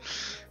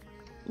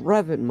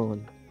 Rabbit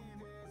mon.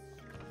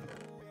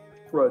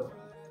 Fred.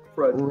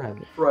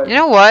 Rabbit. Fred. You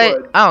know what?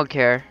 Fred. I don't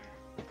care.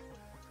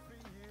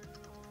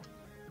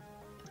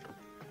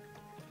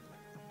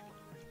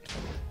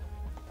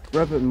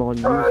 Rabbit mon.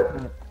 use Fred.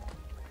 that.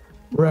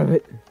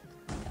 Rabbit.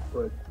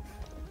 Fred.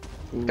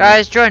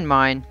 Guys, join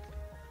mine.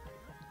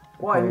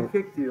 Why? Who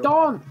kicked you?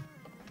 Don't.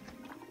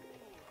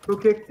 Who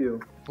kicked you?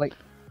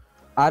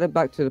 Add it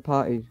back to the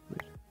party.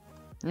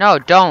 No,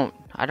 don't.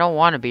 I don't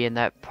want to be in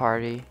that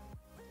party.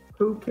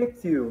 Who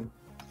kicked you?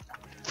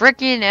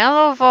 Freaking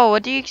LFO,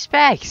 what do you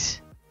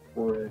expect?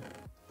 Fred.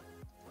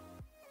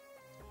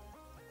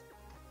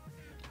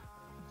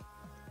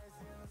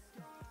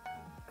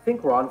 I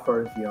think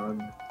Ronfar is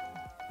young.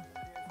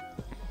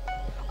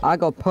 I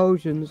got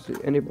potions.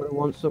 Anybody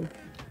want some?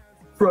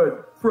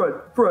 Fred.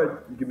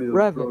 Give me those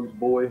Rabbit. drugs,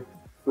 boy.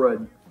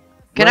 Fred.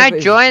 Can I Rabbit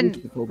is join?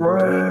 beautiful, boy.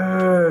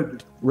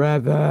 Fred.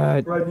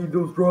 Rabbit. Fred, need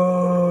those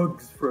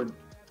drugs. Fred.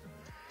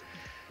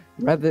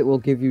 Rabbit will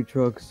give you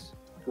drugs.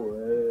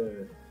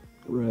 Fred.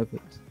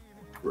 Rabbit.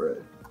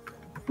 Fred,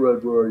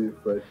 where are you,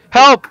 Fred?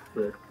 Help!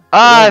 Fred.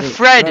 Rabbit,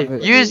 Fred,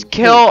 Rabbit. use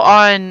kill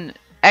on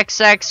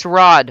XX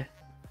Rod.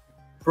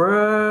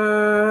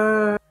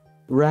 Fred.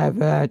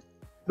 Rabbit.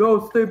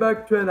 No, stay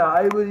back, Trina.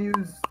 I will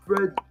use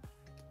Fred.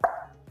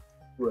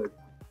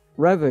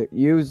 Revit,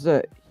 use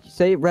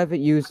say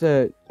Revit, use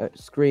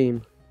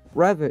scream.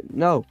 Revit,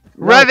 no.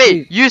 Revit,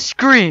 please. you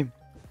scream.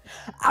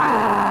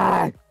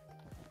 Ah!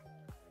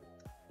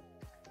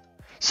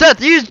 Seth,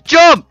 use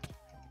jump.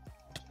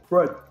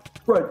 Fred.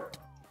 Fred,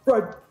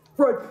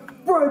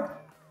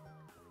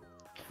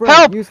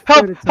 Help! use Help!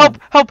 spirit Help!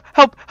 attack. Help!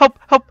 Help! Help!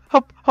 Help!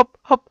 Help! Help!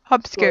 Help!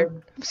 I'm scared.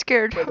 Fred. I'm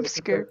scared. Fred, I'm it's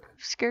scared. okay. I'm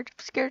scared.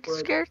 I'm scared. Fred,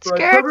 Scared. Fred,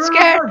 Scared. Fred,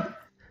 Scared. Fred.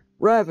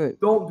 Revit.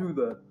 Don't do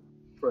that,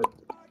 Fred.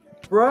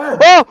 Fred.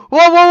 Whoa!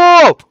 Whoa!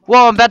 Whoa! Whoa!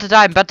 Whoa! I'm about to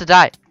die. I'm about to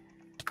die.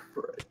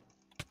 Fred.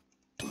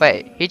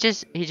 Wait. He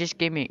just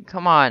gave me.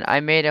 Come on.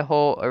 I made a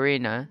whole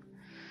arena.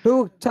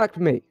 Who attacked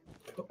me?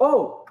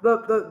 Oh,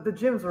 the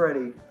gym's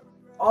ready.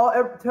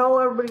 Tell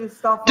everybody to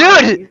stop. Dude!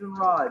 fighting. Ethan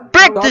Rod.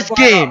 Break Tell this them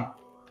to game! stop.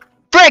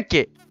 Break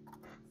it!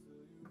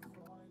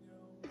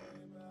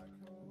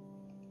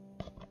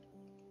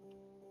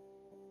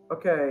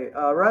 Okay,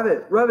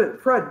 Revit,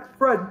 Fred,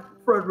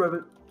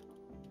 Revit.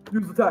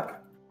 Use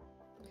attack.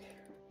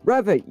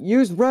 Revit,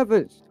 use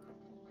Revit.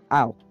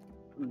 Ow.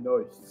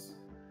 Nice.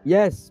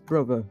 Yes,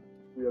 brother.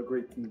 We are a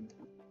great team.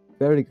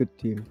 Very good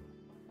team.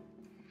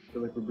 I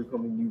feel like we're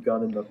becoming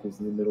Uganda Knuckles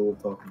in the middle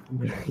of talking.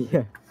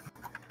 Yeah.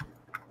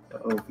 I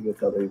don't think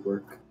that's how they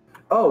work.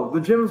 Oh,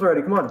 the gym's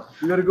ready. Come on.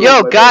 We gotta go.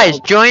 Yo, my guys,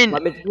 brother. join.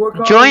 Work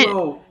on Join.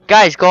 low.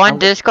 Guys, go on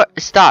Discord.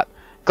 Stop.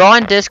 Go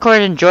on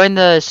Discord and join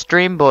the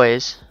stream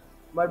boys.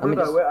 My me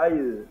brother, just- where are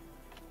you?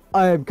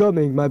 I am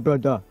coming, my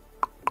brother.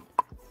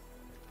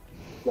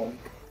 Clunk,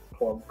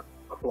 clunk,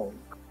 clunk.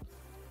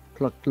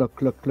 Cluck, cluck,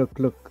 cluck, cluck,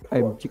 cluck. I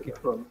am Clunk, chicken.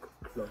 clunk,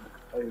 clunk.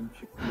 I am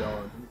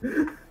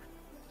chicken.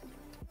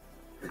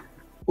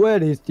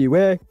 Where is the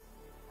way?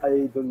 I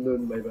don't know,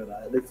 my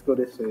brother. Let's go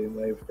this way,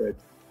 my friend.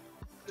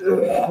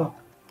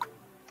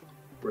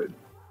 Friend.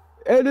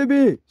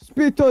 Enemy!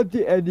 Spit on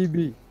the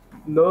enemy!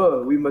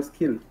 No, we must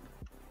kill.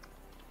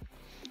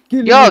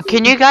 Kill Yo, this-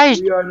 can you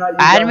guys We are not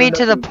add Uganda me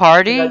to the Knuckles.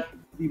 party? We are not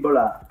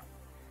Ebola.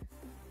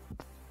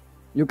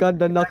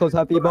 Uganda Knuckles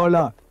have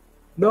Ebola!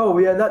 No,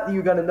 we are not the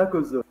Uganda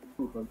Knuckles though.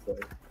 Ooh, I'm sorry.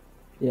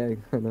 Yeah,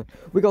 I know.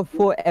 We got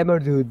 4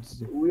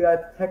 emeralds. We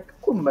are tech.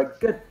 Oh my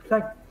god,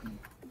 plank.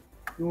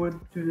 You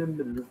went to the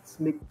middle. Let's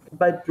make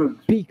bad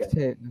drugs. Big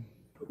ten.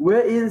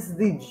 Where is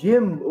the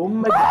gym? Oh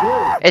my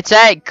god. It's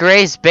at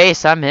Gray's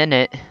base. I'm in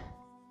it.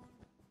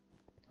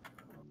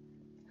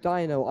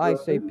 Dino, I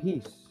say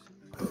peace.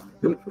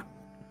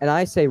 And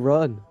I say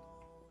run.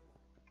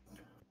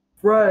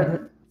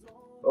 Fred.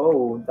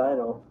 Oh,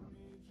 Dino.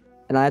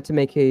 And I had to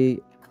make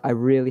I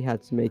really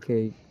had to make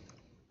a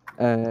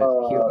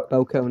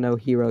Boku no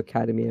Hero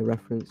Academia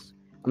reference.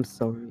 I'm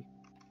sorry.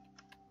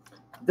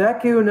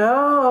 Deku,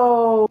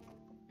 no.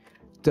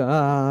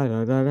 Da,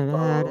 da, da,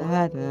 da,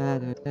 da, da,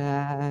 da,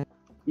 da.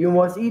 You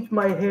must eat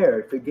my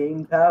hair to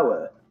gain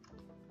power.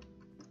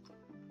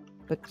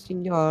 But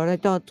senor, I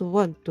don't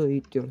want to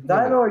eat your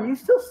Dino, are you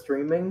still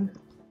streaming?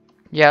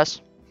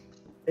 Yes.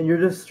 And you're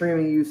just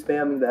streaming you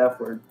spamming the F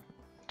word.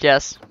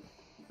 Yes.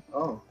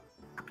 Oh.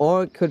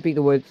 Or it could be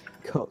the word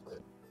cook.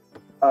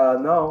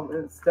 No,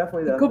 it's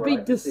definitely the It F could word. be I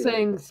can just see it.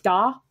 saying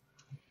star.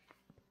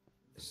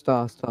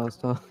 Star,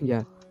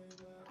 yeah.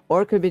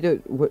 Or it could be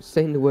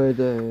saying the word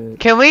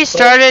Can we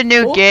start a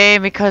new Oh.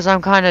 game because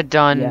I'm kind of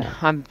done. Yeah.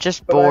 I'm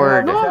just But I have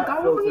bored. no- No, chat I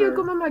want you to filter.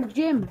 come in my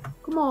gym.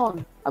 Come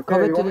on. I'm Hey,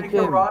 coming you to want the me to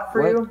kill gym. Rod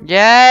for What? you?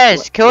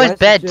 Yes. Kill his Where's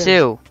the bed gym?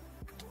 too.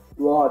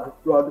 Rod.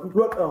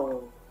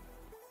 Oh.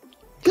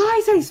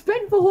 Guys, I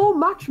spent the whole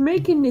match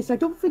making this. I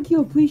don't think you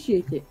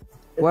appreciate it.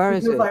 Where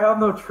It's is because it? I have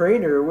no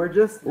trainer. We're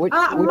just. Which,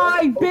 At which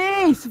my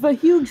base, the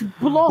huge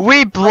block.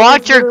 We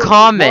blocked your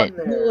comment.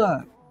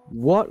 color?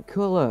 What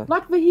color?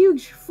 Like the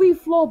huge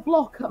 3-floor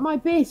block at my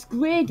base.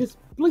 Grey, just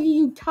bloody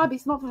you tab.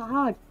 It's not that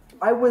hard.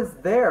 I was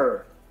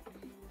there.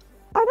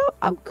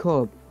 I'm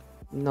color.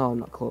 No, I'm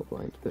not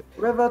colorblind, but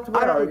Revat,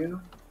 where are you?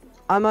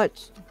 I'm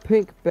at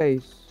pink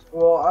base.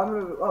 Well, I'm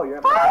gonna. Oh,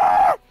 you're.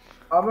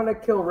 I'm gonna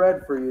kill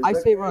red for you. Is I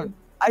that say okay? run.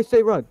 I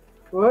say run.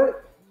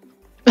 What?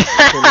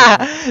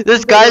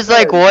 This guy's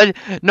like, what?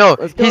 No,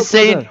 Let's go, he's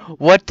saying, brother.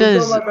 what Let's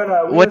does go, my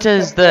brother. We what just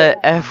does the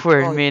checked F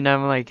word Oh, mean?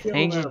 I'm like, kill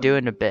things you him. do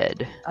in a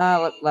bed.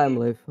 Let him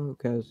live. Who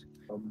cares?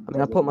 I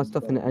mean, I put my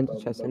stuff in the enter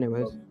chest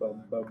anyways.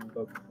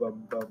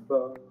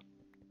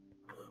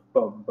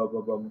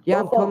 Yeah,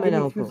 I'm coming, Give me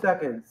Alpha. 2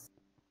 seconds.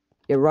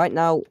 Yeah, right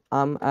now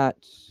I'm at.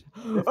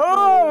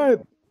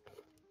 Oh!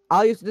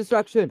 I'll use the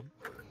distraction.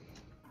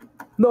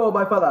 No,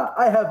 my father.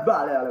 I have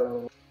bad.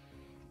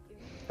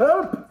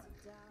 Help!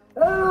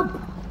 Help!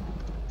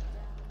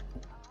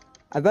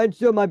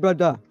 Avenge you, my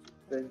brother.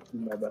 Thank you,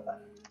 my brother.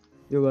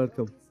 You're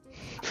welcome.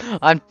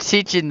 I'm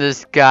teaching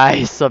this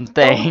guy some Don't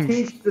things.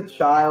 teach the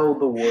child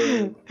the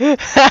word.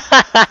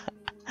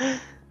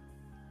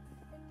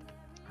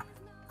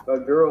 A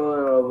girl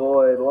and a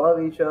boy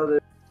love each other,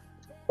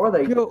 or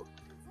they Yo,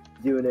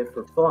 doing it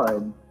for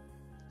fun.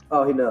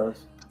 Oh, he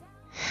knows.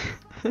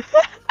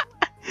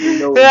 He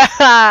knows.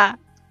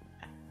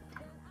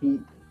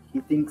 He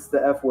thinks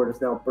the F word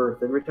is now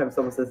birth. Every time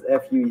someone says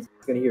F you, he's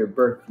gonna hear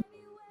birth.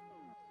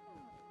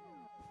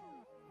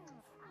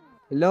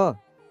 Hello.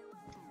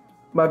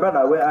 My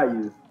brother, where are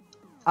you?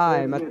 I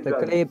am at the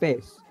clay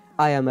base.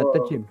 I am at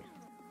the gym.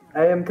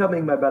 I am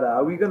coming, my brother.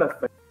 Are we gonna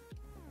fight?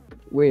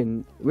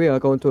 We are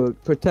going to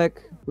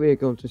protect. We are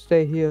going to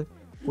stay here.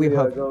 We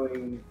are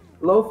going.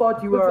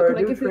 Lowfart, you are a Can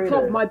I new give you the trainer.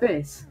 top of my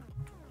base?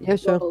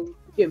 Yes, sir. Well,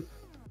 Jim.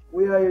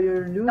 We are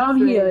your new Down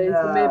trainer. here is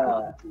the main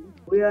part of the team.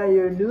 We are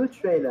your new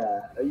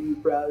trainer. Are you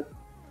proud?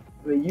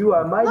 Well, you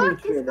are my new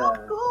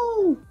trainer.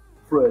 Cool.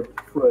 Fred.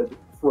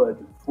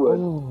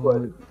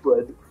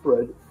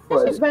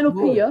 This is Venom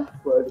here.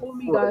 Fred, Follow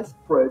me, guys.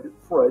 Fred.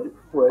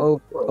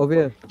 Oh, over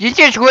here. You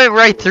just went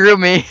right through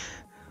me.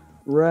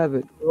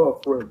 Rabbit. Oh,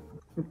 Fred.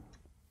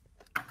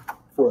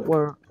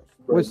 We're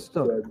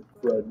stuck.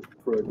 Fred.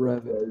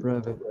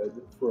 Rabbit.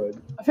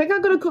 I think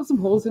I'm gonna cut some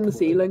holes in the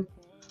ceiling.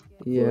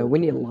 Yeah, we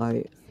need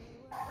light.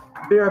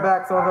 Be right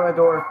back. Someone's at my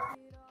door.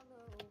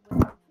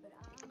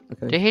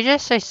 Okay. Did he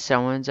just say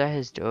someone's at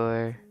his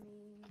door?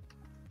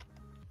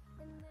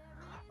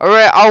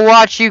 Alright, I'll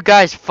watch you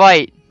guys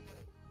fight.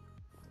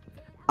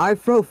 I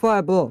throw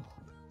fireball.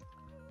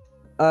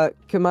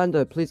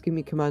 Commander, please give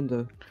me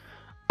commander.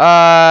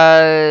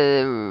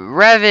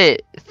 Revit,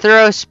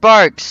 throw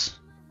sparks.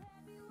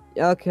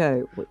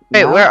 Okay. Wait,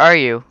 now, where are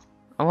you?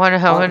 I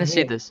wanna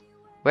see here. this.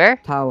 Where?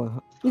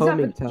 Tower. Is that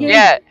Homing the tower. gym?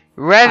 Yeah,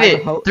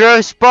 Revit,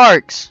 throw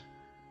sparks.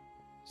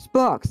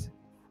 Sparks.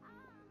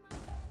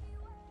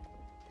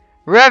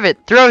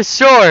 Revit, throw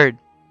sword.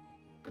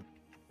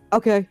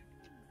 Okay.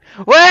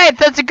 Wait,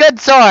 that's a good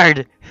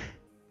sword.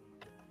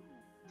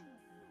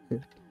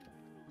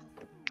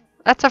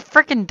 That's a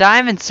freaking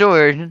diamond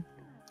sword.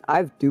 I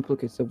have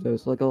duplicates of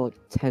those. Like, all like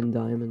 10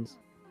 diamonds.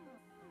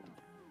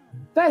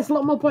 There's a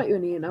lot more brighter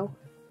in here now.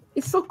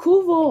 It's so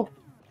cool though.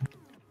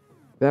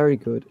 Very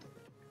good.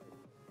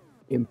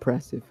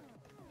 Impressive.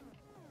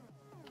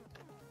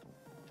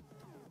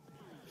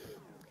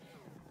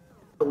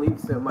 Leave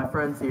soon. My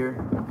friend's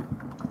here.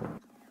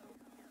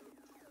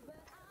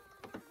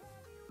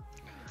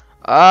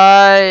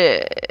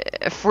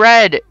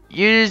 Fred,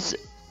 use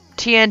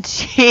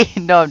TNT.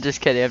 No, I'm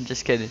just kidding. I'm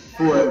just kidding.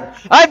 Fred.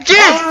 I'm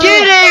just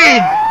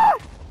kidding.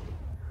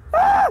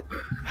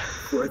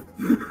 Fred.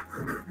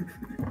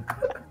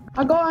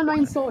 I got a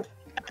 9 sword.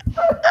 You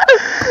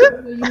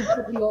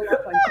probably all have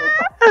 9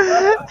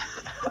 sword.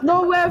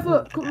 No,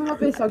 wherever. Come to my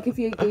base, I'll give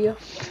you a gear.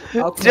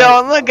 Okay.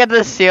 Don't look at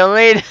the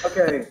ceiling.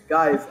 Okay,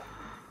 guys.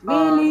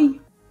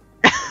 Really?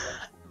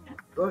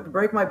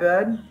 Break my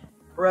bed.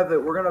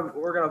 Revit,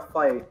 we're gonna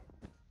fight.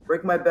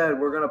 Break my bed.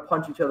 We're gonna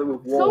punch each other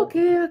with It's wool.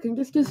 okay, I can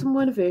just do some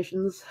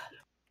renovations.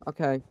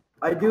 Okay.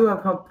 I do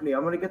have company.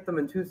 I'm gonna get them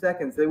in 2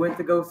 seconds. They went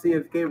to go see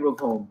if Gabriel's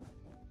home.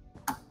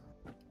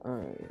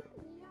 Alright.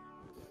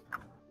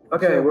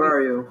 Okay, So where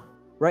are you?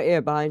 Right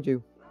here, behind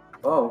you.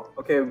 Oh,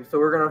 okay. So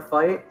we're gonna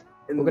fight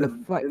in We're gonna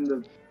fight. in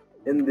the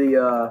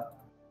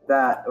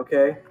that.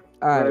 Okay.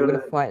 Alright, We're we're gonna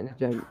gonna- fight in the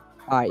gym.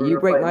 Alright, we're you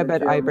gonna break fight my in the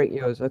bed, I gym. break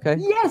yours, okay?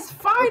 Yes,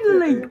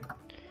 finally! Okay.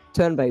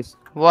 Turn base.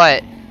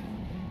 What?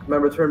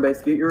 Remember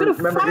turn-based. Get your I'm gonna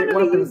remember get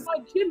finally use weapons. my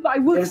gym that I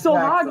worked so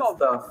impacts hard and on.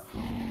 stuff.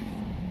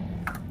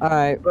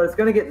 Alright, But it's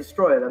gonna get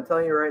destroyed. I'm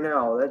telling you right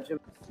now. That gym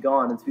is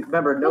gone.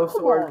 Remember, no Oh, come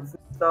swords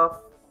and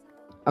stuff.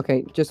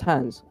 okay, just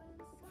hands.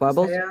 Just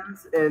Fireballs?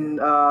 hands and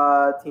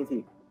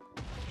TNT.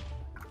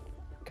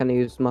 Can I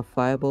use my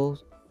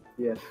fireballs?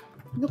 Yes.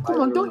 No,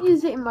 come on, don't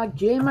use it in my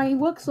gym. I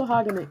worked so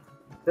hard on it.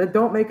 Then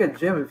don't make a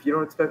gym if you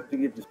don't expect it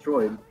to get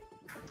destroyed.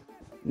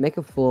 Make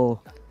a floor.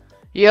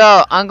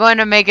 Yo, I'm going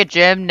to make a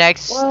gym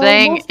next Well,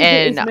 thing, most of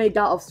it is and made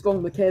out of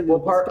strong Well,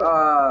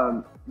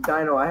 materials.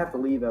 Dino, I have to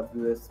leave after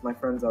this. My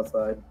friend's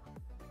outside.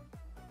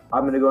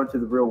 I'm gonna go into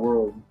the real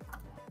world.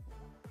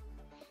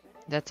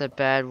 that's a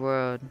bad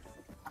world.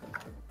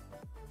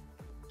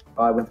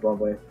 Oh, I went the wrong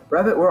way.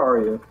 Rabbit, where are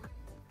you?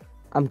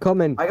 I'm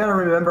coming. I gotta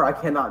remember I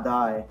cannot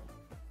die.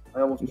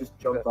 I almost just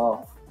jumped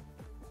off.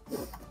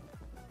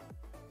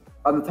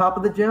 On the top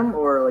of the gym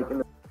or like in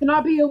the... Can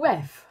I be a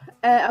ref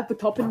at the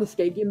top in the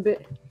stadium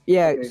bit?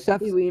 Yeah, Okay.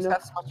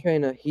 Seth's my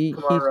trainer. He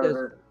Come on, says.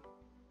 Rabbit.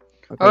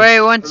 Okay. Oh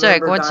wait, one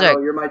sec, Remember, one Dino, sec.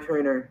 You're my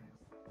trainer.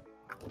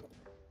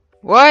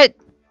 What?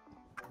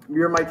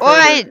 You're my trainer.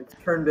 What? It's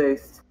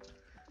turn-based.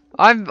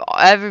 I'm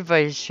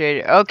everybody's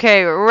trader.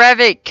 Okay,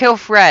 Revit, kill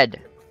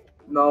Fred.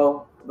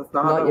 No, that's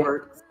not how Not that yet.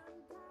 works.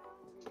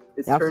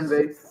 It's You have to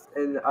turn-based,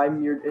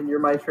 and you're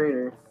my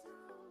trainer.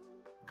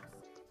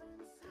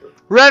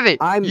 Revit,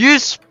 I'm-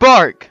 use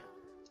Spark.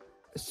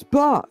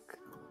 Spark.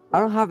 I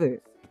don't have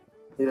it.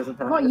 He doesn't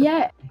have Not it.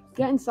 yet.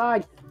 Get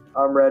inside.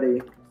 I'm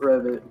ready.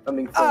 Rabbit. I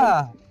mean,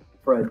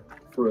 Fred.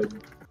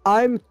 Fred.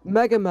 I'm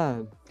Mega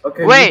Man.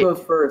 Okay, Wait, who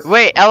goes first?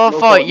 Wait, Go for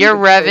Elephant, it. you're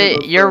You can say who Revit.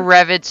 goes You're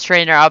first. Revit's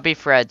trainer. I'll be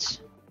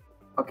Fred's.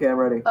 Okay, I'm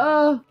ready.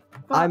 But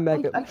I'm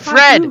Mega- I can't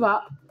Fred! do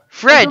that.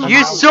 Fred, don't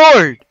use know.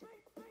 sword.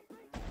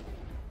 I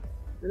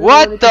don't know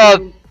What it the-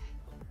 means.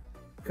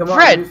 Come on,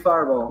 Fred! use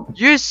fireball.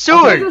 Use There's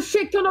sword. a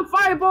shit ton of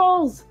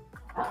fireballs.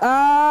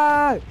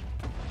 Ah!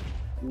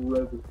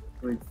 Rabbit.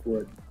 Wait,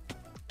 Fred.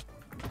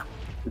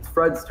 It's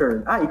Fred's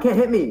turn. Ah, you can't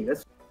hit me.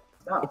 That's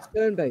stop. It's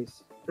turn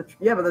base.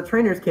 Yeah, but the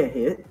trainers can't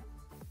hit.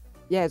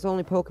 Yeah, it's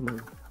only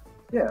Pokemon.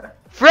 Yeah.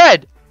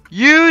 Fred,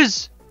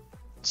 Use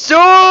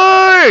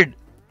sword!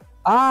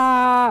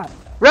 Ah!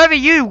 Ravi,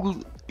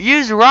 you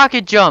use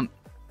rocket jump.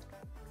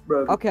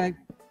 Bro. Okay.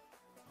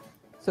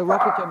 So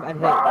rocket jump and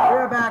hit. Be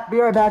right back. Be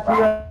right back. Be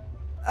right.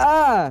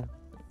 Ah!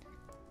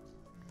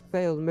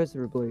 Failed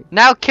miserably.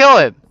 Now kill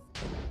him.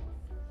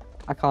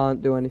 I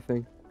can't do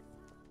anything.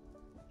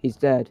 He's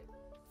dead.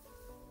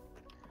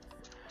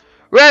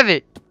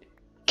 Ravi,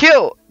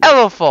 kill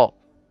elephant.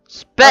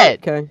 Sped.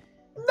 Okay.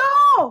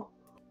 No!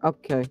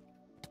 Okay.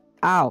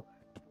 Ow.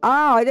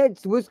 Ow, I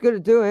was gonna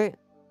do it.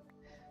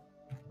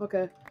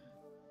 Okay.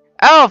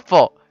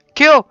 Elephant,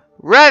 kill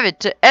Ravi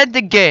to end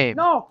the game.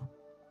 No!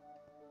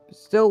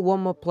 Still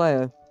one more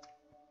player.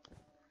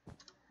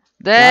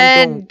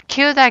 Then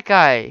kill that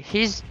guy.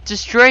 He's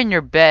destroying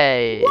your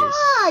base.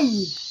 Why?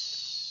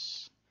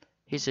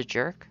 He's a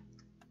jerk.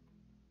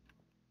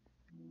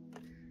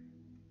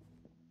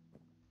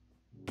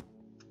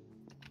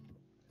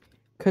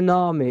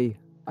 Konami.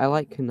 I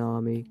like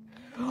Konami.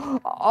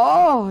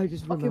 Oh, I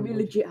just Okay, we remembered.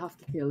 legit have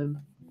to kill him.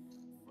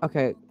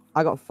 Okay,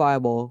 I got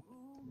fireball.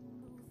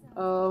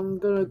 I'm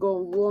gonna go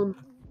on one.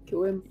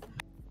 Kill him.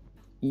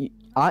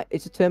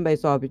 It's a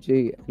turn-based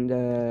RPG, and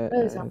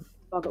Where's that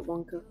faggot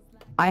bonker?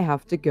 I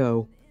have to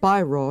go.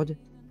 Bye, Rod.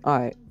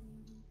 Alright.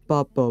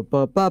 By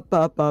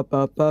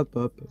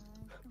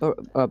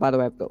the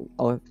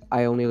way,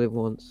 I only live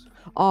once.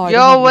 Oh, I don't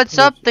have Yo, any what's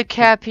up, connection. the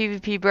cat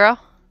PvP, bro?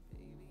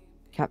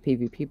 Cat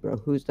PvP, bro.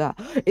 Who's that?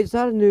 Is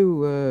that a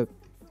new?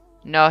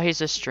 No,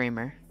 he's a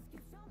streamer.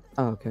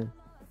 Oh, okay.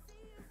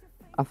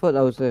 I thought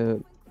that was a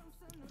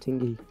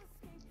Tingy.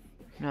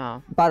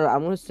 No. By the way,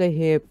 I'm gonna stay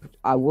here.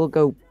 I will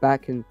go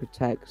back and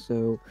protect.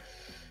 So,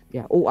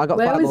 yeah. Oh, I got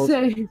Where fireballs.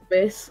 was his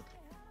base?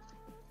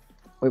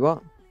 Wait,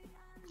 what?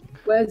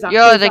 Where's that? Yo,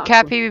 Where's the that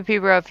cat from?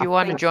 PvP, bro, if you I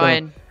want to think so.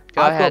 join,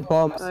 go I've ahead. got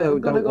bombs, so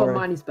I'm gonna don't go worry.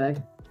 mine his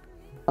bag.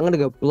 I'm gonna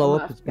go blow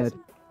I'm up his gonna bed.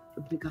 have to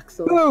get a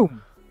pickaxe.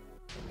 Boom!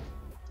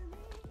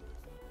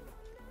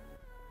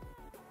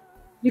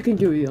 You can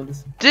do it,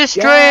 honest.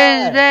 Destroy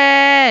Yeah! his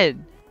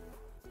bed!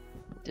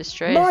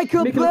 Destroy his...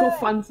 Michael Make it look all Bay!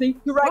 fancy.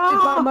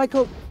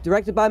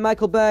 Directed by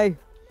Michael Bay.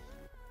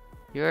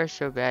 You are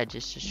so bad,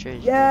 just destroy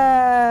his bed.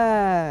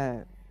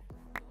 Yeah!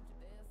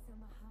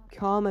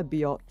 Karma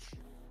biatch.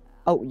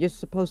 Oh, you're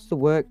supposed to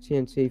work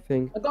TNT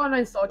thing. I got a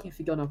nice dog if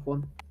you don't have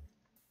one.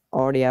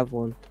 Already have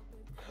one.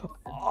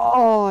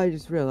 Oh, I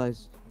just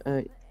realized.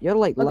 You're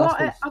like I last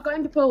got it. I got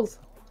in the pills.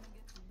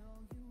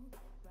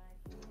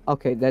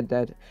 Okay, they're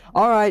dead.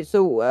 Alright,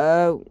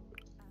 so,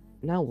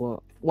 now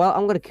what? Well,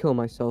 I'm gonna kill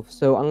myself,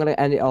 so I'm gonna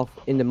end it off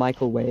in the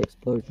Michael Bay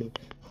explosion.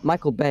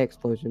 Michael Bay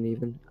explosion,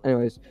 even.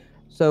 Anyways,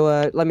 so,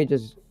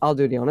 I'll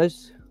do the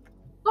honors.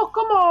 Oh,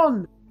 come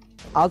on!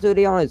 I'll do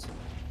the honors.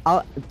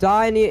 I'll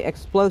die in the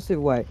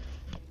explosive way.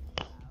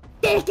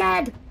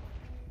 Dickhead!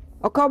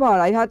 Oh, come on,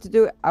 I had to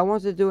do it. I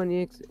wanted to do it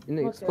in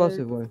the Okay.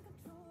 explosive way.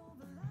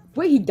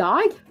 Wait, he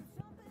died?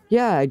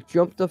 Yeah, I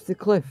jumped off the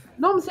cliff.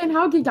 No, I'm saying,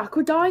 how did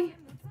Daku die?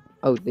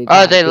 Oh, they Oh,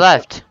 died. they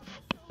left.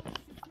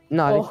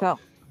 No, Oh. they fell.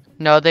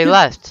 No, they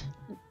left.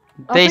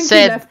 I They think he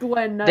said- left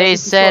when, They he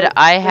said, destroyed-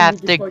 I when he have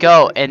to destroyed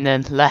go, the- and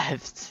then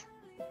left.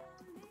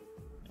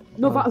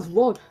 No, Oh. that was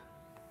Rod.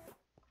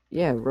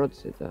 Yeah, Rod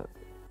said that.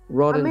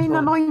 Rod I and mean,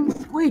 Todd. annoying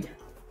squid.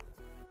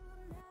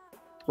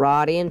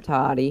 Roddy and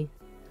Toddy.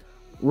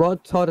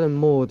 Rod, Todd, and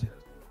Maud.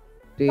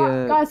 The,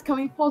 Guys, can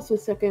we pause for a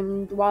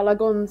second while I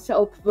go and set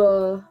up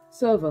the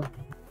server?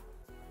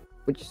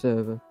 which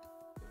server?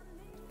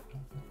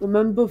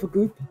 Remember the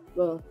group?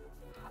 The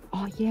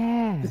Oh,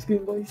 yeah.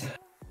 Screen Boys?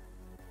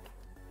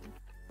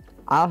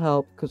 I'll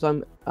help, because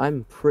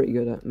I'm pretty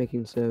good at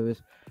making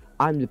servers.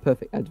 I'm the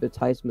perfect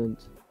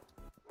advertisement.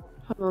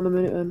 Hang on a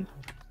minute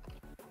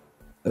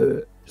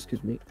then.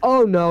 Excuse me.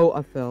 Oh, no,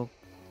 I fell.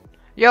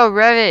 Yo,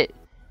 Revit,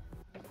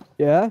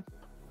 Yeah?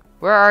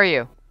 where are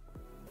you?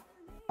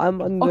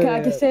 I'm on the... Okay, I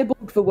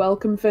disabled the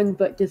welcome thing,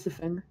 but just a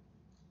thing.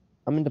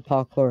 I'm in the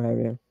parkour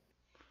area.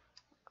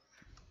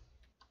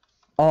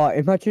 Oh,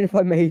 imagine if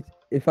I made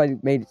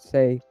it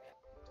say,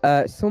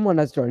 someone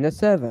has joined the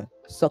server.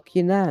 Suck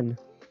your nan.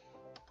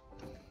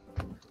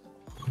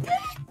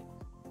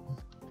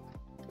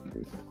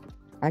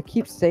 I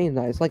keep saying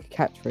that. It's like a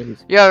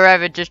catchphrase. Yo,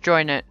 Revit, just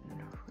join it.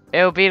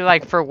 It'll be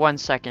like for 1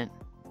 second.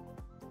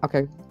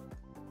 Okay.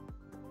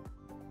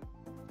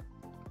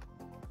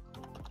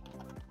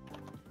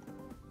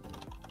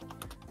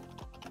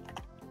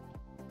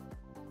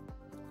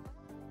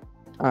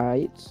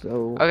 Alright,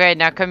 so... Okay,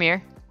 now come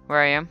here, where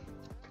I am.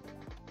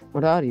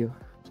 What are you?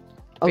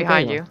 Oh,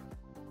 Behind there you. are.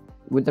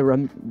 With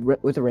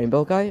the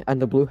rainbow guy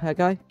and the blue hair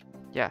guy?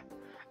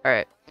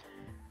 Alright.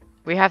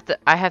 I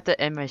have to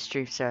end my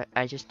stream, so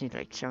I just need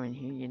like someone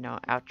here, you know,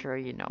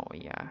 outro, you know,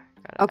 yeah.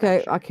 gotta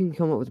Okay, outro. I can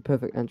come up with a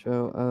perfect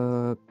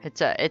intro.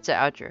 It's a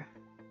outro.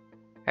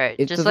 Alright,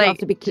 It just doesn't have like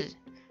to be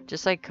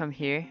just like come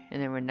here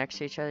and then we're next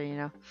to each other, you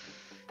know.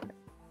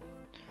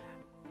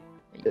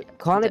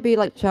 Can't it be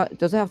like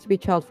does it have to be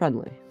child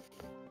friendly?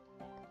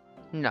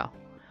 No.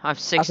 I'm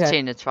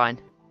 16, it's fine.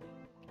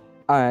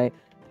 Alright.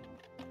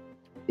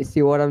 You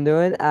see what I'm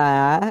doing?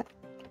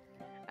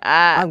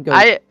 I'm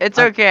going. It's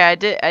okay.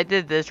 I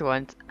did this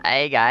once.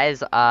 Hey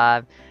guys.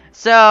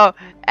 So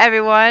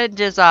everyone,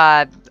 just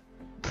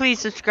please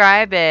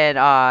subscribe, and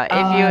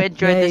if you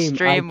enjoyed the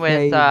stream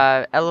with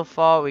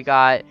Elephant, we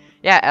got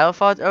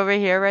Elephant's over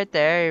here right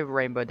there,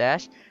 Rainbow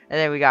Dash, and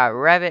then we got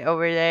Rabbit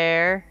over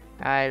there.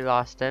 I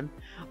lost him.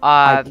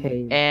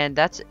 And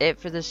that's it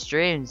for the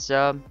stream.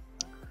 So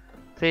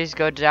please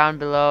go down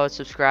below,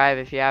 subscribe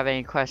if you have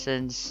any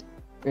questions.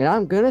 And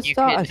I'm gonna You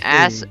start. can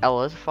ask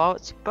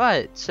Elephant's,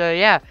 but so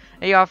yeah,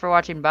 thank you all for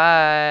watching.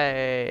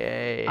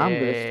 Bye. I'm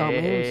gonna start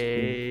my own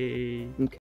stream. Okay.